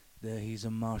opinion that he's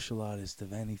a martial artist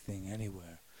of anything,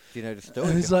 anywhere. Do you know the story?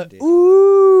 And he's behind like, it?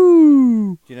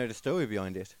 ooh. Do you know the story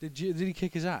behind it? Did he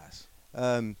kick his ass?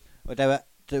 Well,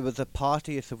 there was a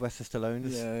party at Sylvester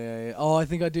Stallone's. Yeah. Oh, I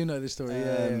think I do know this story.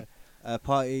 Yeah. A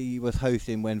party he was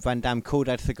hosting when Van Damme called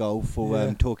out Seagal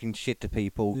for talking shit to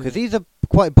people, because he's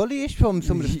quite bullyish from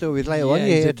some of the stories later on.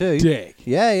 He's a too. Dick.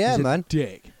 Yeah, he's man. A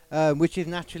dick. Which is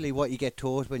naturally what you get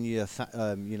taught when you're, a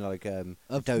dojo.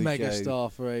 Mega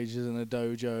star for ages in a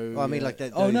dojo. Well, I mean, like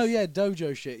that.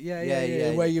 Dojo shit.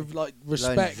 Yeah. Where you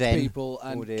respect Zen, people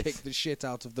and kick the shit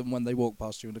out of them when they walk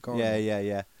past you in the corridor.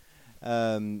 Yeah.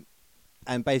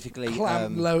 And basically,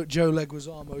 clamp Joe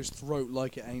Leguizamo's throat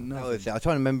like it ain't nothing. I was trying to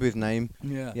remember his name.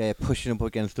 Yeah, pushing up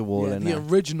against the wall. Yeah, and the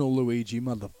original Luigi,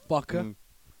 motherfucker.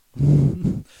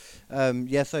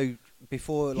 So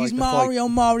before he's Mario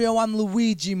and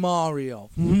Luigi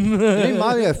Mario. The new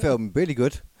Mario film, really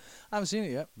good. I haven't seen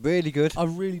it yet. Really good. I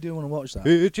really do want to watch that.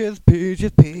 Peaches. Yeah.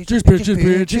 Peaches.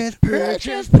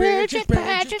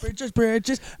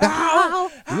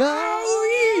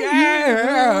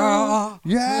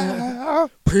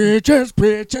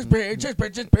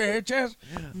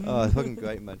 Oh, it's fucking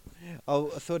great, man. I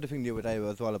saw the thing the other day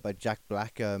as well about Jack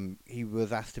Black. He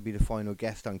was asked to be the final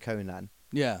guest on Conan.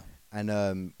 Yeah.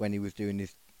 And when he was doing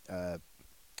his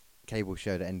cable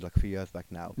show that ended like a few years back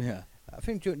now. Yeah. I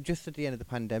think just at the end of the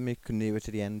pandemic, nearer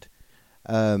to the end,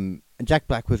 and Jack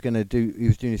Black was he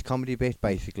was doing his comedy bit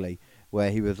basically,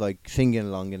 where he was like singing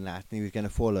along in that, and he was going to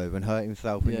fall over and hurt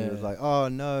himself, and he was like, oh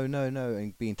no,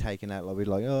 and being taken out,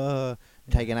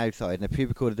 taken outside, and the people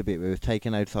recorded the bit where he was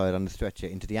taken outside on the stretcher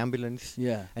into the ambulance,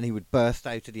 and he would burst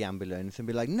out of the ambulance and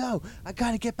be like, no, I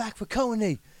gotta get back for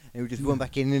Coney. And he would just run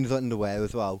back in his underwear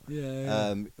as well.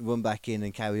 Run back in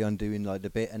and carry on doing like the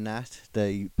bit and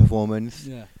the performance.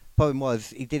 Yeah. Problem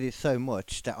was he did it so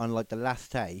much that on like the last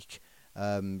take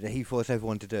that he forced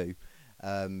everyone to do,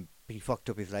 he fucked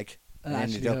up his leg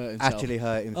and actually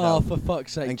hurt himself. Oh, for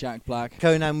fuck's sake, and Jack Black.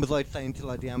 Conan was like saying to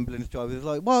like the ambulance drivers,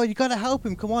 like, well, you gotta help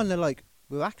him, come on. They're like,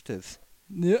 we're actors.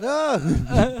 Yeah.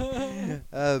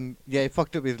 No. Yeah, he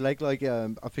fucked up his leg. Like, I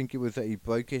think it was that he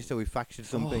broke it, so he fractured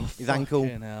something. His ankle.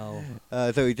 Fucking hell.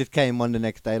 So he just came on the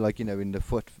next day, like, in the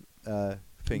foot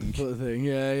thing. Foot thing.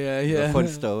 Yeah. A fun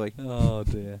story. Oh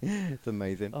dear. It's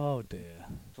amazing. Oh dear.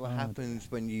 So what happens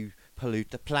when you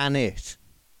pollute the planet?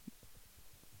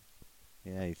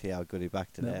 Yeah, you see how good he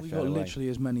backed it there. We straight got away. literally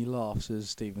as many laughs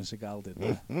as Steven Seagal did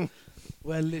there.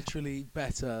 We're literally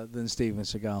better than Steven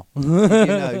Seagal.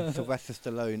 Sylvester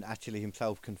Stallone actually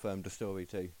himself confirmed the story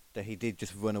too. That he did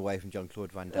just run away from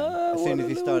Jean-Claude Van Damme. As soon as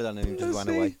he started on him, he just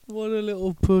ran away. What a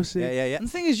little pussy. Yeah. And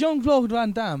the thing is, Jean-Claude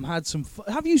Van Damme had some...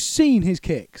 have you seen his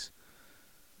kicks?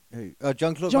 Who?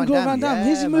 Jean-Claude Van Van Damme. Damme. Yeah,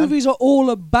 His man. movies are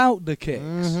all about the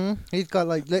kicks. He's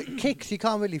got kicks. You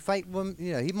can't really fake them.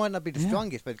 He might not be the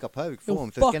strongest, but he's got perfect He'll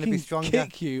form, so it's going to be fucking stronger.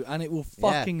 kick you, and it will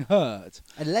fucking hurt.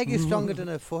 A leg is stronger than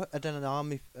an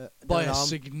arm. By a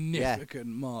significant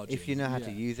margin. If you know how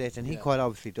to use it, and he quite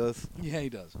obviously does. Yeah, he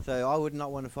does. So I would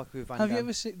not want to fuck with Van Damme. Have you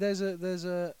ever seen... There's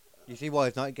a... You see why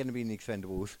it's not going to be in the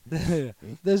Expendables.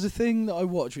 There's a thing that I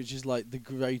watch which is like the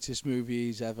greatest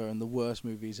movies ever and the worst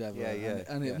movies ever.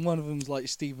 And one of them's like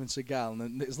Steven Seagal,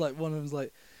 and it's like one of them's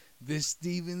like, this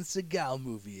Steven Seagal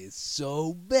movie is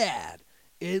so bad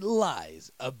it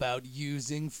lies about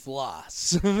using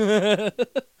floss. What?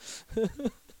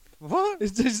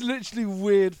 It's just literally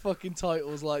weird fucking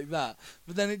titles like that.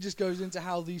 But then it just goes into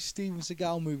how these Steven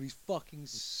Seagal movies fucking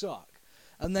suck.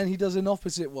 And then he does an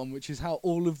opposite one, which is how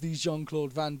all of these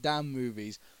Jean-Claude Van Damme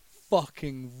movies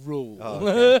fucking rule. Oh,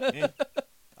 okay.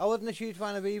 I wasn't a huge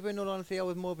fan of either, in all honesty. I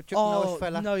was more of a Chuck Norris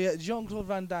fella. No, yeah, Jean-Claude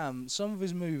Van Damme,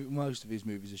 most of his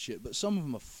movies are shit, but some of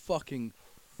them are fucking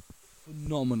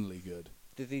phenomenally good.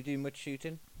 Does he do much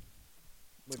shooting?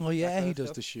 Oh, yeah, he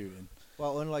does the shooting.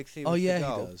 Well, unlike Steven Seagal, he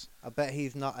does. I bet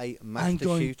he's not a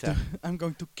master shooter. I'm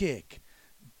going to kick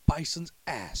Bison's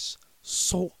ass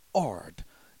so hard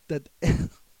that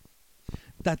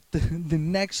the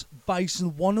next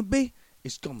Bison wannabe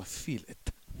is gonna feel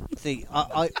it. See,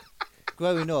 I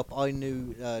growing up, I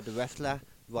knew the wrestler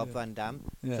Rob Van Dam.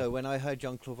 Yeah. So when I heard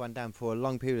Jean-Claude Van Damme for a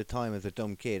long period of time as a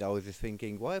dumb kid, I was just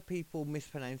thinking, why are people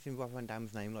mispronouncing Rob Van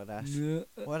Dam's name like that? Yeah.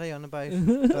 What are they on about?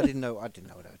 So I didn't know what they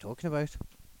were talking about.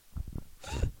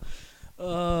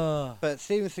 But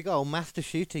Steven Seagal, master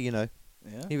shooter, Yeah.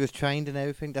 He was trained and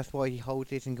everything. That's why he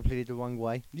holds it in completely the wrong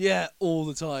way. Yeah, all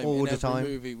the time. All in the every time.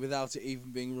 movie, without it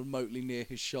even being remotely near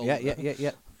his shoulder.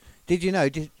 Yeah. Did you know?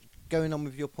 Going on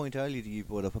with your point earlier that you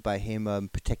brought up about him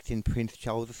protecting Prince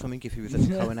Charles or something if he was at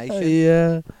the coronation.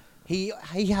 Yeah. He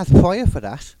has prior for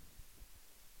that.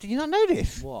 Did you not know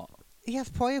this? What? He has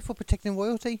prior for protecting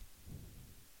royalty.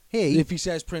 If he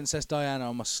says Princess Diana,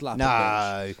 I must slap him.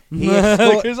 No.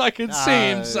 Because I can see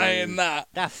him saying that.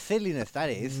 That's silliness, that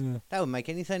is. Yeah. That wouldn't make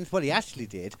any sense. What he actually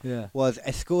did Yeah. was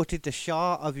escorted the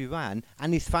Shah of Iran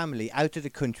and his family out of the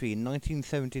country in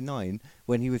 1979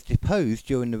 when he was deposed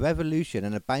during the revolution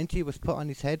and a bounty was put on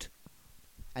his head.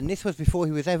 And this was before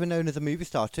he was ever known as a movie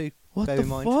star too. What bear the in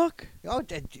mind. fuck? Oh,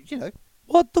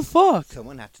 What the fuck?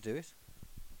 someone had to do it.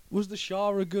 Was the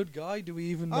Shah a good guy? Do we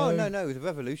even know? Oh, no, it was a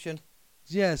revolution.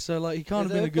 Yeah, so like he can't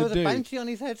have been a There good was dude. a bounty on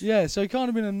his head. Yeah, so he can't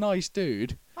have been a nice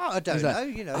dude. Oh, I don't He's know,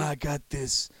 like, you know. I got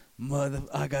this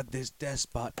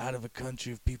despot out of a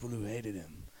country of people who hated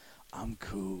him. I'm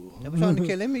cool. They were trying to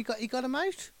kill him. He got him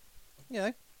out.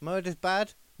 Murder's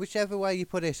bad. Whichever way you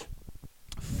put it.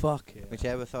 Fuck it.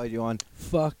 Whichever side you're on.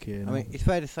 Fuck it. I mean, it's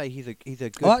fair to say he's a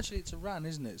good. Well, actually, it's Iran,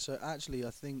 isn't it? So actually,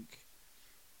 I think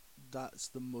that's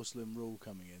the Muslim rule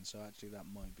coming in. So actually, that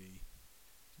might be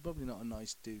probably not a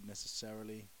nice dude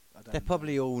necessarily. They're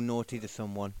probably all naughty to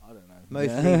someone. I don't know.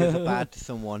 Most leaders are bad to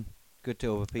someone, good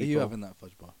to other people. Are you having that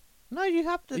fudge bar? No, you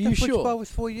have to. Are The you fudge sure? bar was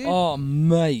for you. Oh,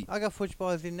 mate. I got fudge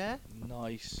bars in there.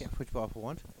 Nice. Get a fudge bar for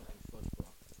one.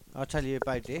 I'll tell you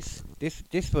about this.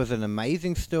 This was an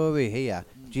amazing story here.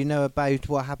 Do you know about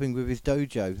what happened with his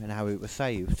dojo and how it was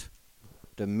saved?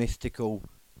 The mystical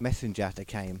messenger that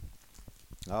came.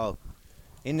 Oh.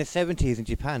 In the 70s in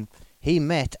Japan, he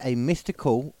met a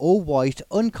mystical, all-white,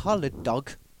 uncollared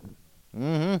dog.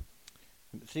 Steven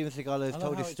Seagal has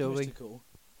told his story. Mystical.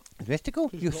 It's mystical?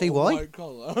 He's You'll got see a why. white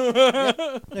collar.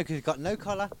 No, because he's got no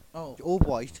collar. Oh. All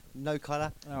white, no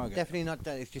collar. Oh, okay. Definitely not.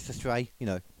 It's just a stray,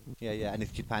 Yeah, and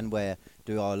it's Japan where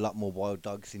there are a lot more wild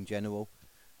dogs in general.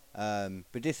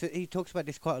 But he talks about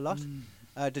this quite a lot.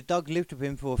 The dog lived with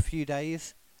him for a few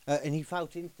days, and he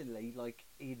felt instantly like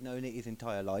he'd known it his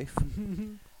entire life.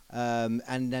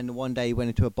 And then one day he went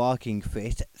into a barking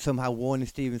fit, somehow warning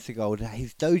Steven Seagal that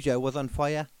his dojo was on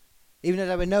fire. Even though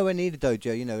they were nowhere near the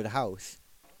dojo, the house.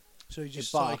 So he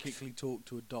just barked. psychically talked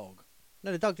to a dog.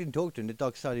 No, the dog didn't talk to him. The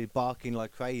dog started barking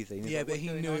like crazy. And Yeah, like, but "What's he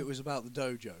going knew on?" it was about the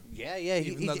dojo. Yeah, yeah.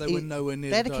 Even though they were nowhere near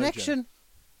they had the a dojo. connection.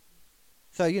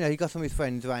 So, he got some of his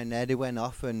friends around there. They went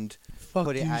off and Fuck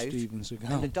put it you, out. Steven And the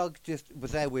Seagal. dog just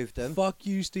was there with them. Fuck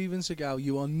you, Steven Seagal.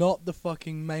 You are not the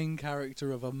fucking main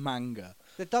character of a manga.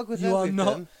 The dog was You there are with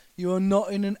not. them. You are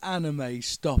not in an anime.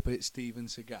 Stop it, Steven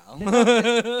Seagal.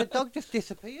 The dog just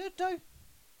disappeared, though.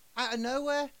 Out of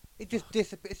nowhere. It just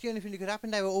disappeared. It's the only thing that could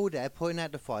happen. They were all there pointing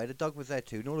out the fire. The dog was there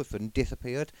too, and all of a sudden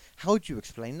disappeared. How would you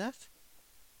explain that?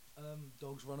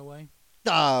 Dogs run away.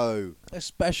 No.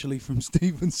 Especially from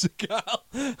Steven Seagal.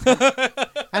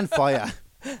 And fire.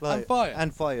 And fire.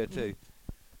 And fire too.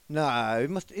 No,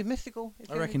 it's mystical.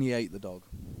 I reckon he ate the dog.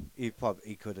 He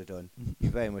could have done. He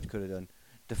very much could have done.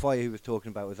 The fire he was talking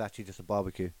about was actually just a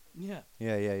barbecue. Yeah.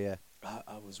 Yeah.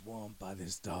 I was warned by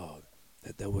this dog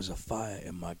that there was a fire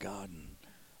in my garden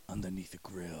underneath the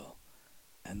grill,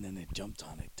 and then it jumped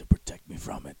on it to protect me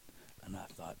from it. And I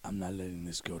thought, I'm not letting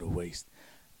this go to waste.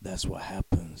 That's what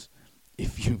happens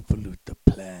if you pollute the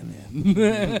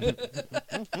planet.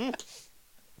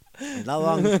 Not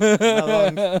wrong. Not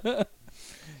wrong.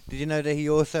 Did you know that he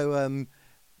also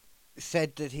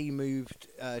said that he moved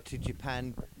to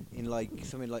Japan in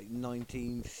something like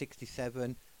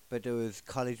 1967, but there was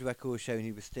college records showing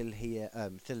he was still here,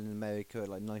 still in America,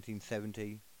 like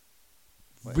 1970.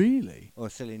 Really? Or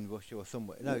still in Russia or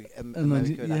somewhere. No,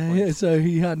 America at that point. Yeah, so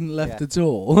he hadn't left Yeah. at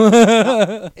all.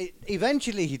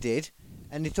 Eventually he did,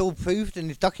 and it's all proved and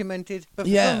it's documented, but for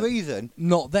Yeah. some reason,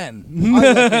 Not then.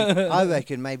 I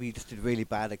reckon maybe he just did really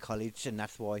bad at college, and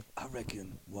that's why. I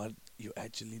reckon what you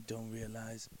actually don't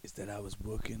realize is that I was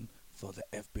working for the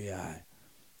FBI.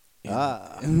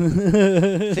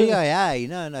 CIA,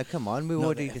 no, come on, we Not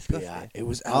already the discussed FBI. it. It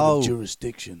was out Oh. of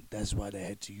jurisdiction. That's why they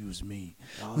had to use me.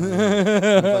 Oh, it was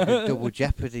like a double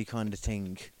jeopardy kind of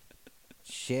thing.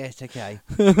 Shit, okay.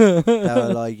 They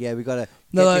were like, yeah, we gotta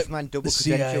No, get like, this man double The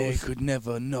CIA credentials. could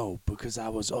never know because I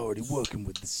was already working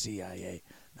with the CIA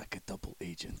like a double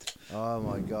agent. Oh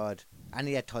my god. And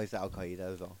he had ties to Al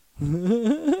Qaeda as well.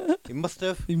 He must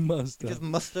have. He must He have. just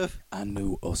must have. I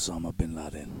knew Osama bin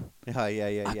Laden.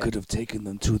 Yeah. I could have taken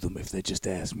them to them if they just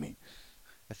asked me.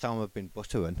 Osama bin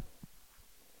Butteren.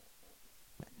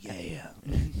 Yeah.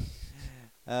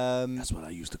 Um, That's what I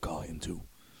used to call him too.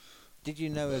 Did you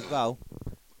know as well,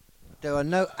 there are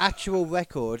no actual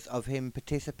records of him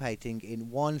participating in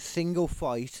one single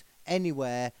fight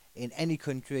anywhere, in any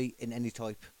country, in any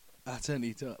type. At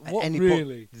any time. At What, any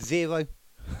really? Zero.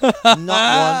 Not one.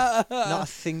 Not a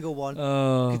single one.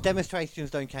 Oh. 'Cause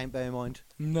demonstrations don't count, bear in mind.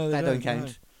 No, They they don't count.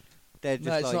 no. They're just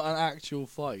No, it's like... not an actual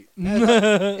fight.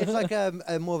 It's like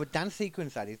a more of a dance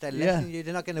sequence, that is. They're Yeah. letting you.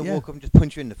 They're not going to Yeah. walk up and just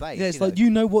punch you in the face. Yeah, it's like you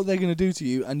know what they're going to do to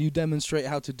you, and you demonstrate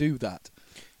how to do that.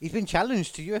 He's been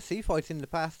challenged to UFC fights in the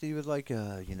past. He was like, back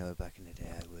in the day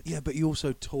I would. Yeah, but he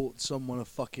also taught someone a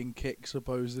fucking kick,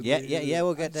 supposedly. Yeah,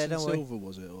 we'll get there, Anderson don't worry. Silva,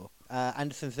 was it? Or?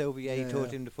 Anderson Silva, he Yeah, taught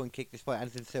yeah. him the front kick despite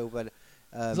Anderson Silva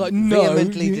It's like, no,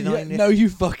 vehemently you, denying it. no, you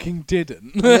fucking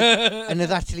didn't. And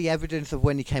there's actually evidence of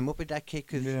when he came up with that kick,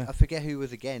 because Yeah. I forget who he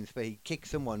was against, but he kicked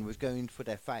someone, was going for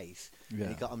their face, Yeah.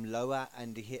 and he got them lower,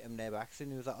 and he hit them their backs,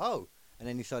 and he was like, oh, and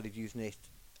then he started using it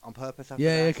on purpose after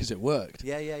Yeah, that. because it worked.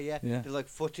 Yeah. Yeah. There's like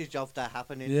footage of that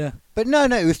happening. Yeah. But no,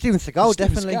 it was Steven Seagal,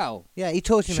 Steven definitely. Seagal. Yeah, he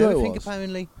taught him Sure it everything, was.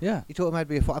 apparently. Yeah. He taught him how to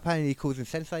be a fighter. Apparently he calls him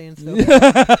sensei and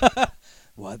stuff.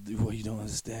 What you don't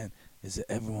understand is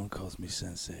that everyone calls me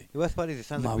sensei. The worst part is it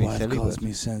sounds My like being wife silly, calls but-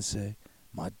 me sensei.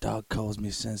 My dog calls me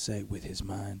sensei with his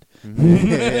mind.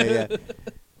 yeah.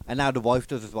 And now the wife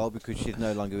does as well, because she's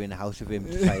no longer in the house with him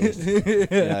to say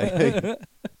it. You know.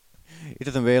 He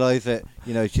doesn't realise that,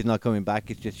 she's not coming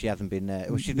back. It's just she hasn't been there.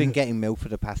 Well, she's been getting milk for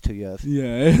the past 2 years.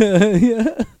 Yeah.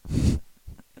 Yeah.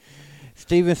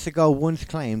 Steven Seagal once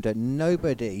claimed that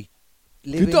nobody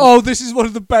living... Oh, this is one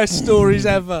of the best stories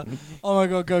ever. Oh my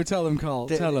god, go tell him, Carl.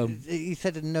 Tell him. He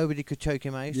said that nobody could choke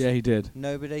him out. Yeah, he did.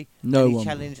 Nobody. No And he one.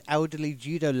 challenged elderly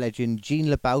judo legend Jean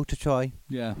Lebao to try,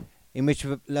 Yeah. in which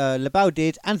Lebao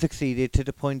did and succeeded, to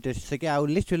the point that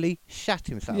Seagal literally shat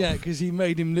himself. Yeah, because he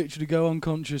made him literally go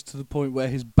unconscious to the point where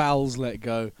his bowels let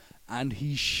go and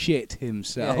he shit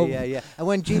himself. Yeah. And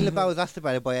when Jean Lebao was asked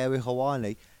about it by Eric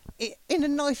Hawani, in the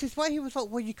nicest way, he was like,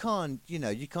 well, you can't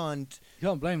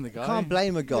blame the guy. Can't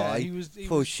blame a guy he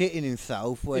for was, shitting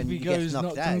himself when if he he goes gets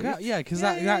knocked knocked out. Yeah, because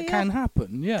Yeah, that can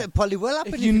happen. Yeah. That probably will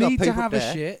happen If if you got need to people have a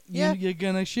there. shit, Yeah. you're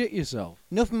gonna shit yourself.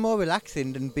 Nothing more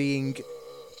relaxing than being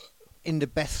in the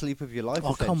best sleep of your life.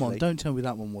 Oh come on! essentially. Don't tell me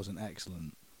that one wasn't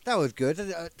excellent. That was good.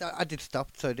 I did stop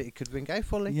so that it could ring out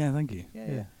fully. Yeah, thank you.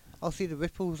 Yeah. I'll see the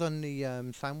ripples on the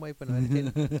sound wave when I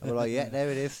edit it. I'm like, yeah, there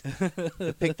it is.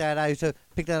 Pick that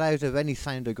out of any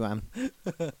soundogram.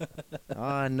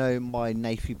 I know my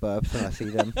Nafy burps when I see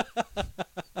them.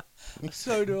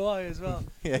 So do I as well.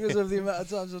 Yeah. Because of the amount of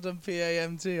times I've done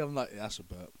PAMT, I'm like, that's a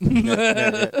burp.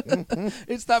 Yeah.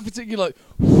 It's that particular, like,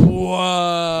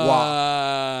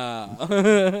 wow.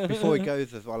 Before it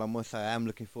goes as well, I must say I am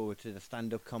looking forward to the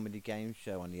stand-up comedy game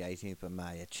show on the 18th of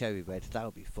May at Cherry Red.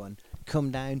 That'll be fun. Come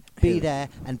down, be there,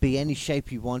 and be any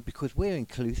shape you want because we're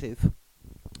inclusive.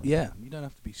 Yeah, you don't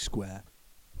have to be square.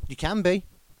 You can be.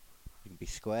 You can be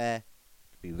square.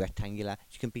 You can be rectangular.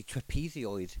 You can be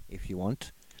trapezoid if you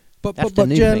want. That's the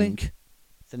new jelly. thing.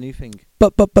 It's the new thing.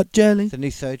 But jelly. It's the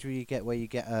new surgery you get where you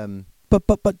get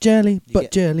But jelly. You But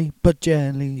get- jelly. But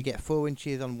jelly. you get 4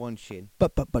 inches on one shin,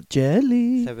 But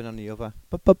jelly. 7 on the other,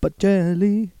 But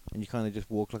jelly. and you kind of just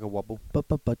walk like a wobble,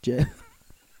 But jelly.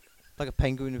 like a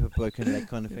penguin with a broken leg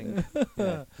kind of thing.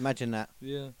 Yeah. Imagine that.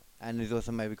 Yeah. And he's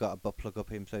also maybe got a butt plug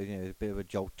up him, so there's a bit of a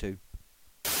jolt too.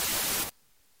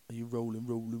 Are you rolling?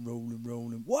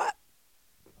 What?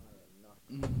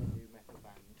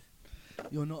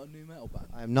 You're not a new metal band.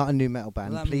 I am not a new metal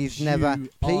band. Well, that Please means never, you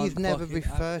please aren't never fucking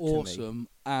refer as to me. awesome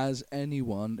as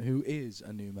anyone who is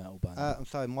a new metal band. I'm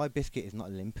sorry, my biscuit is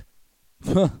not limp.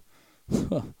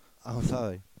 I'm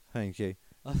sorry. Thank you.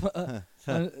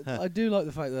 I do like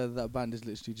the fact that that band is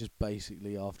literally just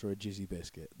basically after a jizzy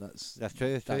biscuit. That's true.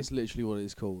 That's true. that's literally what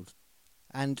it's called.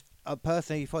 And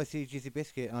personally, if I see a Jizzy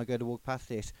Biscuit and I go to walk past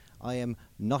it, I am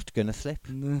not going to slip.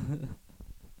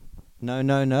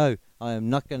 No. I am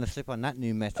not going to slip on that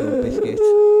new metal biscuit.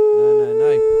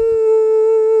 No.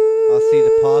 I'll see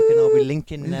the park and I'll be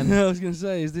linking them. I was going to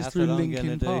say, is this That's through what I'm Linkin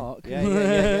gonna do. Park? Yeah.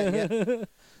 If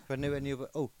I knew any other...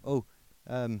 Come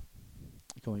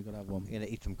on, you got to have one. I'm going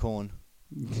to eat some corn.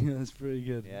 Yeah, that's pretty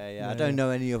good. Yeah. I don't know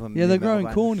any of them. Yeah, they're growing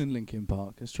corn in Linkin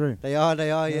Park. It's true. They are.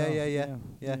 Yeah.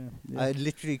 I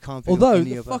literally can't think of Although any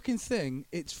the other... fucking thing,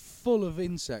 it's full of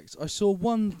insects. I saw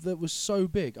one that was so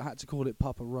big, I had to call it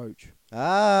Papa Roach.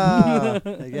 Ah!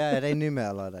 Yeah, they new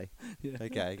metal, are they? Yeah.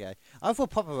 Okay. I thought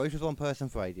Papa Roach was one person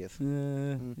for ages.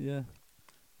 Yeah.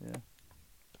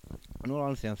 In all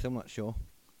honesty, I'm still not sure.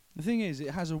 The thing is,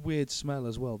 it has a weird smell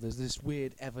as well. There's this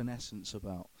weird evanescence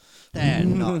about. They're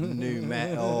not new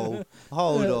metal.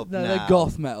 Hold up no, now. they're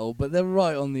goth metal, but they're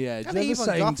right on the edge. Are They're they the even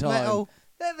same goth time. metal?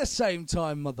 They're the same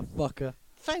time, motherfucker.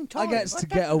 Same time. I gets What to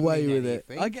that get doesn't away mean with it.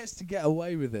 anything. I gets to get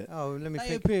away with it. Oh, let me They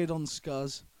think. appeared on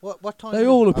Scuzz. What time? They was-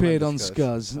 all I appeared remember on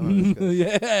Scuzz. I remember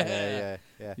Scuzz.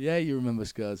 Yeah. Yeah. You remember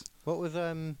Scuzz. What was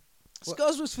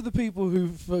Scuzz was for the people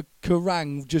who, for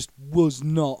Kerrang, just was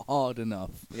not hard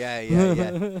enough. Yeah.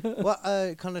 What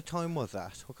kind of time was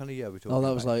that? What kind of year were we talking Oh,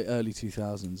 that was about? like early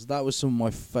 2000s. That was some of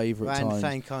my favourite Around the times.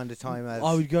 same kind of time as...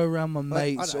 I would go around my Well,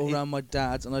 I mates don't- or around my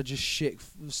dad's, and I'd just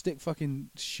stick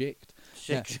fucking shicked.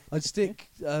 Yeah. Shit. I'd stick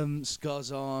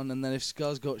Scuzz on, and then if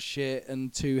Scuzz got shit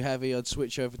and too heavy, I'd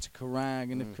switch over to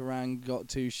Kerrang, and if Kerrang got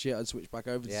too shit, I'd switch back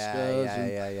over to Scuzz.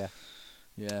 Yeah.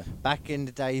 Yeah. Back in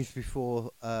the days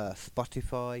before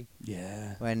Spotify,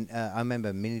 Yeah. when I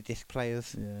remember mini disc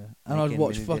players. Yeah. And I'd Making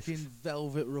watch mini fucking discs.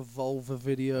 Velvet Revolver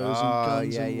videos Oh,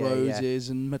 and Guns yeah, N' yeah, Roses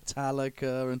and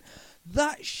Metallica, and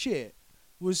that shit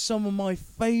was some of my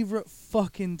favourite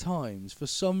fucking times for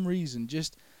some reason.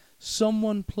 Just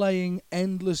someone playing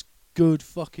endless good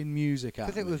fucking music at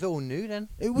Because it me. was all new then.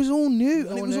 It was all new,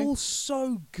 and all it was new. all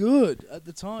so good at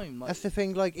the time. Like, That's the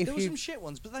thing, like, if there were you... some shit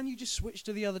ones, but then you just switched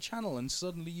to the other channel, and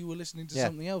suddenly you were listening to Yeah.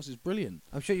 something else. It's brilliant.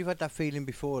 I'm sure you've had that feeling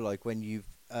before, like, when you've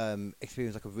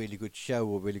experienced, like, a really good show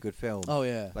or a really good film. Oh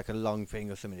yeah. Like a long thing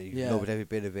or something, you Yeah. loved every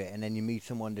bit of it, and then you meet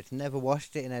someone that's never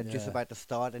watched it and they're just Yeah. about to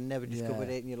start and never discovered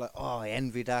Yeah. it, and you're like, oh, I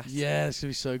envy that. Yeah, it's gonna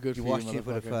be so good You for watched you, it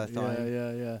for the motherfucker. first time.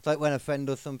 Yeah. It's like when a friend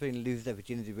does something and loses their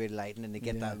virginity really late, and then they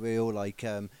get Yeah. that real, like,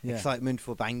 Yeah. excitement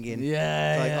for banging.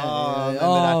 Yeah. It's like, yeah, oh, yeah.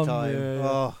 remember that time. Yeah.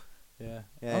 Oh, Yeah.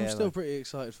 Yeah, I'm yeah, still man. pretty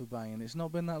excited for banging. It's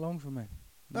not been that long for me.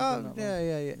 Not oh been that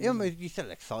long. yeah. I mean, you're still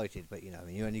excited, but, you know,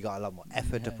 you only got a lot more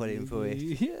effort to put in for it.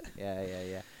 Yeah. Yeah.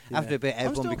 Yeah. After a bit, I'm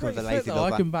everyone still becomes a pretty lazy fit, though. I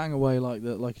lover. can bang away like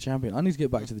a champion. I need to get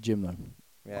back to the gym though.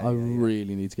 Yeah, I yeah, yeah.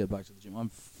 really need to get back to the gym. I'm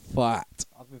fat.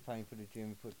 I've been paying for the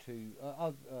gym for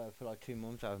for like 2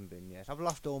 months. I haven't been yet. I've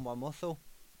lost all my muscle.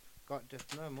 Got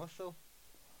just no muscle.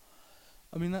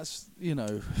 I mean, that's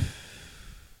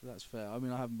that's fair. I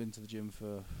mean, I haven't been to the gym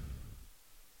for.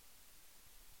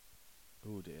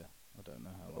 Oh dear. I don't know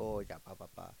how long. Oh, yeah, blah, blah,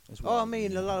 blah. As Oh, well, I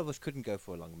mean, yeah. a lot of us couldn't go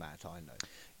for a long amount of time, though.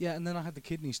 Yeah, and then I had the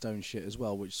kidney stone shit as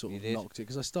well, which sort You of did? knocked it.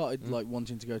 Because I started like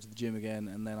wanting to go to the gym again,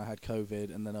 and then I had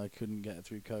COVID, and then I couldn't get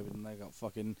through COVID, and I got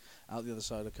fucking out the other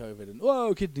side of COVID, and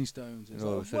whoa, kidney stones. It's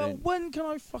All like, of a well, sudden- when can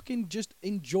I fucking just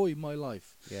enjoy my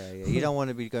life? Yeah, yeah. You don't want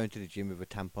to be going to the gym with a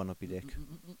tampon up your dick.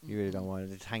 You really don't want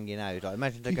it. It's hanging out. Like,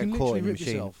 imagine they You get can caught literally in the rip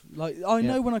machine. yourself. Like I Yeah.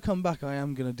 know when I come back, I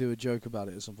am gonna do a joke about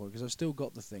it at some point because I've still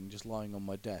got the thing just lying on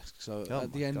my desk. So Oh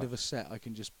at the my end God. of a set, I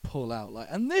can just pull out like,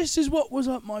 and this is what was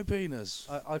up my penis.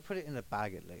 I'd put it in a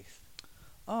bag at least.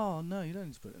 Oh no, you don't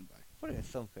need to put it in a bag. Put it in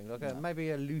something, like No. maybe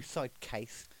a lucite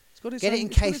case. It's got its Get it own,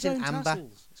 encased it's got its in own amber.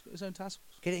 tassels. It's got its own tassels.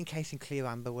 Get it encased in clear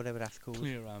amber, whatever that's called.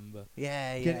 Clear amber.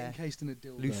 Yeah, Get it yeah. encased in a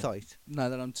dildo. Lucite. No,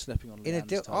 then I'm stepping on In a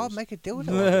Leanne's dildo. Oh, toes. make a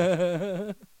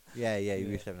dildo. Yeah, Yeah. yeah,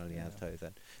 you're stepping on Leanne's toes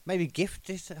then. Maybe gift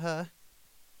this to her.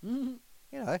 Mhm.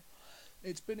 You know.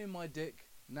 It's been in my dick.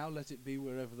 Now let it be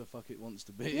wherever the fuck it wants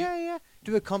to be. Yeah, yeah.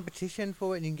 Do a competition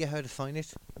for it and you can get her to sign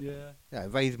it. Yeah. Yeah,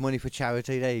 raise money for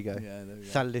charity. There you go. Yeah, there we go.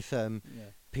 Sell this Yeah.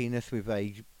 penis with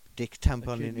a dick A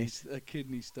tampon in kidney, it. a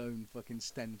kidney stone fucking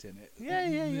stent in it. Yeah,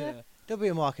 yeah, yeah. There'll be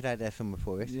a market out there somewhere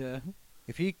for it. Yeah.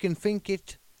 If you can think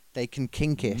it, they can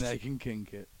kink it. They can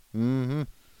kink it. Mm-hmm.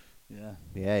 Yeah.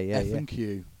 Yeah, yeah, F yeah. and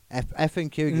Q. F and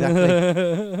Q,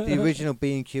 exactly. The original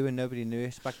B and Q, and nobody knew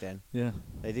it back then. Yeah.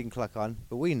 They didn't clock on,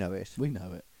 but we know it. We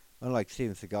know it. Unlike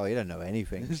Steven Seagal, you don't know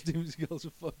anything. Steven Seagal's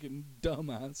a fucking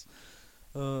dumbass.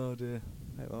 Oh dear.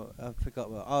 Well, I forgot.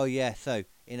 Oh yeah, so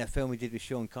in a film we did with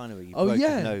Sean Connery, he Oh broke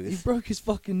yeah. his nose. He broke his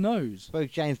fucking nose. Broke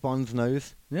James Bond's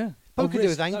nose. Yeah. Probably because he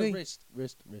was wrist. angry. No,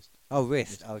 wrist. Oh,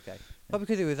 wrist. Okay. Probably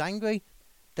because he was angry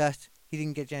that he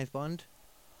didn't get James Bond.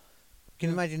 Can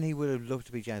you Yeah. imagine he would have loved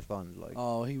to be James Bond? Like,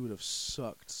 Oh, he would have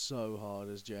sucked so hard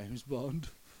as James Bond.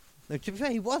 no, to be fair,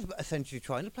 he was essentially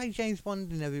trying to play James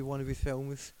Bond in every one of his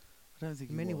films. I don't think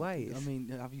In he many was. ways. I mean,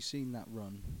 have you seen that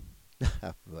run?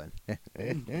 Run.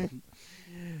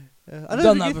 I've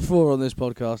done that before on this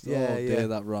podcast. Yeah, oh dear, yeah.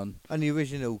 that run. And the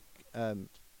original,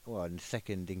 well, the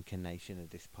second incarnation of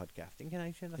this podcast.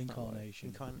 Incarnation? That's not right. Incarnation.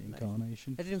 Incarnation.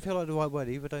 Incarnation. It didn't feel like the right word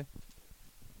either, though.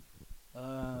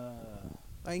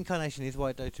 Incarnation is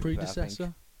right, though, to be fair, I think.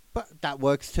 Predecessor. But that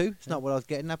works too. It's Yeah. not what I was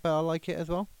getting at, but I like it as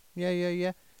well. Yeah, yeah,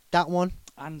 yeah. That one,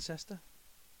 Ancestor.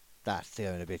 that's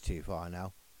going a bit too far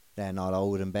now. They're not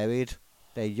old and buried.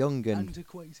 They're young and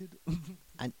Antiquated.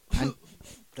 I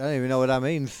don't even know what that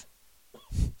means.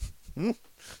 Hmm?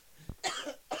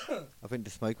 I think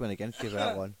the smoke went against you for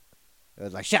that one. It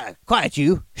was like, shut up, quiet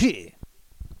you. Shit.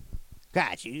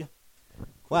 Quiet you.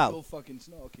 Wow. You're fucking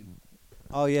snarking.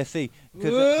 Oh, yeah, see.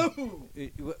 Because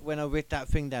when I read that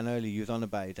thing down earlier, you was on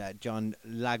about that John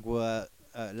Leguizamo.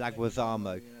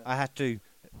 Yeah. I had to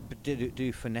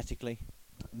do phonetically.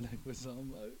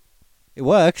 Leguizamo. It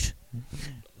worked.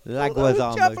 That was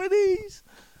Leguizamo. Japanese.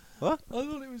 What? I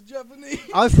thought it was Japanese.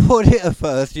 I thought it at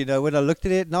first, you know, when I looked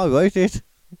at it. No, I wrote it.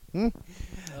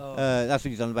 Oh. That's what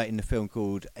he's on about in the film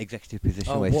called Executive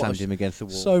Position, Oh, where he what a slammed him against the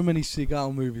wall. So many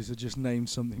Seagal movies are just named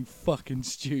something fucking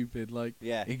stupid, like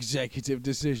Yeah. Executive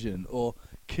Decision or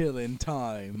Killing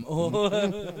Time or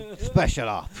Special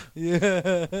op.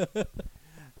 yeah.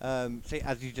 See,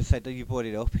 as you just said, that you brought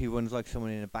it up, he runs like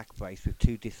someone in a back brace with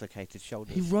two dislocated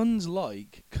shoulders. He runs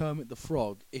like Kermit the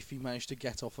Frog if he managed to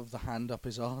get off of the hand up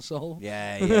his arsehole.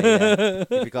 Yeah, yeah, yeah.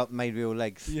 If he got made real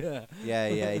legs. Yeah. Yeah,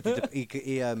 yeah.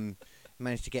 He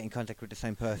managed to get in contact with the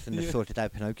same person that Yeah. sorted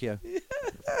out Pinocchio.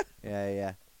 Yeah,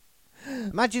 yeah.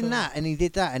 Imagine that, and he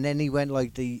did that, and then he went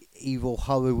like the evil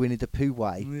horror Winnie the Pooh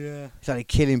way. Yeah. Started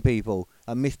killing people,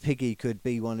 and Miss Piggy could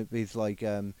be one of his like,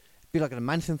 be like a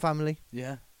Manson family,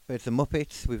 Yeah. but it's the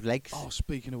Muppets with legs. Oh,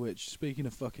 speaking of which, speaking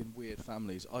of fucking weird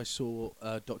families, I saw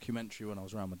a documentary when I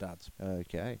was around my dad's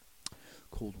Okay.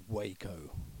 called Waco.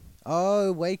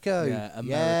 Oh, Waco. Yeah, American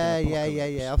yeah,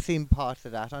 Apocalypse. yeah. I've seen parts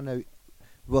of that. I know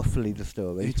roughly the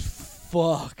story. It's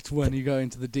fucked when you go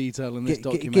into the detail in this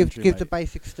documentary. Give the mate.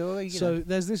 basic story. So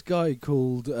there's this guy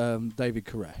called David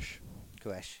Koresh,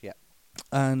 Koresh, yeah.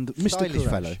 and Mr. Stylish Koresh,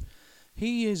 fellow.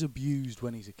 he is abused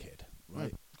when he's a kid,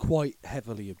 right? Quite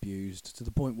heavily abused to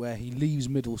the point where he leaves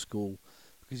middle school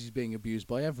because he's being abused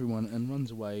by everyone and runs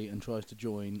away and tries to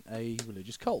join a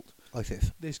religious cult.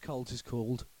 ISIS. This cult is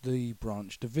called the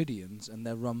Branch Davidians, and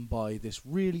they're run by this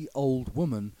really old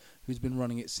woman who's been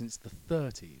running it since the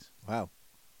 30s. Wow.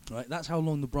 Right, that's how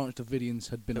long the Branch Davidians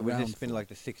had been So around. it's been for. like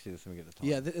the 60s or something at the time.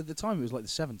 Yeah, at the time it was like the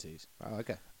 70s. Oh,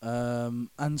 okay.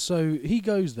 And so he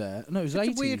goes there. No, it was It's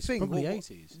 80s. a weird thing. Probably Wh-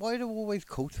 80s. Why are there always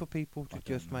cults for people to I don't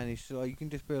just know. manage to, like, you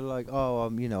can just be like, oh,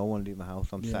 you know, I want to leave my house,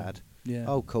 I'm Yeah. sad. Yeah.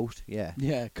 Oh, cult, yeah.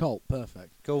 Yeah, cult,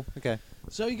 perfect. Cool, okay.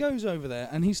 So he goes over there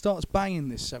and he starts banging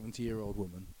this 70-year-old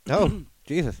woman. Oh,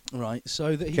 Jesus. Right,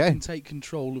 so that he can take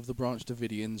control of the Branch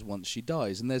Davidians once she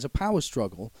dies. And there's a power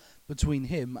struggle between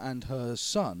him and her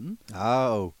son.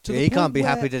 Oh, he can't be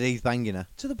happy that he's banging her.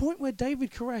 To the point where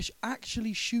David Koresh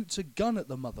actually shoots a gun at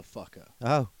the motherfucker.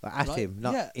 Oh, at him,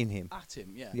 not in him. At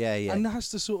him, yeah. Yeah, yeah. And has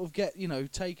to sort of get,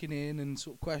 taken in and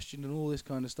sort of questioned and all this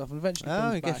kind of stuff. And eventually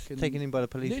comes back and taken in by the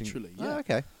police. Literally, yeah. Oh,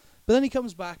 okay. But then he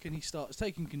comes back and he starts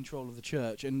taking control of the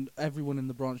church, and everyone in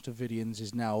the Branch Davidians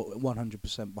is now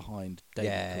 100% behind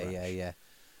David Koresh. Yeah.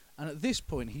 And at this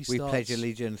point, We pledge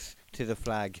allegiance to the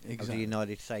flag of the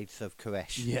United States of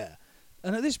Koresh. Yeah.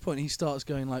 And at this point, he starts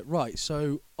going like, right,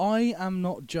 so I am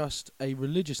not just a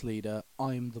religious leader,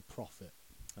 I'm the prophet.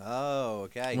 Oh,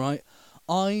 okay. Right?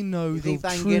 I know Is the he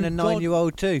banging a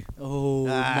 9-year-old too? Oh,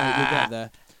 mate, we'll get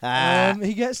there.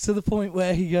 He gets to the point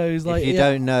where he goes like, if you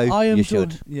don't know, you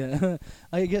should. Yeah,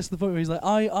 he gets to the point where he's like,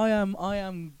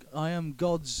 I am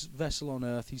God's vessel on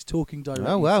earth. He's talking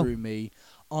directly through me.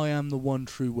 I am the one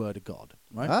true word of God.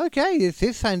 Right? Okay, this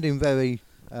is sounding very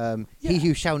he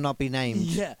who shall not be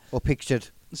named or pictured.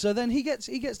 So then he gets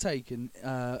taken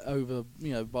over,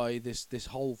 by this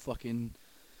whole fucking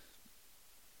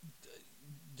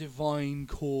divine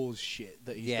cause shit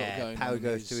that he's got going on. Power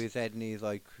goes to his head and he's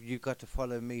like, you've got to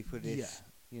follow me for this,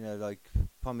 like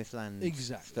promised land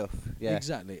stuff. Yeah.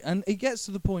 Exactly. And it gets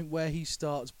to the point where he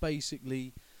starts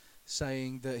basically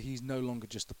saying that he's no longer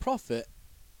just a prophet,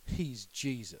 he's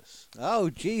Jesus.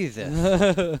 Oh,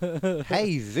 Jesus.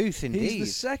 Hey, Zeus indeed. He's the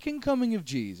second coming of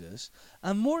Jesus,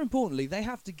 and more importantly, they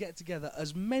have to get together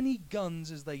as many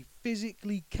guns as they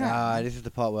physically can. This is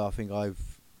the part where I think I've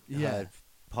heard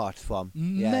parts from.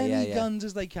 Many guns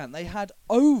as they can. They had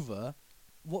over,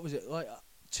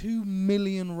 2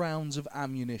 million rounds of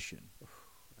ammunition.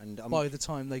 And by the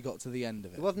time they got to the end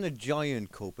of it, it wasn't a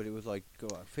giant cult, but it was like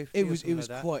 50. It was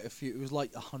quite a few. It was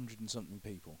like 100 and something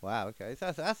people. Wow. Okay,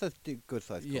 so that's a good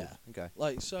size cult. Yeah. Okay.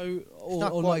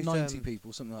 Or like 90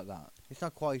 people, something like that. It's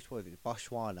not quite. What is it?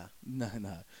 Botswana. No.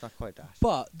 It's not quite that.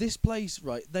 But this place,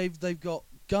 right? They've got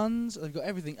guns. They've got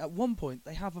everything. At one point,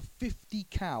 they have a 50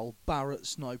 cal Barrett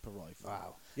sniper rifle.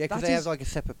 Wow. Yeah, because they have like a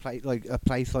separate place, like a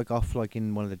place like off, like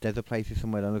in one of the desert places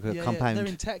somewhere. Like a compound. They're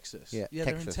in Texas. Yeah,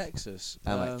 they're in Texas.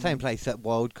 Same place that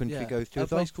Wild Country goes to. A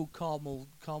place called Carmel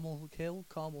Hill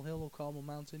or Carmel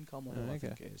Mountain. Carmel Hill, I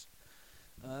think it is.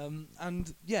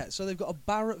 So they've got a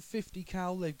Barrett 50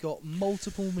 cal. They've got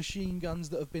multiple machine guns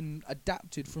that have been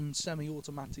adapted from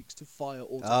semi-automatics to fire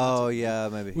automatics. Oh yeah,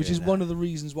 maybe. Which is one of the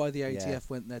reasons why the ATF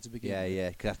went there to begin with. Yeah,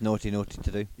 because that's naughty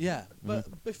to do. Yeah, but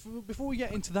before we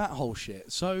get into that whole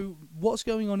shit, so what's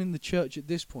going on in the church at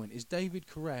this point is David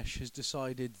Koresh has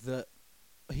decided that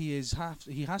he's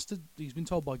been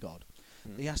told by God,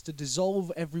 he has to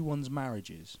dissolve everyone's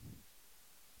marriages,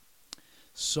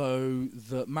 so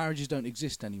that marriages don't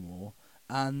exist anymore,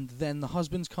 and then the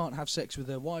husbands can't have sex with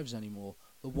their wives anymore.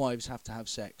 The wives have to have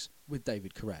sex with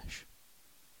David Koresh.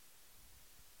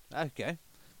 Okay.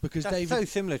 Because that's so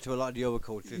similar to a lot of the other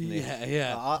cults, isn't it?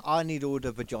 Yeah. I need all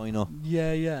the vagina.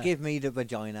 Yeah. Give me the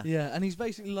vagina. Yeah, and he's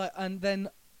basically like, and then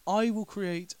I will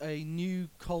create a new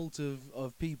cult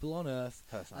of people on Earth,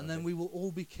 and then we will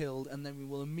all be killed, and then we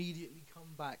will immediately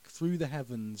come back through the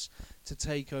heavens to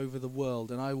take over the world,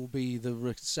 and I will be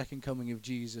the second coming of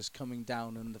Jesus coming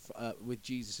down and with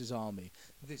Jesus' army.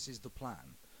 This is the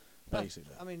plan,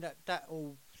 basically. I mean, that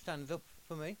all stands up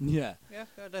for me. Yeah. Yeah,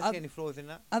 I don't see any flaws in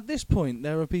that. At this point,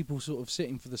 there are people sort of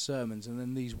sitting for the sermons, and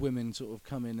then these women sort of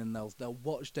come in and they'll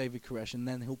watch David Koresh, and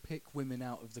then he'll pick women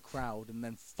out of the crowd and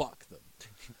then fuck them.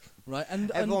 Right?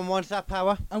 And everyone wants that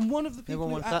power. And one of the people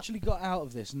who actually got out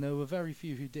of this, and there were very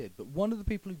few who did, but one of the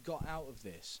people who got out of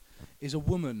this is a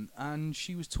woman, and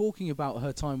she was talking about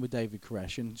her time with David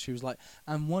Koresh, and she was like,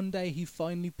 and one day he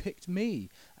finally picked me,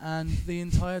 and the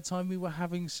entire time we were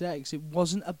having sex, it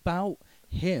wasn't about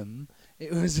him.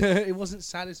 It wasn't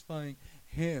satisfying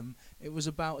him. It was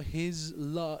about his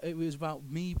love. It was about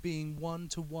me being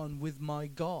one-to-one with my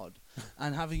God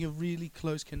and having a really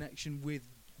close connection with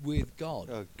God.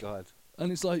 Oh God!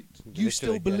 And it's like, you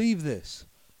still believe this?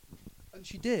 And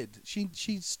she did.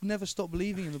 She's never stopped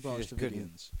believing in the Branch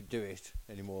Davidians. Couldn't do it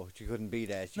anymore. She couldn't be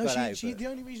there. The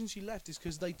only reason she left is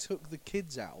because they took the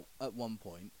kids out at one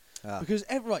point. Because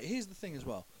here's the thing as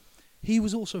well. He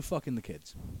was also fucking the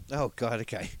kids. Oh God!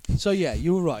 Okay. So yeah,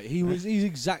 you were right. He's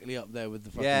exactly up there with the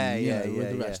fucking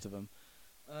with the rest of them.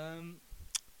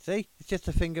 See, it's just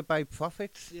a thing about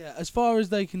profits. Yeah, as far as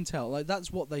they can tell, like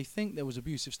that's what they think. There was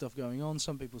abusive stuff going on.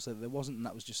 Some people said there wasn't, and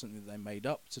that was just something that they made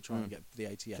up to try and get the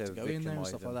ATF to go in there and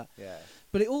stuff like that. Yeah.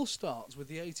 But it all starts with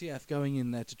the ATF going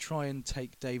in there to try and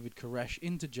take David Koresh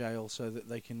into jail so that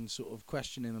they can sort of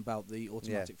question him about the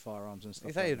automatic firearms and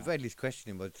stuff If like they that. had at least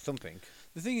questioned him about something.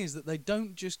 The thing is that they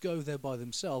don't just go there by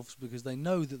themselves because they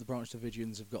know that the Branch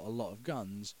Davidians have got a lot of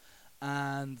guns,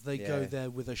 and they go there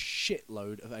with a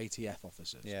shitload of ATF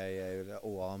officers. Yeah, they're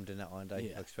all armed in that, aren't they?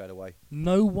 Yeah. Like straight away.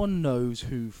 No one knows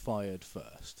who fired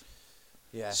first.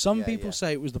 Yeah. Some people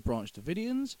say it was the Branch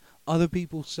Davidians. Other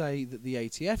people say that the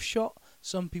ATF shot.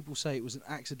 Some people say it was an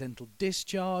accidental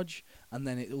discharge, and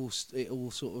then it all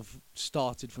sort of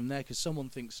started from there because someone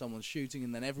thinks someone's shooting,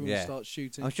 and then everyone starts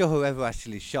shooting. I'm sure whoever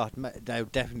actually shot, they'll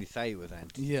definitely say it was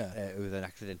an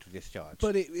accidental discharge.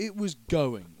 But it was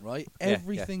going, right?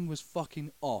 Everything was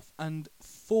fucking off, and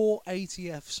 4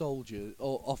 ATF soldiers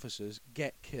or officers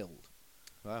get killed.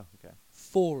 Wow. Okay.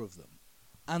 4 of them.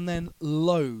 And then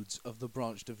loads of the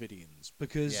Branch Davidians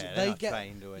because they get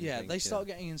trained or anything, they start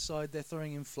getting inside. They're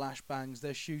throwing in flashbangs.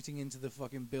 They're shooting into the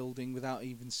fucking building without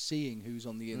even seeing who's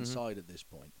on the inside at this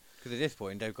point. Because at this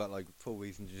point they've got like full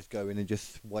reason to just go in and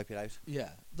just wipe it out. Yeah,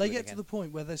 they get to the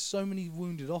point where there's so many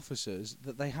wounded officers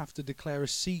that they have to declare a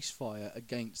ceasefire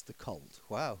against the cult.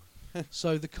 Wow.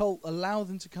 So the cult allow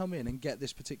them to come in and get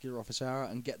this particular officer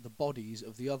out and get the bodies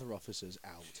of the other officers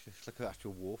out. It's like an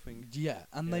actual war thing. Yeah,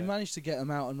 and they managed to get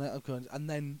them out, and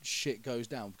then shit goes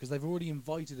down because they've already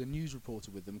invited a news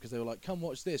reporter with them because they were like, "Come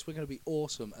watch this, we're going to be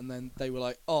awesome." And then they were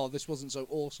like, "Oh, this wasn't so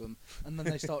awesome," and then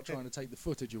they start trying to take the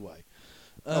footage away.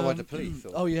 Like the police?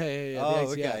 Or? Oh yeah.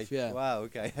 Oh, the ATF, okay. Yeah. Wow,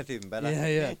 okay, that's even better.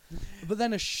 Yeah. But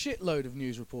then a shitload of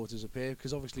news reporters appear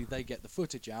because obviously they get the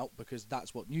footage out because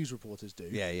that's what news reporters do.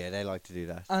 Yeah, they like to do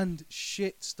that. And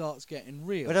shit starts getting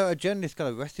real. But a journalist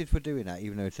got arrested for doing that,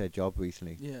 even though it's their job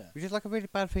recently. Yeah. Which is like a really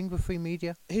bad thing for free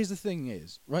media. Here's the thing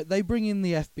is, right, they bring in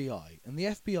the FBI, and the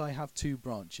FBI have 2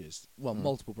 branches, well,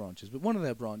 multiple branches, but one of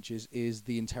their branches is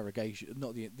the interrogation,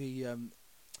 not the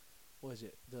what is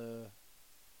it,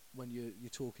 when you're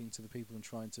talking to the people and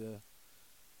trying to...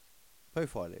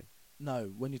 Profiling? No,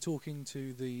 when you're talking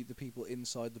to the people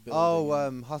inside the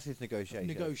building. Hostage negotiators.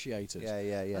 Negotiators.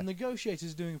 Yeah. And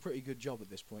negotiators are doing a pretty good job at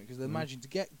this point because they're managing to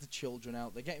get the children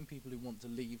out, they're getting people who want to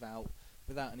leave out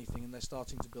without anything, and they're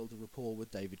starting to build a rapport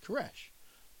with David Koresh.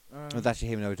 It's actually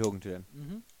him they were talking to them.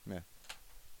 Mm-hmm. Yeah.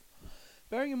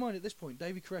 Bearing in mind at this point,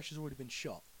 David Koresh has already been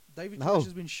shot. David Koresh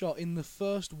has been shot in the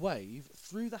first wave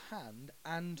through the hand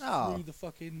and through the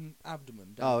fucking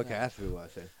abdomen. Oh, okay, that's really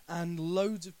worse then. And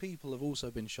loads of people have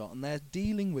also been shot, and they're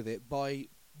dealing with it by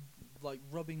like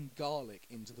rubbing garlic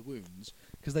into the wounds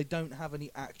because they don't have any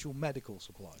actual medical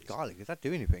supplies. Garlic, does that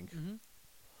do anything?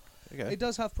 Mm-hmm. Okay. It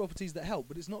does have properties that help,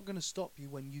 but it's not going to stop you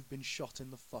when you've been shot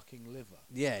in the fucking liver.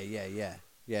 Yeah.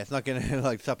 Yeah, it's not going to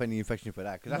like stop any infection for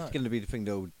that because that's going to be the thing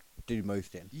they'll do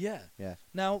most in. Yeah.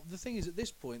 Now the thing is, at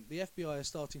this point, the FBI are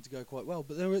starting to go quite well,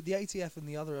 but the ATF and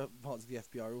the other parts of the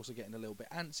FBI are also getting a little bit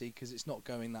antsy because it's not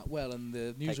going that well, and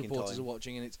the news reporters are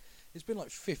watching, and it's been like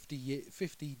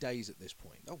 50 days at this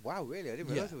point. Oh wow, really? I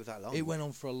didn't realise it was that long. It went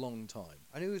on for a long time.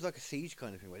 I knew it was like a siege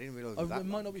kind of thing. But I didn't realise it was that long. It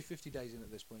might not be 50 days in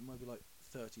at this point. It might be like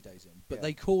 30 days in. But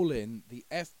they call in the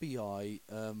FBI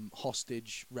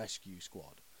hostage rescue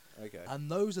squad. Okay. And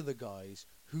those are the guys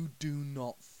who do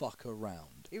not fuck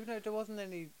around. Even though there wasn't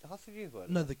any hostages, were there?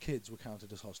 No, the kids were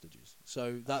counted as hostages.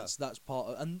 So that's part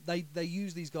of... And they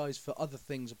use these guys for other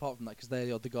things apart from that because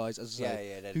they are the guys, as I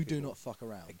say, who do not fuck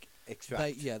around.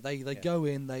 Extract. They go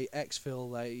in, they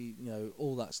exfil,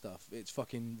 all that stuff. It's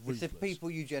fucking ruthless. It's the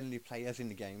people you generally play as in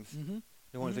the games. Mm-hmm.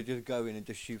 The ones that just go in and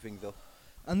just shoot things up.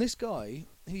 And this guy,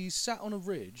 he's sat on a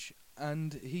ridge,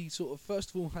 and he sort of first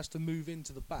of all has to move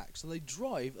into the back. So they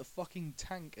drive a fucking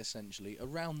tank essentially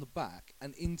around the back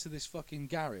and into this fucking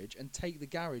garage and take the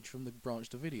garage from the Branch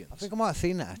Davidians. I think I might have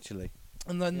seen that actually.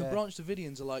 And then the Branch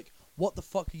Davidians are like, "What the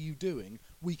fuck are you doing?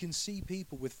 We can see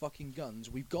people with fucking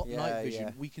guns. We've got night vision.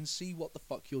 Yeah. We can see what the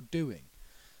fuck you're doing."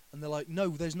 And they're like, "No,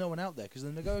 there's no one out there," because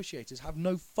the negotiators have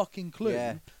no fucking clue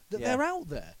that they're out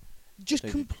there. Just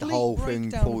So complete the whole thing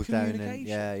breakdown falls of down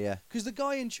communication. and Because the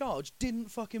guy in charge didn't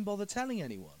fucking bother telling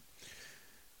anyone.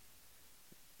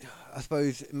 I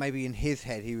suppose maybe in his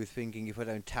head he was thinking if I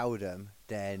don't tell them,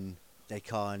 then they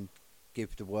can't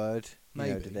give the word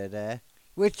that they're there.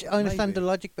 Which I understand the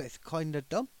logic, but it's kind of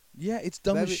dumb. Yeah, it's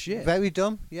dumb as shit. Very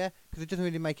dumb, because it doesn't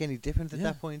really make any difference at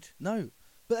that point. No.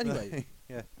 But anyway,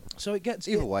 so it gets...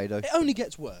 Either way, though. It only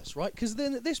gets worse, right? Because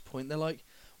then at this point, they're like,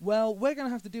 well, we're going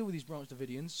to have to deal with these Branch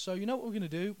Davidians, so you know what we're going to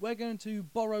do? We're going to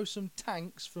borrow some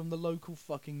tanks from the local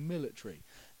fucking military.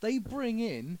 They bring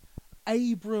in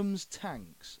Abrams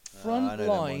tanks, I front know them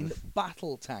line ones.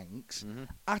 battle tanks Mhm.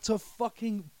 at a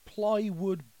fucking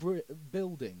plywood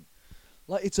building.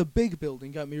 Like, it's a big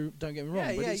building. Don't get me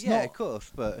wrong, but it's not. of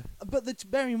course, but But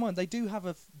bear in mind, they do have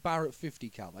a Barrett 50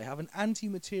 cal. They have an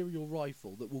anti-material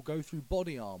rifle that will go through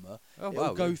body armor.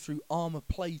 It'll go through armor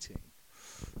plating.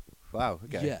 wow,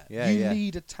 okay, You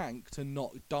need a tank to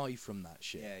not die from that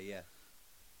shit. yeah.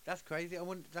 That's crazy. I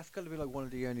wonder, that's got to be like one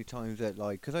of the only times that,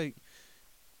 like, because I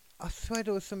swear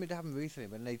there was something that happened recently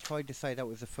when they tried to say that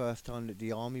was the first time that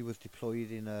the army was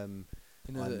deployed in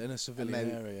In a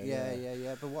civilian area.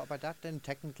 Yeah. But what about that then?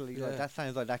 Technically, Yeah. like, that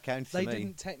sounds like that counts They to me.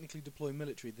 didn't technically deploy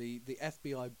military. The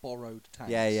FBI borrowed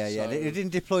tanks. Yeah. so- They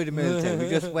didn't deploy the military. We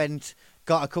just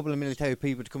got a couple of military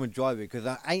people to come and drive it because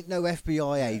there ain't no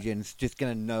FBI agents just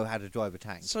gonna know how to drive a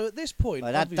tank. So at this point,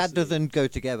 Like, that obviously- doesn't go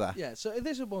together. Yeah. So at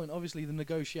this point, obviously, the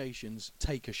negotiations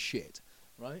take a shit,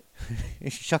 right?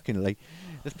 Shockingly,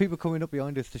 there's people coming up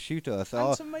behind us to shoot us. And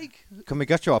Oh, to make can we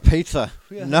get you a pizza?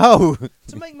 Yeah. No.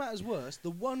 to make matters worse,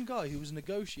 the one guy who was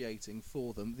negotiating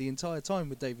for them the entire time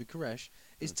with David Koresh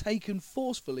is taken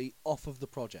forcefully off of the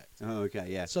project, Oh, okay,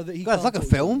 yeah. so that he God, it's can't like a talk to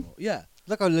them film. anymore. Yeah.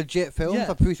 Like a legit film Yeah.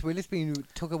 for Bruce Willis being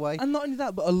took away. And not only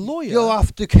that, but a lawyer. You're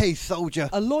off the case, soldier.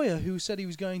 A lawyer who said he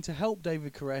was going to help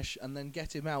David Koresh and then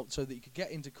get him out so that he could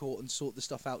get into court and sort the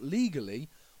stuff out legally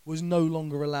was no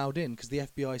longer allowed in because the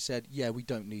FBI said, yeah, we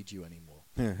don't need you anymore.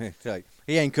 It's like,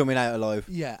 he ain't coming out alive.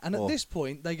 Yeah, and at Or- this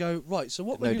point, they go, right, so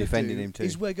what No we're going to defending do him too.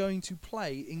 is we're going to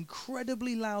play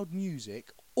incredibly loud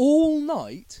music all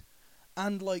night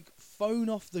and, like, phone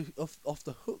off the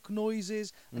hook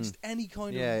noises and just any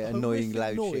kind Yeah, of annoying horrific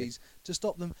loud noise to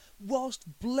stop them, whilst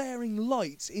blaring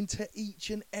lights into each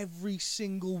and every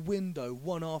single window,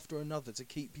 one after another, to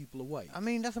keep people awake. I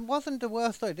mean, that wasn't the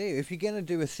worst idea. If you're going to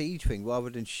do a siege thing rather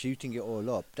than shooting it all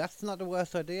up, that's not the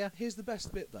worst idea. Here's the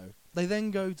best bit, though. They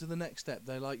then go to the next step.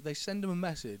 They send them a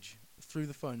message through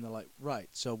the phone. They're like, right,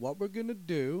 so what we're going to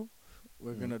do,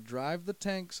 we're going to drive the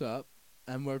tanks up,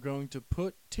 and we're going to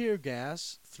put tear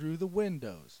gas through the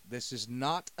windows. This is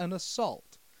not an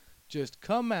assault. Just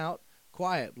come out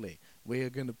quietly. We are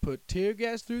going to put tear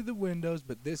gas through the windows,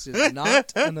 but this is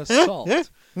not an assault.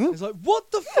 It's like,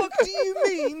 what the fuck do you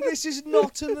mean this is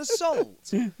not an assault?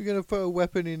 We're going to put a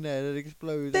weapon in there that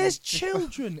explodes. There's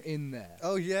children in there.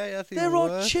 Oh, yeah, that's even There are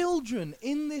worse. children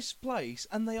in this place,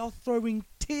 and they are throwing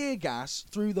tear gas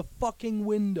through the fucking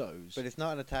windows. But it's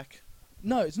not an attack.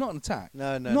 No, it's not an attack.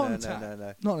 No. Not an attack.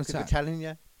 Not an 'Cause they're attack. telling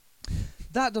you.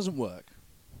 That doesn't work.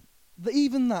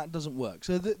 Even that doesn't work.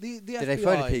 So the Did FBI, they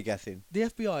throw the tear gas in? the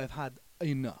FBI have had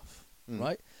enough, Mm.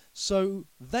 right? So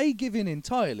they give in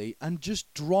entirely and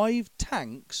just drive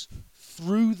tanks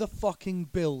through the fucking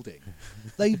building.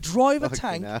 They drive a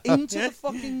Fucking tank hell. into the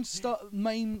fucking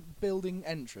main building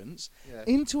entrance, Yeah.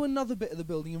 into another bit of the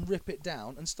building and rip it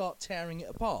down and start tearing it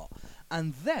apart.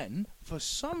 And then, for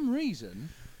some reason,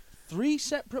 3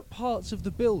 separate parts of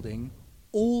the building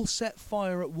all set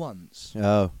fire at once.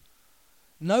 Oh.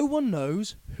 No one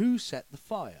knows who set the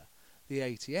fire. The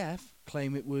ATF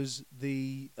claim it was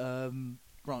the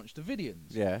Branch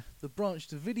Davidians. Yeah. The Branch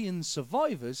Davidian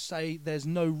survivors say there's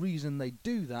no reason they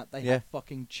do that. They Yeah. have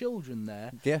fucking children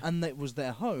there, Yeah. and it was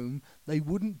their home. They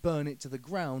wouldn't burn it to the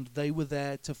ground. They were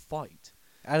there to fight.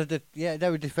 They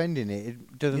were defending it.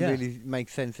 It doesn't Yeah. really make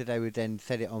sense that they would then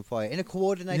set it on fire in a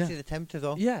coordinated Yeah. attempt as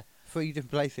well. Yeah, 3 different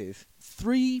places.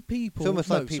 3 people. It's almost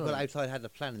no, like people sorry. outside had a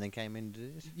plan and then came in and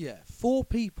did it. Yeah, 4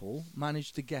 people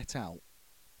managed to get out.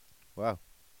 Wow.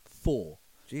 4.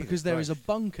 Jesus Because there is a Christ.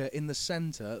 bunker in the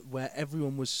centre where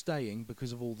everyone was staying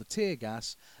because of all the tear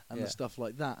gas and Yeah. the stuff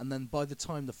like that. And then by the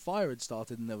time the fire had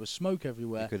started and there was smoke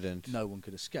everywhere, You couldn't. no one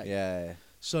could escape. Yeah.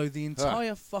 So the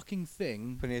entire fucking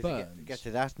thing When you burns. get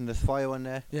to that and there's fire on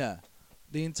there. Yeah.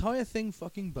 The entire thing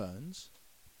fucking burns,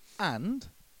 and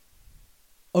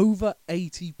over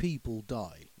 80 people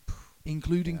die,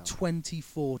 including Yeah.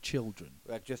 24 children.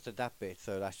 Well, just at that bit,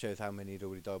 so that shows how many had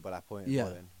already died by that point. as Yeah.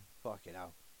 well then. Fucking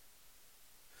hell.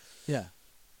 Yeah.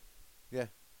 Yeah.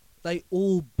 They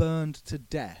all burned to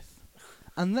death.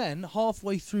 And then,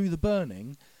 halfway through the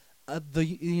burning,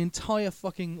 the entire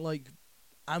fucking, like,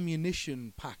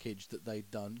 ammunition package that they'd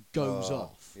done goes Oh,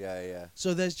 off. Yeah.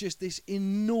 So there's just this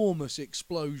enormous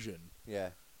explosion. Yeah.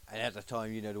 And at the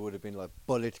time, there would have been like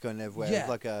bullets going everywhere. Yeah.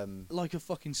 It was Like a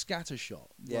fucking scatter shot.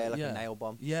 like a nail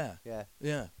bomb. Yeah. Yeah.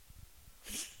 Yeah.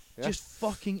 Yeah. Just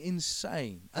fucking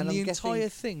insane. And And the I'm guessing- entire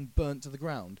thing burnt to the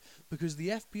ground because the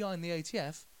FBI and the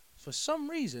ATF, for some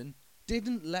reason,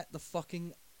 didn't let the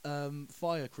fucking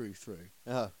fire crew through.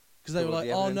 Oh. Because they were Cover like,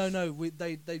 the oh,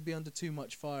 evidence. they'd be under too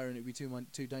much fire and it'd be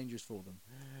too dangerous for them.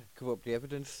 Cover up the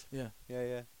evidence. Yeah.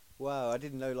 Yeah. Wow, I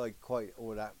didn't know like quite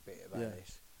all that bit about Yeah.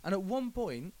 this. And at one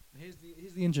point, here's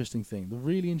the interesting thing, the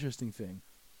really interesting thing,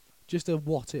 just a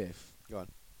what if. Go on.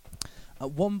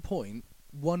 At one point,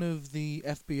 one of the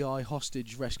FBI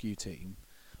hostage rescue team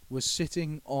was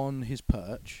sitting on his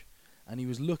perch, and he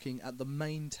was looking at the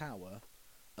main tower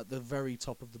at the very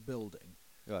top of the building.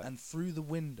 Right. And through the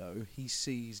window, he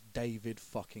sees David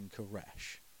fucking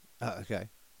Koresh. Oh, okay.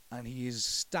 And he is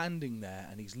standing there,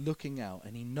 and he's looking out,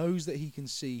 and he knows that he can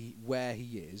see where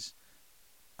he is,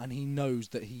 and he knows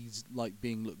that he's like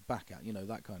being looked back at, you know,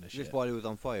 that kind of shit. Just while he was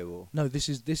on fire, or? No, this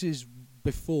is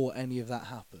before any of that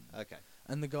happened. Okay.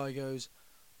 And the guy goes,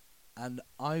 and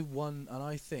I won, and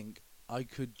I think I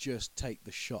could just take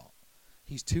the shot.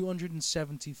 He's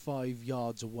 275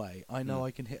 yards away. I know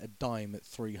I can hit a dime at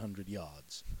 300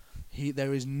 yards.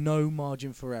 There is no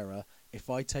margin for error. If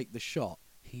I take the shot,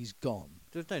 he's gone.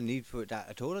 There's no need for that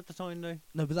at all at the time, though.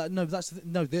 No,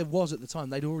 there was at the time.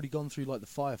 They'd already gone through like the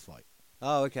firefight.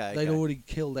 Oh, okay. They'd already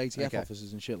killed ATF Okay.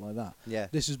 officers and shit like that. Yeah.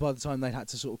 This is by the time they had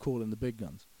to sort of call in the big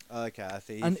guns. Okay, I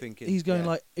see. And Thinking, he's going yeah.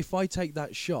 like, if I take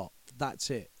that shot, that's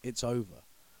it. It's over.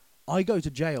 I go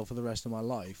to jail for the rest of my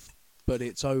life, but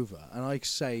it's over, and I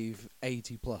save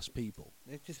 80 plus people.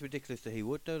 It's just ridiculous that he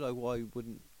would, though. Like, why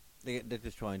wouldn't they're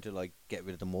just trying to like get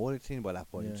rid of them all? It seemed by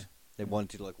that point Yeah. they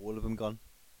wanted like all of them gone.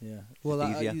 Yeah. Well,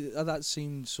 easier. that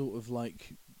seemed sort of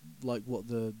like what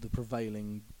the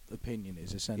prevailing opinion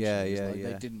is essentially. Yeah, It's yeah, like yeah.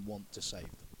 They didn't want to save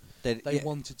them. They yeah,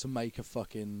 wanted to make a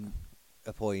fucking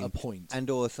a point. a point. And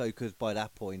also because by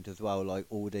that point as well, like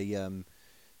all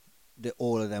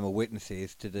all of them are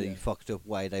witnesses to the Yeah. fucked up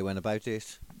way they went about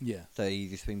it. Yeah. So the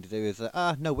easiest thing to do is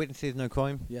no witnesses, no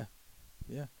crime. Yeah.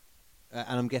 Yeah.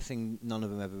 And I'm guessing none of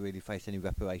them ever really faced any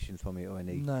reparations from it or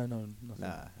any. No, nothing.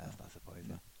 Nah, that's not surprising.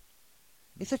 No.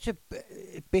 It's such a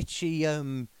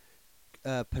bitchy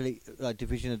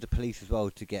division of the police as well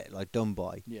to get like done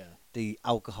by. Yeah. The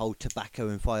alcohol, tobacco,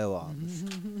 and firearms.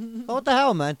 What the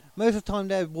hell, man? Most of the time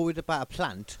they're worried about a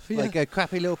plant, Yeah. like a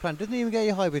crappy little plant. Doesn't even get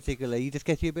you high particularly. You just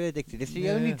get you a bit addicted. It's the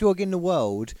Yeah. only drug in the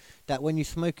world that when you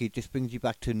smoke it just brings you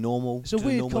back to normal. It's a to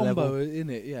weird normal combo, level. isn't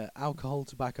it? Yeah. Alcohol,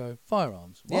 tobacco,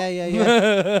 firearms. What? Yeah, yeah,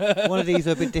 yeah. One of these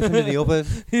are a bit different than the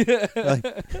others.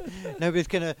 Like,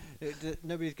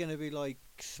 nobody's gonna be like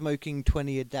smoking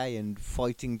 20 a day and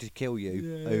fighting to kill you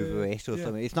Yeah, over yeah, it or yeah.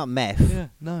 something. It's not meth. Yeah.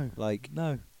 No. Like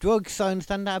No. drugs, I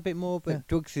understand that a bit more, but Yeah.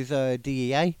 drugs is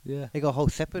DEA. Yeah. They got a whole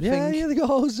separate Yeah, thing. yeah, they got a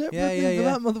whole separate Yeah, thing yeah, for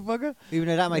yeah. that motherfucker. Even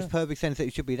though that makes Yeah. perfect sense that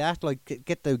it should be that. Like,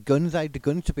 get the guns out. The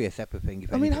guns should be a separate thing.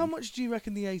 If I mean, how anything. much do you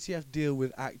reckon the ATF deal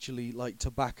with actually like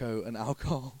tobacco and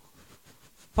alcohol?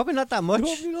 Probably not that much.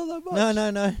 Probably not that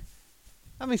much. No.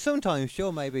 I mean, sometimes,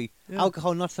 sure, maybe. Yeah.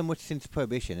 Alcohol, not so much since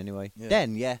Prohibition, anyway. Yeah.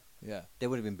 Then, yeah, Yeah. they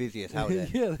would have been busy as hell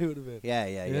then. Yeah, they would have been. Yeah.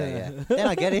 Yeah. Then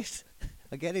I get it.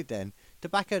 I get it then.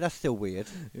 Tobacco, that's still weird.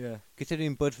 Yeah.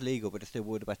 Considering bud's legal, but they're still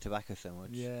worried about tobacco so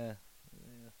much. Yeah.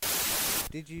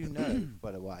 Did you know,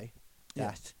 by the way, Yeah.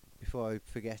 that, before I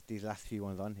forget these last few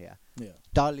ones on here, Yeah.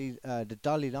 the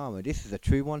Dalai Lama, this is a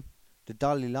true one, the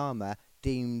Dalai Lama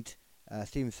deemed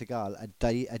Steven Seagal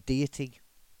a deity.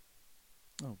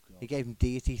 Oh god. He gave him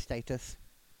deity status.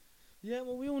 Yeah,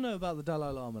 well, we all know about the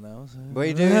Dalai Lama now. So.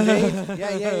 We do indeed.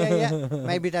 Yeah.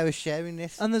 Maybe they were sharing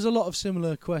this. And there's a lot of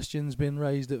similar questions being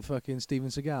raised at fucking Steven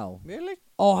Seagal. Really?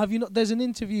 Oh, have you not? There's an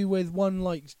interview with one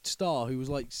like star who was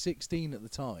like 16 at the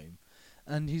time,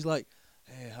 and he's like,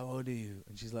 "Hey, how old are you?"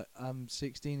 And she's like, "I'm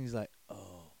 16." He's like,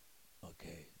 "Oh,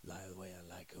 okay, lie the way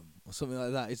I like 'em," or something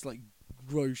like that. It's like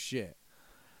gross shit.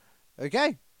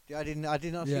 Okay. I did not see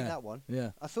Yeah. that one.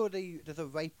 Yeah. I saw there's a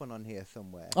rape one on here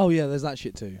somewhere. Oh yeah, there's that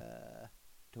shit too.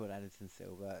 Toward Anderson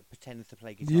Silva pretends to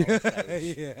play guitar on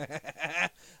stage. Yeah.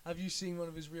 Have you seen one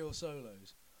of his real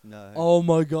solos? No. Oh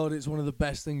my god, it's one of the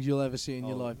best things you'll ever see in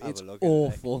your Oh, life. have It's a look at it.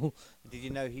 awful. Did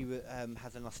you know he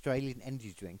has an Australian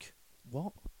energy drink?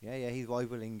 What? Yeah, he's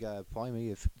rivaling Prime. He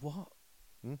is. What?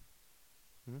 Hmm?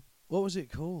 Hmm? What was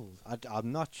it called?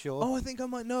 I'm not sure. Oh, I think I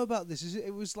might know about this.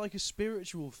 It was like a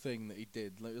spiritual thing that he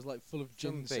did. Like, it was like full of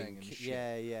ginseng Something. and shit.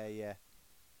 Yeah.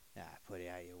 Put it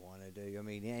how you want to do. I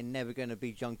mean, it ain't never going to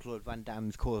be Jean-Claude Van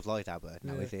Damme's Coors Light advert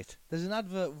now, Yeah. is it? There's an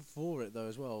advert for it though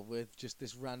as well, with just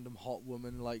this random hot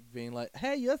woman like being like,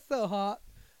 "Hey, you're so hot."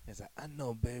 And it's like, "I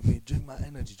know, baby. Drink my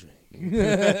energy drink."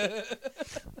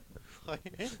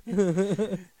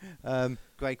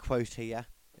 Great quote here.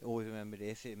 Always remember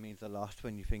this. It means a lot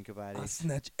when you think about I it.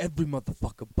 snatch every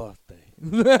motherfucker birthday.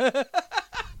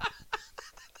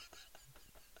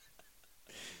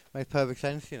 Makes perfect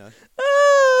sense, you know.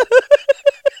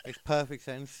 Makes perfect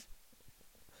sense.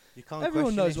 You can't.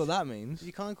 Everyone question knows it. what that means.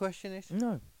 You can't question it.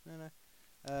 No.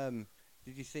 No.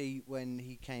 Did you see when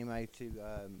he came out to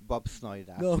Bob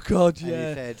Snyder? Oh God, And yeah.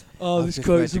 he said, Oh, I've this just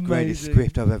read quote's the greatest amazing.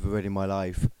 script I've ever read in my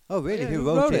life. Oh, really? Yeah, who who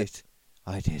wrote wrote it?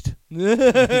 I did.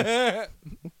 Yeah.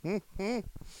 That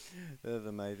was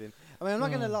amazing. I mean, I'm not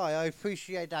going to lie. I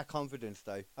appreciate that confidence,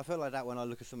 though. I feel like that when I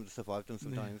look at some of the stuff I've done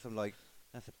sometimes. I'm like,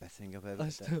 that's the best thing I've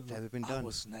ever been done. I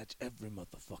will snatch every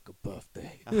motherfucker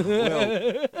birthday.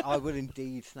 I will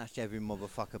indeed snatch every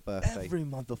motherfucker birthday. Every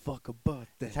motherfucker birthday.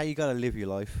 That's how you got to live your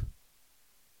life.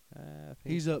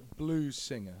 He's a blues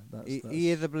singer. He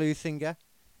is a blues singer.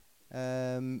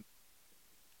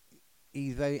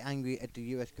 He's very angry at the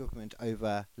US government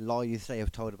over lies they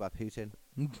have told about Putin.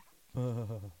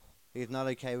 He's not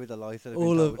okay with the lies that have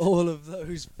been told. All of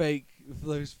those fake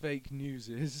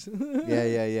newses.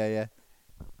 Yeah.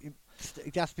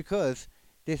 That's because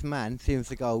this man,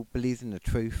 Seagal, believes in the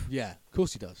truth. Yeah, of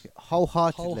course he does.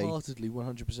 Wholeheartedly,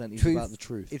 100%. He's truth about the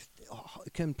truth. It's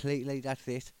completely. That's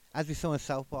it. As we saw in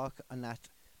South Park and that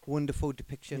wonderful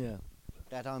depiction. Yeah.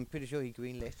 That I'm pretty sure he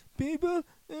greenlit. People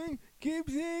keep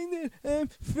saying that I'm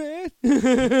fat,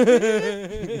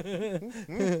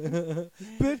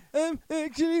 but I'm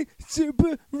actually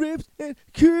super ripped and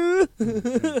cool.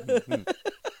 I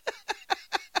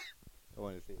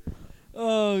want to see it.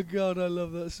 Oh God, I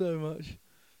love that so much.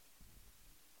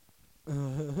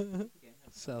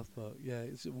 South Park, yeah,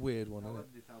 it's a weird one,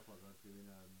 isn't it?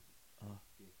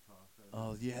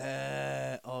 Oh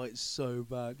yeah, oh it's so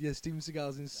bad. Yeah, Steven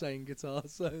Seagal's insane guitar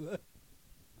solo.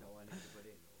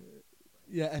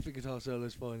 Yeah, epic guitar solo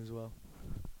is fine as well.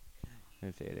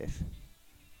 Let's see this.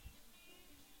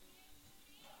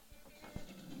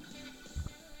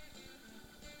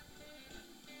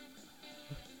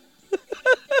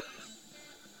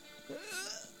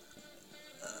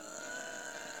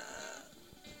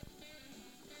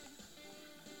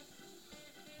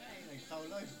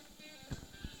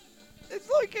 It's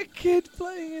like a kid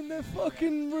playing in their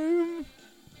fucking room.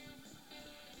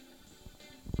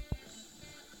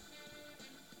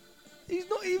 He's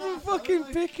not even fucking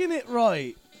picking it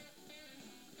right.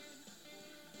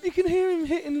 You can hear him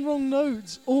hitting wrong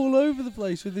notes all over the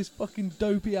place with his fucking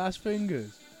dopey ass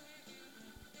fingers.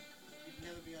 You'd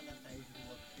never be on that stage if you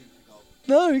watched Seagal.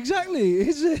 No, exactly.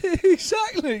 It's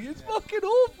exactly. It's fucking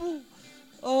awful.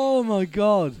 Oh my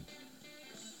God.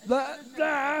 Look at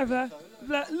this.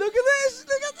 Look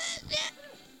at this. Yeah.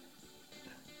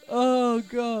 Oh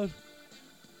God.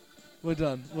 We're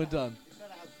done. You've got to have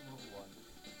some other ones.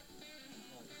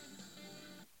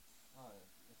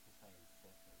 It's the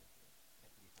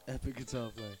same. Epic guitar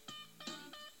play.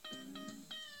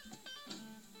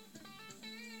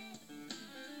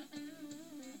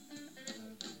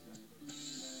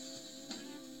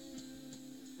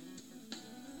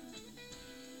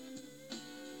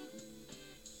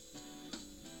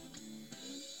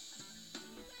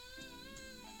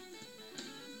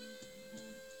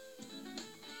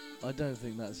 I don't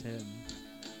think that's him.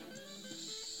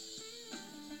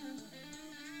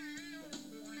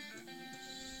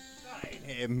 That ain't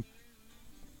him.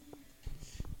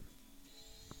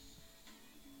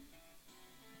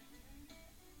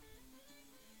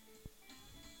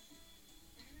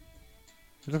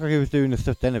 It looked like he was doing the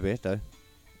stuff then a bit, though.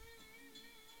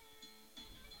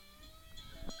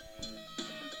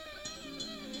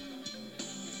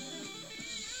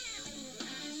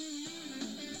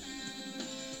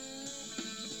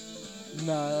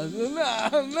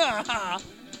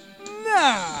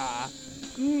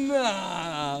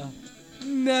 Nah.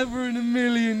 Never in a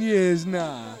million years,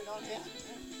 nah.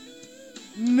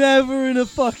 Never in a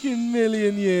fucking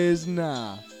million years,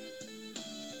 nah.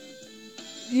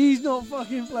 He's not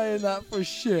fucking playing that for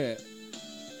shit.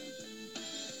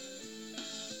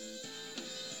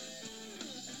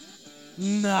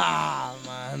 Nah,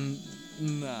 man.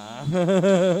 Nah.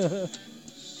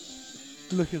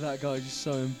 Look at that guy, just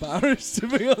so embarrassed to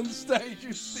be on stage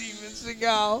with Steven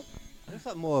Seagal. Looks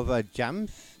like more of a jam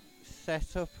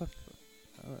setup.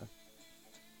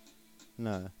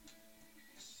 No.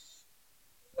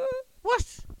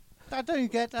 What? I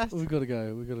don't get that. We've got to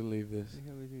go. We've got to leave this.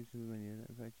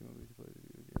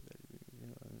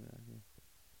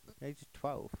 Age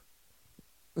 12.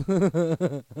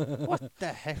 What the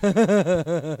heck?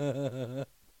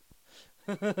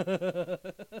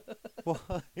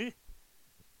 What?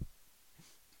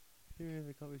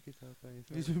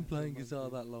 He's been playing guitar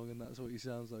that long, and that's what he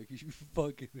sounds like. You should be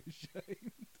fucking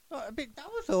ashamed. That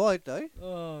was alright though.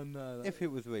 Oh no! If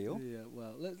it was real. Yeah.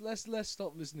 Well, let's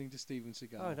stop listening to Steven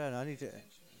Seagal. Oh, I don't know. I need to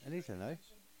know.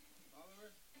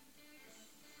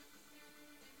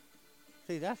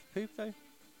 See, that's poop though. I played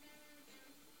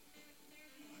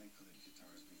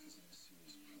guitars because I'm a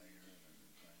serious player and I've been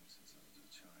playing since I was a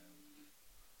child.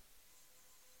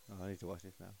 need to watch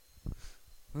this now.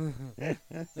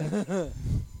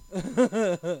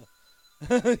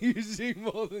 You see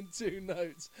more than 2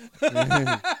 notes. What's a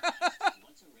riff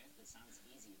that sounds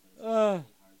easy, but it's really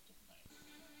hard to play?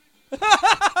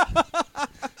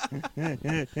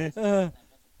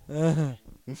 Watching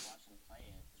play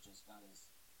it, it's just got his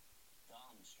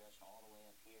thumb stretched all the way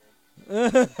up here.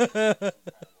 It's incredible.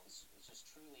 It's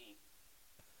just truly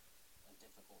a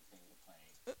difficult thing to play,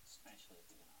 especially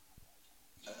if you're gonna hot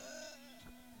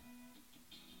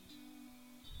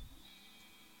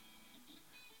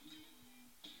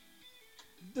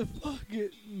The fuck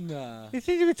it? Nah. You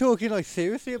seem to be talking like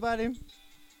seriously about him.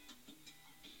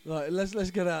 Right,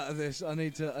 let's get out of this. I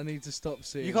need to stop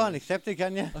seeing. You can't it. accept it,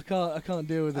 can you? I can't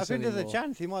deal with I this think anymore. there's a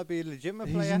chance he might be a legitimate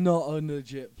He's player. not a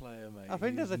legit player, mate. I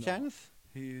think He there's is a not. chance.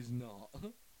 He is not.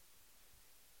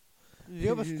 The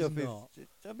other He is stuff not. is,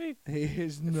 I mean, He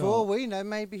is not. for all we know,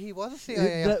 maybe he was a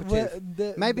CIA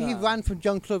operative. Maybe he ran from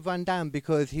Jean-Claude Van Damme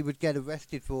because he would get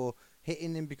arrested for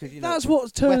hitting him because, you know, That's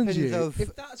what turns weapons you. of-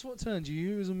 If that's what turns you,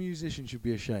 you as a musician should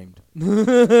be ashamed. And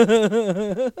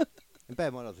bear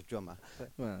in mind I was a drummer.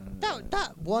 Well,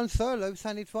 That one solo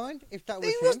sounded fine. If that was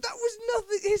He him, was. That was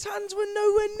nothing. His hands were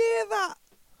nowhere near that.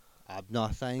 I'm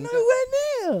not saying that. Nowhere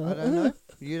near. I don't know.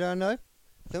 You don't know.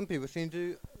 Some people seem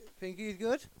to think he's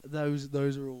good. Those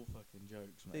are all fucking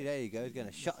jokes, See, mate. there you go. He's going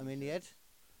to shot him in the head.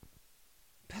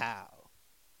 Pow.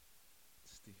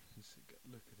 Steven Seagal,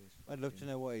 look at his. I'd love to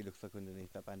know what he looks like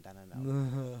underneath that bandana now.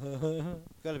 know.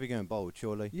 Got to be going bold,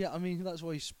 surely. Yeah, I mean that's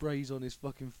why he sprays on his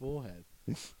fucking forehead.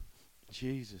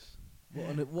 Jesus,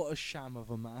 what a sham of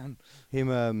a man.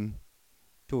 Him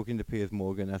talking to Piers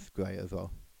Morgan, that's great as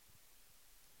well.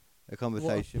 A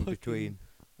conversation fucking- between...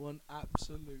 One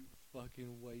absolute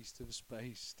fucking waste of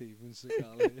space, Steven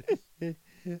Seagal is.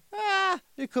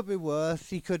 It could be worse.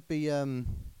 He could be... Give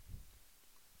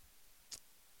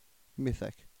me a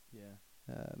sec. Yeah.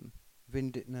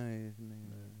 Vindit... No.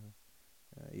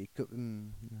 He could...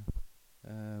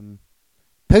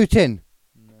 Putin!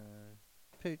 No.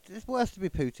 It's worse to be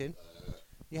Putin.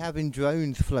 You're having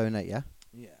drones flown at you.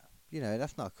 Yeah. You know,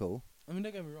 that's not cool. I mean,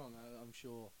 don't get me wrong. I'm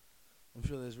sure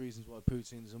there's reasons why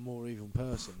Putin's a more evil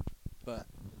person, but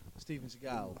Steven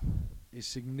Seagal is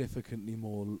significantly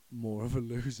more of a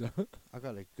loser. I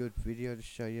got a good video to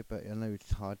show you, but I know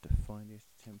it's hard to find this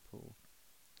temple.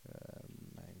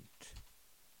 Mate.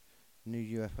 New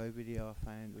UFO video I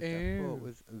found, which I thought Ew.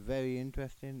 was very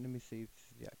interesting. Let me see if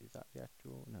is that the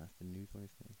actual... No, it's the news one,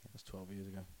 isn't it? That's 12 years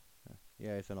ago.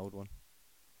 Yeah, it's an old one.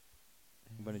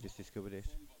 I'm going to just discover this.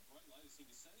 Form of a bright light is seen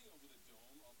descending over the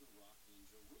dome of the rock in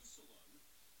Jerusalem.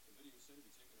 The video is said to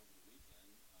be taken over the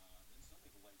weekend. Then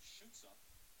suddenly the light shoots up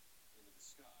into the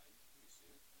sky. Let me see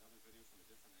it. Another video from a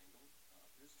different angle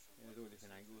appears to show the there's all light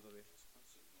different angles of it. Those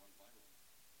clips have gone viral.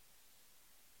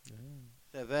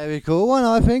 It's a very cool one,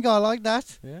 I think. I like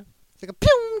that. Yeah. It's like a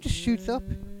pew, just shoots up.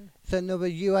 It's another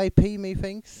UAP,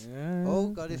 methinks. Yeah. Oh,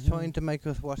 God is trying to make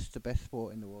us watch the best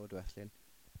sport in the world, wrestling.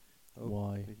 Oh,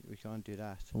 Why? We can't do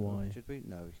that. Why? Oh, should we?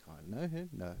 No, we can't. No,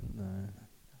 no. No.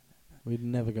 We'd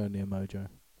never go near Mojo.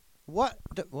 What?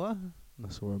 What? I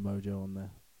saw a Mojo on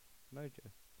there. Mojo.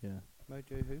 Yeah.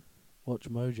 Mojo who? Watch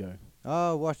Mojo.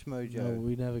 Oh, watch Mojo. No,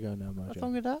 we never go near Mojo. What's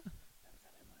wrong with that? Never go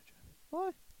near Mojo.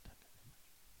 Why?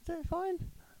 Is that fine?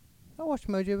 I watch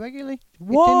Mojo regularly.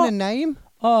 What? It's in the name.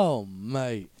 Oh,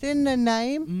 mate. It's in the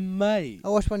name. Mate. I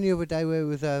watched one the other day where it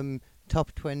was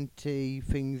top 20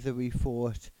 things that we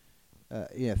thought.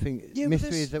 Yeah,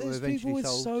 mysteries that were there's eventually people with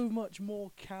solved. so much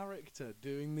more character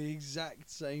doing the exact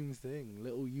same thing.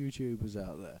 Little YouTubers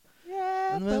out there.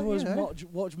 Yeah, And but, there was you know.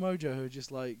 Watch Mojo, who are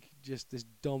just this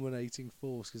dominating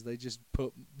force because they just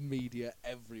put media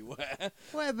everywhere.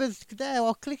 Whatever's there,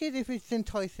 I'll click it if it's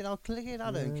enticing. I'll click it.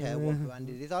 I don't care what brand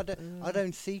it is. I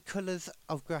don't see colours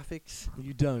of graphics.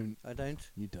 You don't. I don't.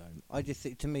 You don't. I just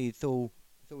to me it's all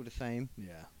the same.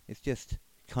 Yeah. It's just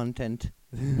content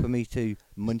for me to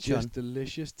munch Just on.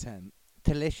 delicious tent.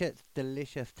 Delicious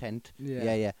tent.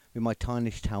 Yeah. With my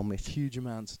tarnished helmet. Huge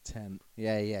amounts of tent.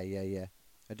 Yeah.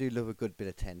 I do love a good bit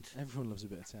of tent. Everyone loves a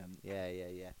bit of tent. Yeah.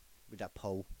 With that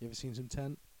pole. You ever seen some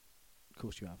tent? Of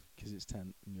course you have, because it's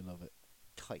tent and you love it.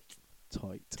 Tight.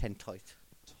 Tight. Tent tight.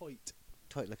 Tight.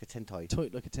 Tight like a tent tight.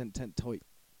 Tight like a tent. Tent tight.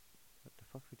 What the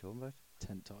fuck are we talking about?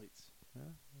 Tent tights.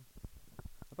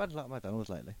 I've had a lot of McDonald's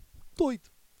lately. Tight.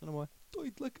 Don't know why.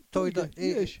 Tight like a Tight tiger. like-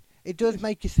 Yes. It does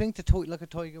make you think to tight like a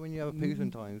tiger when you have a poo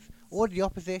sometimes. Or the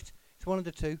opposite. It's one of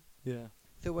the two. Yeah.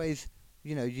 It's always,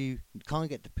 you can't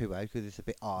get the poo out because it's a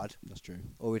bit hard. That's true.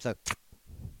 Or it's like,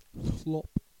 Flop.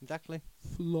 exactly.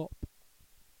 Flop.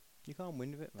 You can't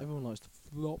win with it, man. Everyone likes to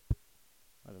flop.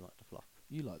 I don't like the flop.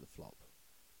 You like the flop.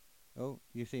 Oh,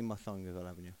 you've seen my song as well,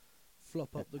 haven't you?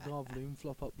 Flop up the gobloom,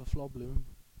 flop up the flobloom.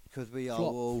 Because we are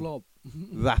Flop, all flop.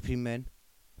 rapping men.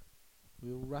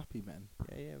 We're all rappy men.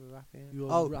 Yeah, we're rapping. You're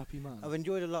a Oh, rappy man. I've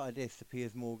enjoyed a lot of this. The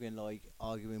Piers Morgan, like,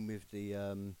 arguing with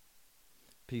the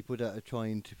people that are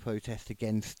trying to protest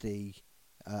against the,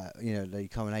 the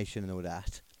coronation and all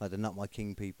that. Like the Not My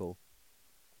King people.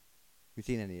 You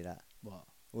seen any of that? What?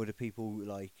 Or the people,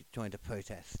 like, trying to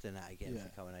protest and that against the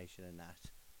coronation and that.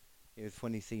 It was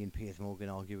funny seeing Piers Morgan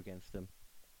argue against them.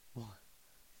 What?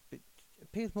 But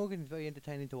Piers Morgan is very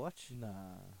entertaining to watch. Nah.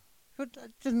 But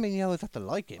that doesn't mean you always have to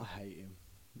like him. I hate him.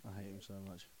 I hate him so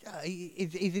much.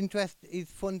 He's he's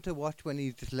fun to watch when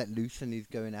he's just let loose and he's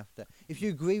going after. If you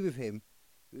agree with him,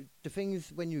 the thing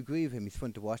is, when you agree with him, he's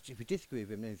fun to watch. If you disagree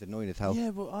with him, then he's annoying as hell.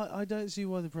 Yeah, but I don't see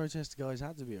why the protest guys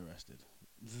had to be arrested.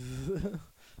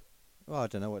 Well, I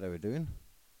don't know what they were doing.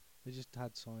 They just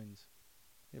had signs.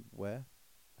 Yeah, but where?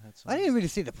 Had I didn't really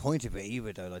see the point of it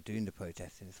either, though, like doing the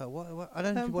protesting. It's like, what I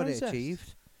don't see what it protest.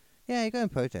 achieved. Yeah, you go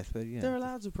and protest, but yeah. They're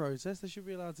allowed to protest. They should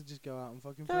be allowed to just go out and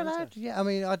fucking They're protest. allowed. Yeah, I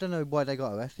mean, I don't know why they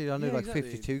got arrested. I know Yeah, like exactly.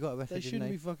 52 got arrested. They didn't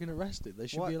shouldn't be fucking arrested. They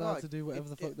should Why- be allowed why? to do whatever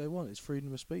the fuck they want. It's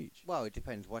freedom of speech. Well, it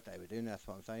depends what they were doing. That's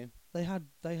what I'm saying. They had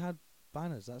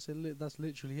banners. That's it. That's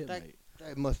literally it, mate.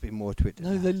 There must be more to it. Than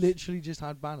No, that. they literally just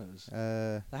had banners.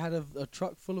 Uh, They had a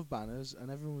truck full of banners,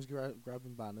 and everyone was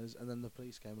grabbing banners, and then the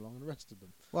police came along and arrested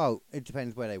them. well, it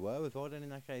depends where they were as well. Then in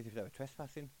that case, if they were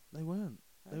trespassing. They weren't.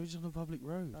 They were just on a public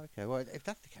road. Okay, well, if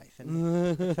that's the case,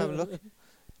 then let's have a look.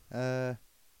 I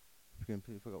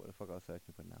forgot what the fuck I was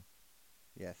searching for now.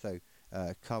 Yeah, so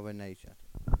coronation.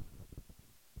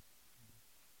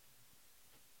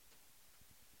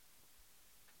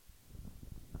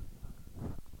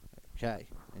 Okay,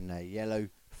 in their yellow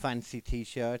fancy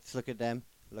t-shirts. Look at them.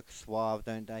 Look suave,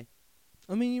 don't they?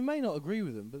 I mean, you may not agree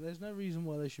with them, but there's no reason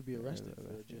why they should be arrested for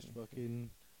arrested, just yeah. fucking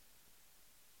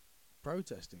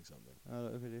protesting something.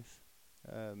 Oh, look at this.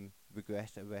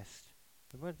 Regret arrest.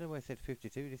 What the way I said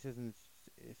 52? This isn't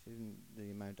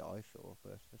the amount that I saw.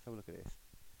 But let's have a look at this.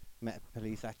 Met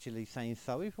Police actually saying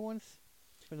sorry for once.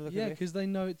 For the look Yeah, of this. because they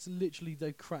know it's literally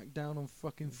they crack down on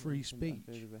fucking free speech.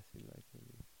 Defended the arrest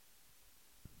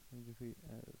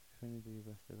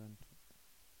event.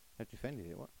 Have defended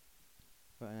it? What?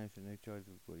 But I announced that no charges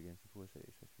were brought against the four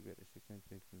cities. Let's forget the 6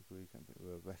 victims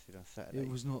were arrested on Saturday. It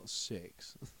was not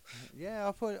 6. Yeah,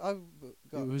 I thought I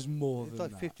got. It was more It's than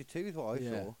like that. 52 is what I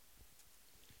Yeah. saw.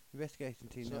 Investigation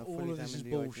team So now all fully of this is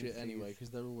examined the bullshit open anyway, seas. because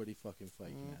they're already fucking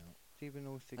faking out. Even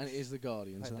all 6 And it is the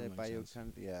Guardian, so had their that makes bail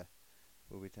sense. yeah,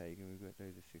 will be taken. We've got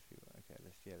those of 6 people. Okay,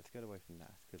 let's get away from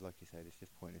that, because like you said, it's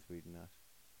just pointless reading that.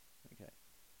 Okay.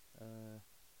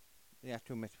 The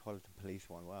actual Metropolitan Police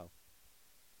one, wow.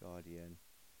 Guardian,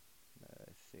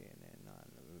 CNN,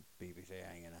 BBC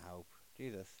ain't gonna help.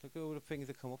 Jesus, look at all the things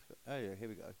that come up. Oh yeah, here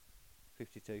we go.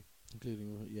 52.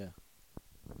 Including, yeah.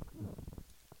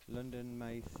 London,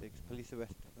 May 6th. Police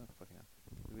arrest. Oh, fucking hell.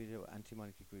 The video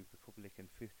anti-monarchy group Republican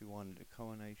 51 the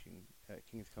coronation,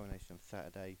 King's coronation on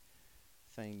Saturday,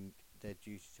 saying their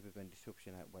duty to prevent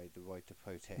disruption outweighed the right to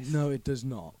protest. No, it does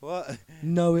not. What?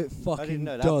 No, it I didn't fucking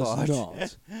know that does part.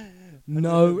 not. No,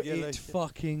 know yellow it shit.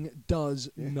 fucking does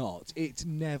Yeah. not. It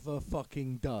never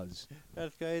fucking does.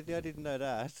 That's crazy. I didn't know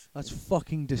that. That's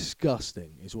fucking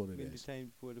disgusting, is what it Been is.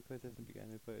 detained before the protest began.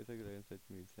 The photos and said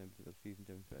to me, "December of season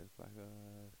 7 back."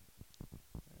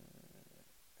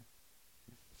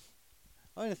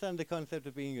 I understand the concept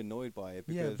of being annoyed by it.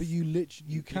 Yeah, Because but you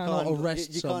you cannot can't- arrest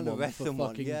you can't someone arrest for someone.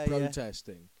 fucking Yeah, yeah.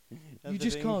 protesting. that's You the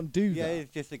just thing. can't do Yeah, that.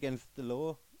 it's just against the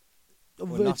law. Or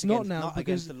But it's not against, now not because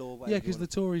against the law. yeah, because the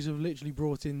Tories have literally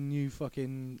brought in new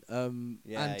fucking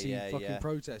anti-fucking yeah.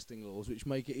 protesting laws, which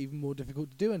make it even more difficult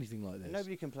to do anything like this.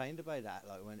 Nobody complained about that,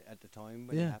 like when at the time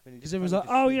when Yeah, it happened. because everyone's like,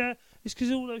 "Oh yeah, it's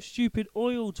because all those stupid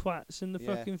oil twats and the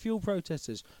Yeah. fucking fuel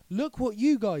protesters." Look what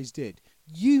you guys did.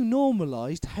 You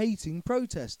normalised hating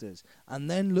protesters,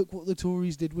 and then look what the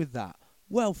Tories did with that.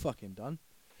 Well fucking done.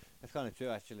 That's kind of true,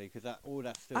 actually, because all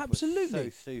that stuff Absolutely.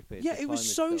 was so stupid. Yeah, the it was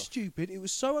climate so stuff. stupid. It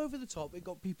was so over the top. It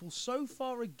got people so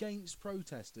far against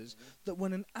protesters that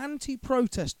when an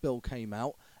anti-protest bill came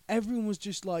out, everyone was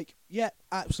just like, "Yeah,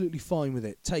 absolutely fine with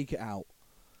it. Take it out."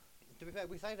 To be fair,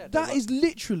 we say that. That though, is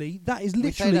literally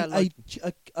We say that like-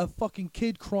 a fucking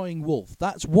kid crying wolf.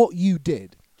 That's what you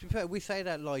did. To be fair, we say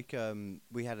that like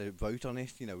we had a vote on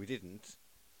it. You know, we didn't.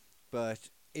 But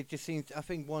it just seems. I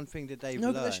think one thing that they've No,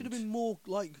 learned. but there should have been more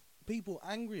like people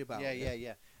angry about it.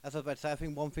 Yeah. As I was about to say, I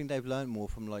think one thing they've learned more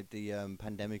from like the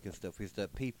pandemic and stuff is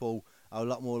that people are a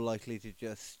lot more likely to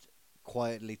just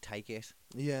quietly take it.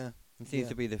 Yeah. It seems Yeah.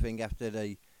 to be the thing after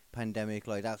the pandemic.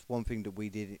 Like that's one thing that we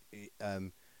did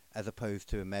as opposed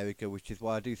to America, which is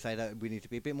why I do say that we need to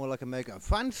be a bit more like America. And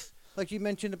France, like you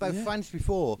mentioned about France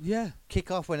before, kick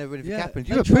off whenever anything happens.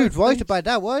 You were proved right about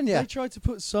that, weren't you? They tried to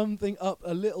put something up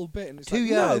a little bit, and it's 2 like,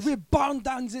 years. no, we burned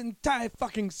down the entire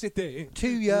fucking city. 2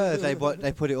 years they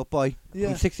put it up by,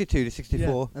 from 62 to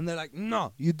 64. And they're like,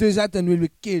 no, you do that and we will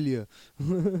kill you.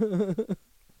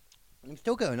 It's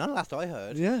still going on, last I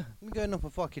heard. Yeah. It's going on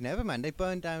for fucking ever, man. They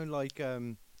burned down, like,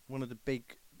 one of the big...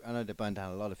 I know they burned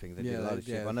down a lot of things. They did a lot of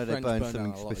shit. I know they burned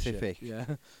something specific. Yeah.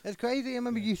 It's crazy. I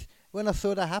remember when I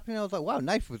saw that happening, I was like, wow,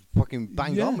 Knife was fucking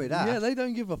bang on with that. Yeah, they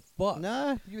don't give a fuck.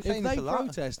 No, you were saying if this they a lot.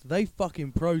 protest, they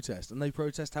fucking protest, and they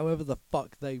protest however the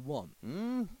fuck they want.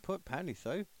 Apparently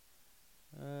so.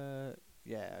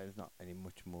 Yeah, there's not any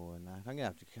much more than that. I'm gonna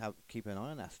have to keep an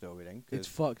eye on that story then. It's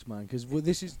fucked, man. Because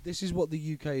this is what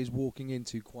the UK is walking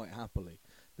into quite happily.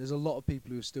 There's a lot of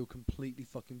people who are still completely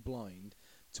fucking blind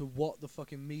to what the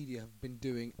fucking media have been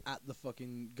doing at the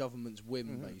fucking government's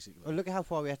whim, basically. Well, look at how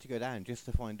far we had to go down just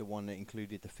to find the one that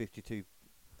included the 52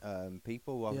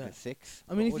 people rather than 6.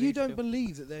 I mean, if you don't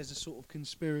believe that there's a sort of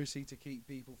conspiracy to keep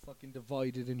people fucking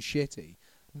divided and shitty,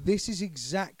 this is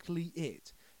exactly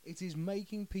it. It is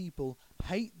making people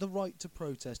hate the right to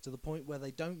protest to the point where they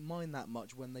don't mind that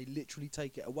much when they literally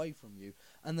take it away from you,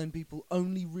 and then people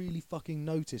only really fucking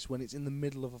notice when it's in the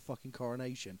middle of a fucking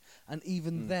coronation. And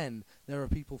even then, there are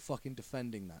people fucking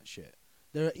defending that shit.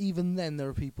 There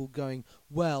are people going,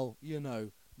 well, you know,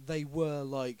 they were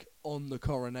like on the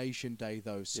coronation day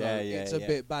though, so it's a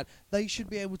bit bad. They should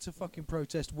be able to fucking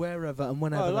protest wherever and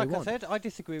whenever they want. Like I said, I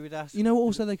disagree with that. You know what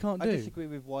also they can't do? I disagree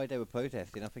with why they were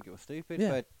protesting. I think it was stupid,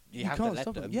 but you have can't to let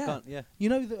stop them. them. Yeah. You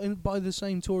know that by the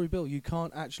same Tory bill, you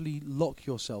can't actually lock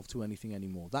yourself to anything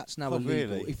anymore. That's now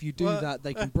illegal. Really? If you do that,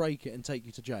 they can break it and take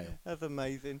you to jail. That's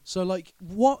amazing. So, like,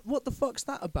 what the fuck's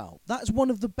that about? That's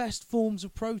one of the best forms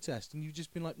of protest, and you've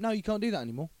just been like, no, you can't do that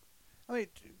anymore. I mean,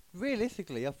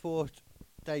 realistically, I thought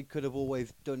they could have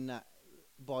always done that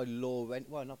by law.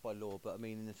 Well, not by law, but I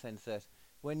mean in the sense that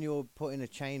when you're putting a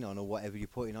chain on or whatever you're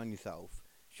putting on yourself,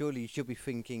 surely you should be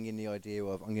thinking in the idea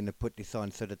of, I'm going to put this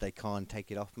on so that they can't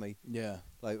take it off me. Yeah.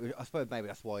 Like, I suppose maybe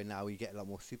that's why now you get a lot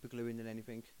more super glue in than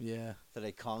anything. Yeah. So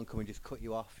they can't come and just cut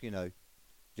you off, you know.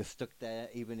 You're stuck there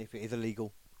even if it is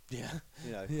illegal. Yeah.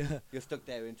 You know. Yeah. You're stuck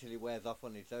there until it wears off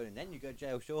on its own and then you go to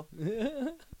jail, sure.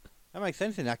 That makes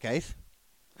sense in that case.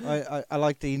 I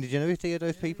like the ingenuity of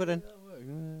those people then.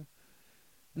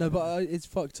 No, but it's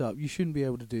fucked up. You shouldn't be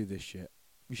able to do this shit.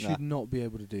 You should not be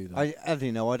able to do that. As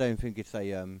you know, I don't think it's what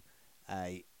would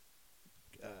it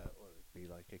be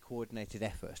like, a coordinated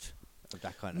effort of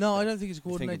that kind of No, stuff. I don't think it's a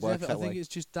coordinated effort. I think way. it's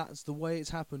just that's the way it's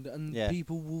happened, and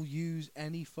people will use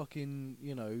any fucking,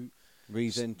 you know,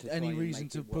 reason to any reason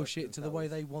to push it to the way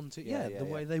they want it. The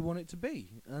way they want it to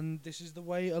be, and this is the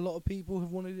way a lot of people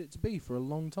have wanted it to be for a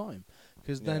long time,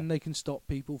 because then they can stop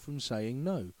people from saying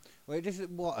no. Well, this is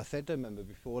what I said. I remember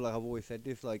before. Like I've always said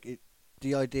this. Like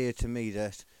the idea to me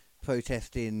that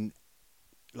protesting,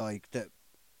 like that,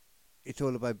 it's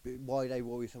all about why they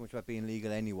worry so much about being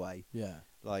legal anyway. Yeah.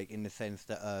 Like in the sense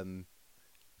that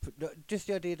just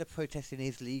the idea that protesting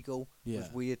is legal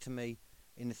was weird to me.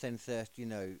 In the sense that, you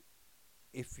know,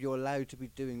 if you're allowed to be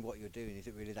doing what you're doing, is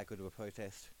it really that good of a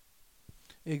protest?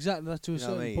 Exactly, that's to a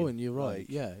certain point. You're right. Like,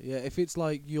 yeah. If it's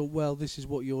like this is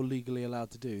what you're legally allowed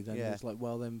to do, then it's like,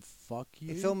 well, then fuck you.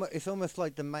 It's almost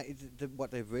like what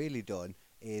they've really done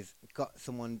is got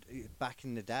someone back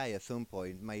in the day at some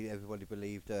point made everybody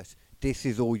believe that this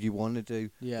is all you want to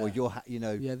do, or you're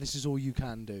this is all you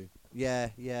can do.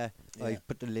 Like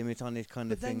put the limit on this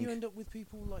kind of thing. But then you end up with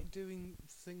people like doing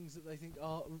things that they think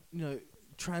are, you know,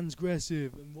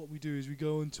 transgressive, and what we do is we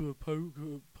go onto a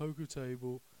poker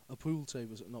table, a pool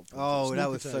table, not pool, that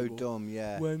was table, so dumb.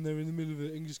 Yeah, when they're in the middle of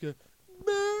it and just go.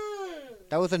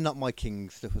 That was a Not My King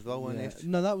stuff as well, wasn't it?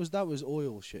 No, that was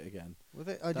oil shit again. Was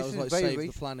it? That was like Save the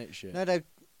Planet shit. No, they.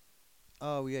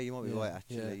 Oh yeah, you might be right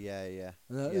actually. Yeah.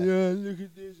 Look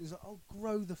at this. It's like, oh,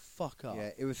 grow the fuck up. Yeah,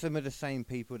 it was some of the same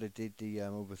people that did the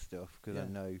other stuff, because I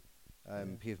know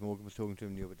Piers Morgan was talking to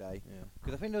him the other day. Yeah.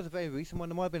 Because I think there was a very recent one.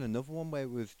 There might have been another one where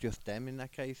it was just them in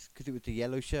that case, because it was the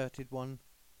yellow shirted one.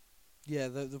 Yeah,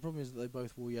 the problem is that they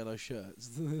both wore yellow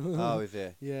shirts. Oh, is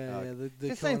it? Yeah,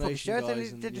 the same fucking shirts.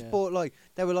 They just bought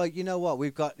they were like, you know what?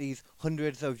 We've got these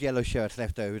hundreds of yellow shirts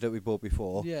left over that we bought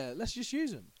before. Yeah, let's just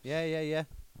use them. Yeah.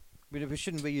 We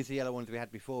shouldn't reuse the yellow ones we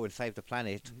had before and save the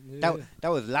planet. Yeah.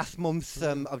 That was last month's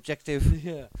objective.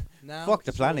 Yeah. Now fuck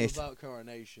the planet. It's all about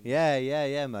coronation.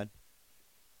 Yeah, man.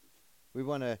 We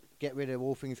want to get rid of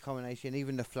all things coronation,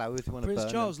 even the flowers. We want to burn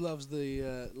Prince Charles them. loves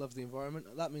the environment.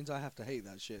 That means I have to hate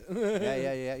that shit.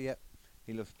 Yeah.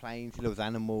 He loves planes. He loves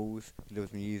animals. He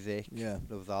loves music. Yeah.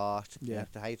 Loves art. You Yeah.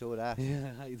 have to hate all that.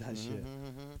 Yeah, I hate that shit.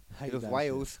 He Hate loves that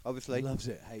whales, shit. obviously. Loves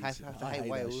it, hates Have it. to I hate hate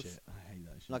whales. that shit. I hate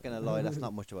that shit. Not gonna lie, that's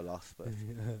not much of a loss, but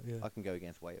yeah. I can go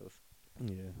against Wales.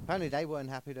 Yeah. Apparently they weren't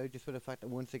happy though, just for the fact that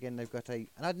once again they've got and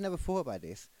I'd never thought about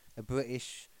this, a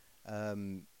British,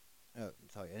 an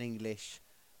English,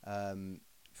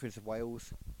 Prince of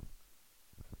Wales.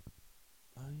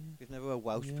 Oh yeah. There's never a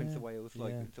Welsh Prince Yeah, of Wales,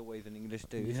 like yeah. it's always an English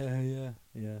dude.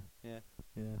 Yeah.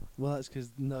 Well, that's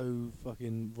because no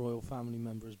fucking royal family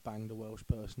member has banged a Welsh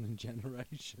person in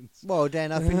generations. Well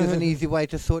then I think there's an easy way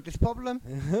to sort this problem.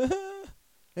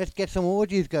 Let's get some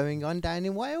orgies going on down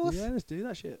in Wales. Yeah, let's do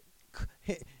that shit.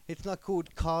 It's not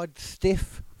called card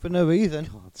stiff for no reason.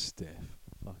 God, stiff.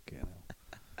 Fucking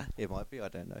hell. It might be, I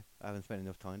don't know. I haven't spent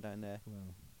enough time down there.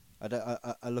 Well.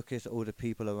 I look at all the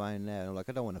people around there and I'm like,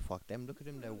 I don't want to fuck them. Look at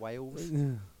them, they're whales.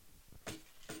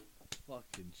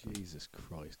 Fucking Jesus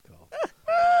Christ, Carl.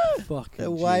 Fucking They're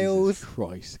Jesus whales.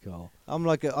 Christ, Carl. I'm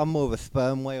more of a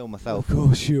sperm whale myself. Of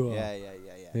course you are. Yeah.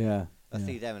 Yeah. I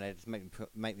see them and they just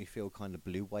make me feel kind of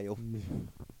blue whale.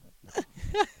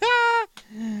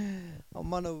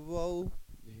 I'm on a roll.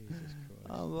 Jesus Christ.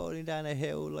 I'm rolling down a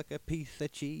hill like a piece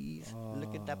of cheese.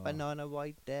 Look at that banana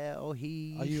right there. Oh,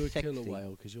 he's Are you a sexy. killer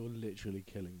whale? Because you're literally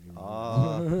killing me.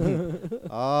 Right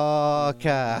Oh,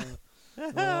 okay.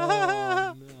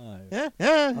 now.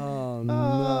 Oh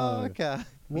no. Okay.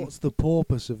 What's the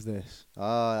purpose of this?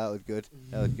 Oh, that was good.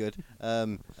 That was good.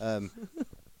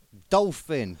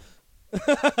 Dolphin.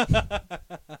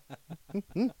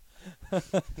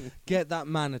 Get that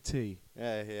manatee.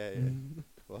 Yeah.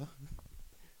 What?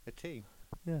 A team.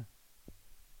 Yeah.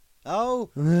 Oh,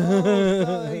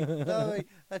 sorry.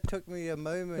 That took me a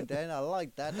moment then. I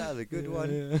like that. That was a good one.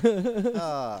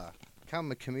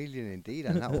 I'm a chameleon indeed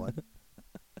on that one.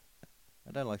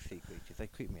 I don't like sea creatures. They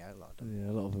creep me out a lot. Yeah,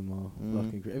 a lot of them are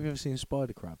fucking creepy. Have you ever seen a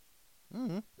spider crab?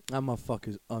 Mm-hmm. That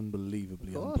motherfucker's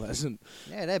unbelievably Of course. unpleasant.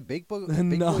 Yeah, they're big, They're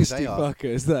big boys. nasty They are.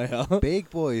 fuckers, they are. Big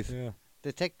boys. Yeah.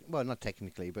 Well, not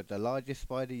technically, but the largest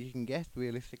spider you can get,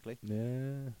 realistically.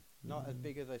 Yeah. Not as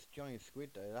big as a giant squid,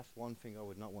 though. That's one thing I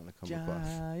would not want to come across.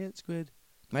 Giant squid.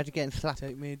 Imagine getting slapped.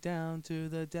 Take me down to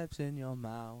the depths in your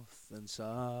mouth and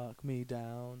suck me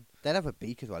down. They'd have a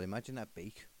beak as well. Imagine that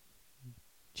beak.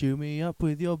 Chew me up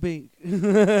with your beak. Have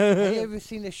you ever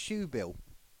seen a shoe bill?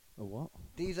 A what?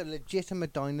 These are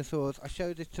legitimate dinosaurs. I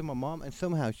showed this to my mom, and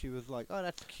somehow she was like, "Oh,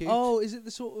 that's cute." Oh, is it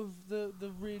the sort of the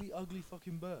really ugly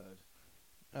fucking bird?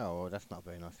 Oh, well, that's not a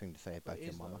very nice thing to say about It your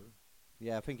is, mama. though.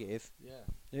 Yeah, I think it is. Yeah.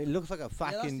 It looks like a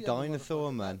fucking that's the other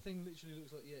dinosaur, motherfucker. man. That thing literally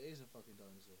looks like, it is a fucking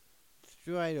dinosaur.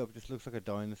 Straight up, just looks like a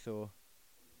dinosaur.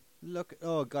 Look,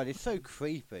 oh god, it's so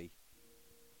creepy.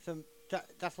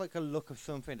 That's like a look of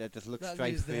something that just looks That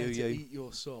straight is through there you. to eat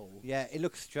your soul. Yeah, it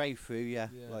looks straight through you. Yeah.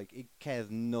 Like it cares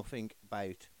nothing about.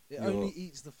 It your- only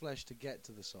eats the flesh to get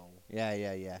to the soul.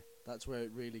 Yeah. That's where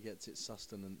it really gets its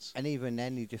sustenance. And even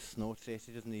then, he just snorts it.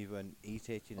 He doesn't even eat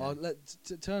it. You know. Oh,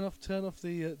 turn off the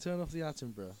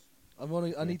Attenborough.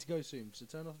 I need to go soon, so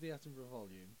turn off the Attenborough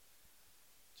volume.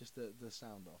 Just the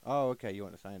sound off. Oh, okay. You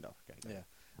want the sound off? Okay. Yeah.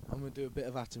 I'm gonna do a bit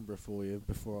of Attenborough for you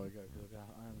before I go, because I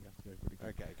am gonna have to go pretty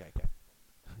quick. Okay.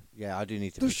 Yeah, I do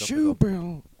need to. The pick up as well.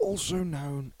 shoebill, also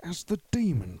known as the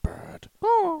demon bird,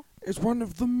 is one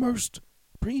of the most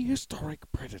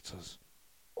prehistoric predators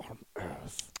on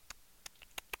Earth.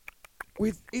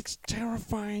 With its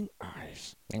terrifying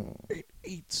eyes, it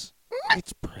eats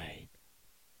its prey,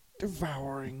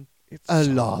 devouring itself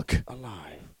log.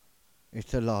 alive.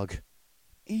 It's a log.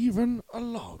 Even a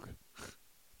log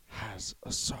has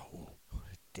a soul.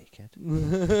 Dickhead.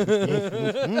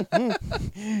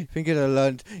 Think he'd have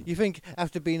learned. You think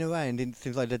after being around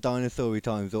since like the dinosaur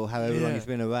times or however long Yeah. he's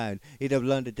been around, he'd have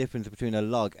learned the difference between a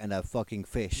log and a fucking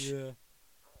fish. Yeah.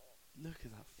 Look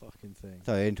at that fucking thing.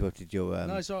 Sorry, I interrupted your.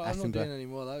 No, it's alright. I'm not Aston doing Bla- it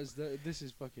anymore. This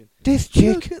is fucking. This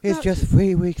chick Look at is that. just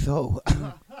 3 weeks old.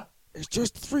 It's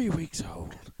just 3 weeks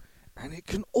old, and it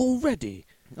can already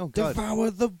Oh god.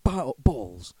 devour the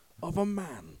balls of a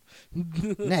man.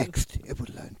 Next, it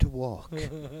would learn to walk,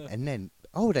 and then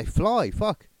they fly.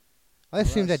 Fuck. I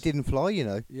assumed they that's- didn't fly. You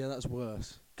know. Yeah, that's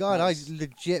worse. God, That's- I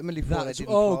legitimately thought they That's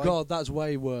didn't oh fly. god, that's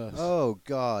way worse. Oh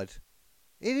god.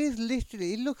 It is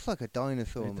literally. It looks like a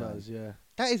dinosaur, it man. does, yeah.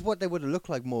 That is what they would have looked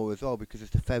like more as well, because it's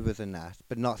the feathers and that,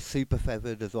 but not super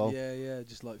feathered as well. Yeah,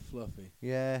 just like fluffy.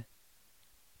 Yeah.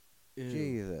 Ew.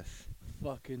 Jesus.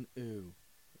 Fucking ew.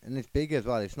 And it's big as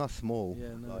well. It's not small.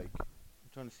 Yeah, no. Like, I'm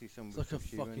trying to see some. It's like a some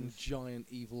fucking humans. giant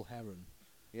evil heron.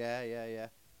 Yeah.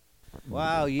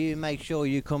 Wow, you make sure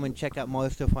you come and check out my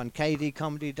stuff on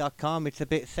kdcomedy.com. It's a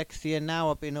bit sexier now.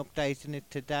 I've been updating it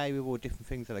today with all different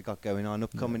things that I got going on,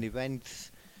 upcoming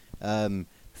events,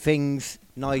 things,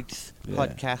 nights,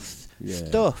 podcasts,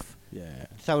 stuff. Yeah.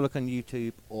 So look on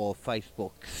YouTube or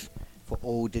Facebook for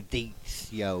all the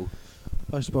deets, yo.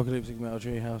 Post-apocalyptic metal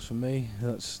treehouse for me.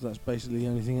 That's basically the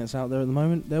only thing that's out there at the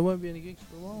moment. There won't be any gigs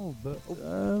for a while,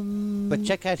 but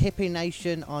check out Hippie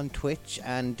Nation on Twitch,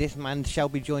 and this man shall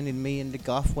be joining me in the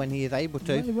Goth when he is able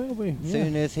to. He will be.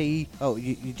 Soon as he. Oh,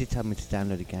 you did tell me to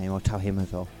download the game. I'll tell him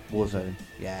as well. Warzone.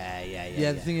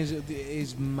 Yeah. The thing is, it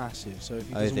is massive. So if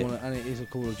he doesn't want to, and it is a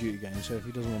Call of Duty game. So if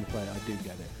he doesn't want to play it, I do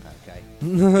get it. Okay.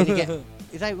 Can you get?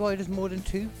 Is Outriders more than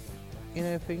 2 in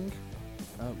a thing?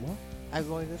 What?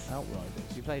 Outriders.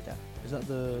 You played that? Is that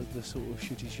the sort of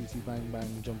shooty bang bang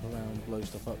jump around blow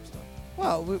stuff up stuff?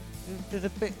 Well, there's a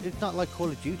bit. It's not like Call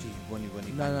of Duty when you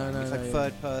No. It's like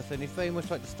third person. It's very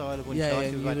much like the style of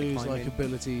Uncharted. Uncharted. Yeah, you lose like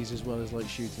abilities as well as like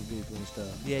shooting people and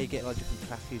stuff. Yeah, you get like different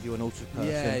classes. You're an ultra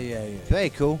person. Yeah. It's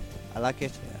very cool. I like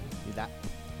it. Yeah. Do that.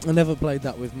 I never played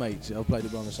that with mates. I played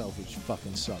it by myself, which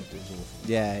fucking sucked. It was awful.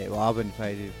 Yeah, well, I've been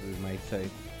played it with mates, so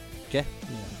yeah.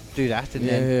 Do that and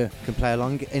Yeah, then yeah. can play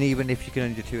along. And even if you can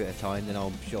only do 2 at a time, then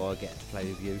I'm sure I'll get to play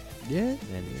with you. Yeah. And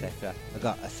then etc. I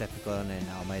got a separate guy on there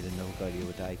now. I made another guy the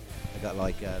other day. I got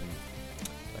like a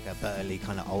burly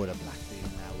kind of older black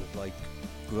dude now with like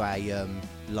grey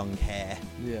long hair,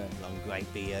 Yeah. long grey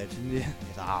beard. Yeah.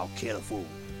 He's like, I'll kill a fool.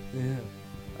 Yeah.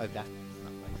 Hope that's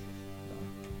not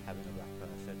racist. Having a black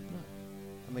person. No.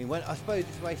 I mean, I suppose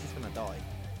it's racist when I die.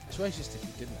 It's racist if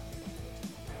you didn't.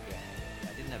 Yeah,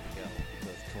 I didn't have a girl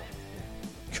because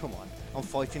come on, I'm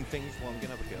fighting things while I'm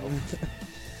gonna have a girl.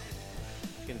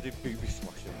 She's gonna do booby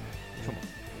smashing. Come on.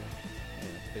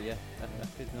 Yeah, but yeah,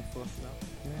 that's good enough for us now.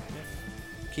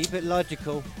 Yeah. Keep it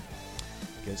logical.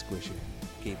 Get squishy.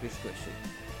 Keep it squishy.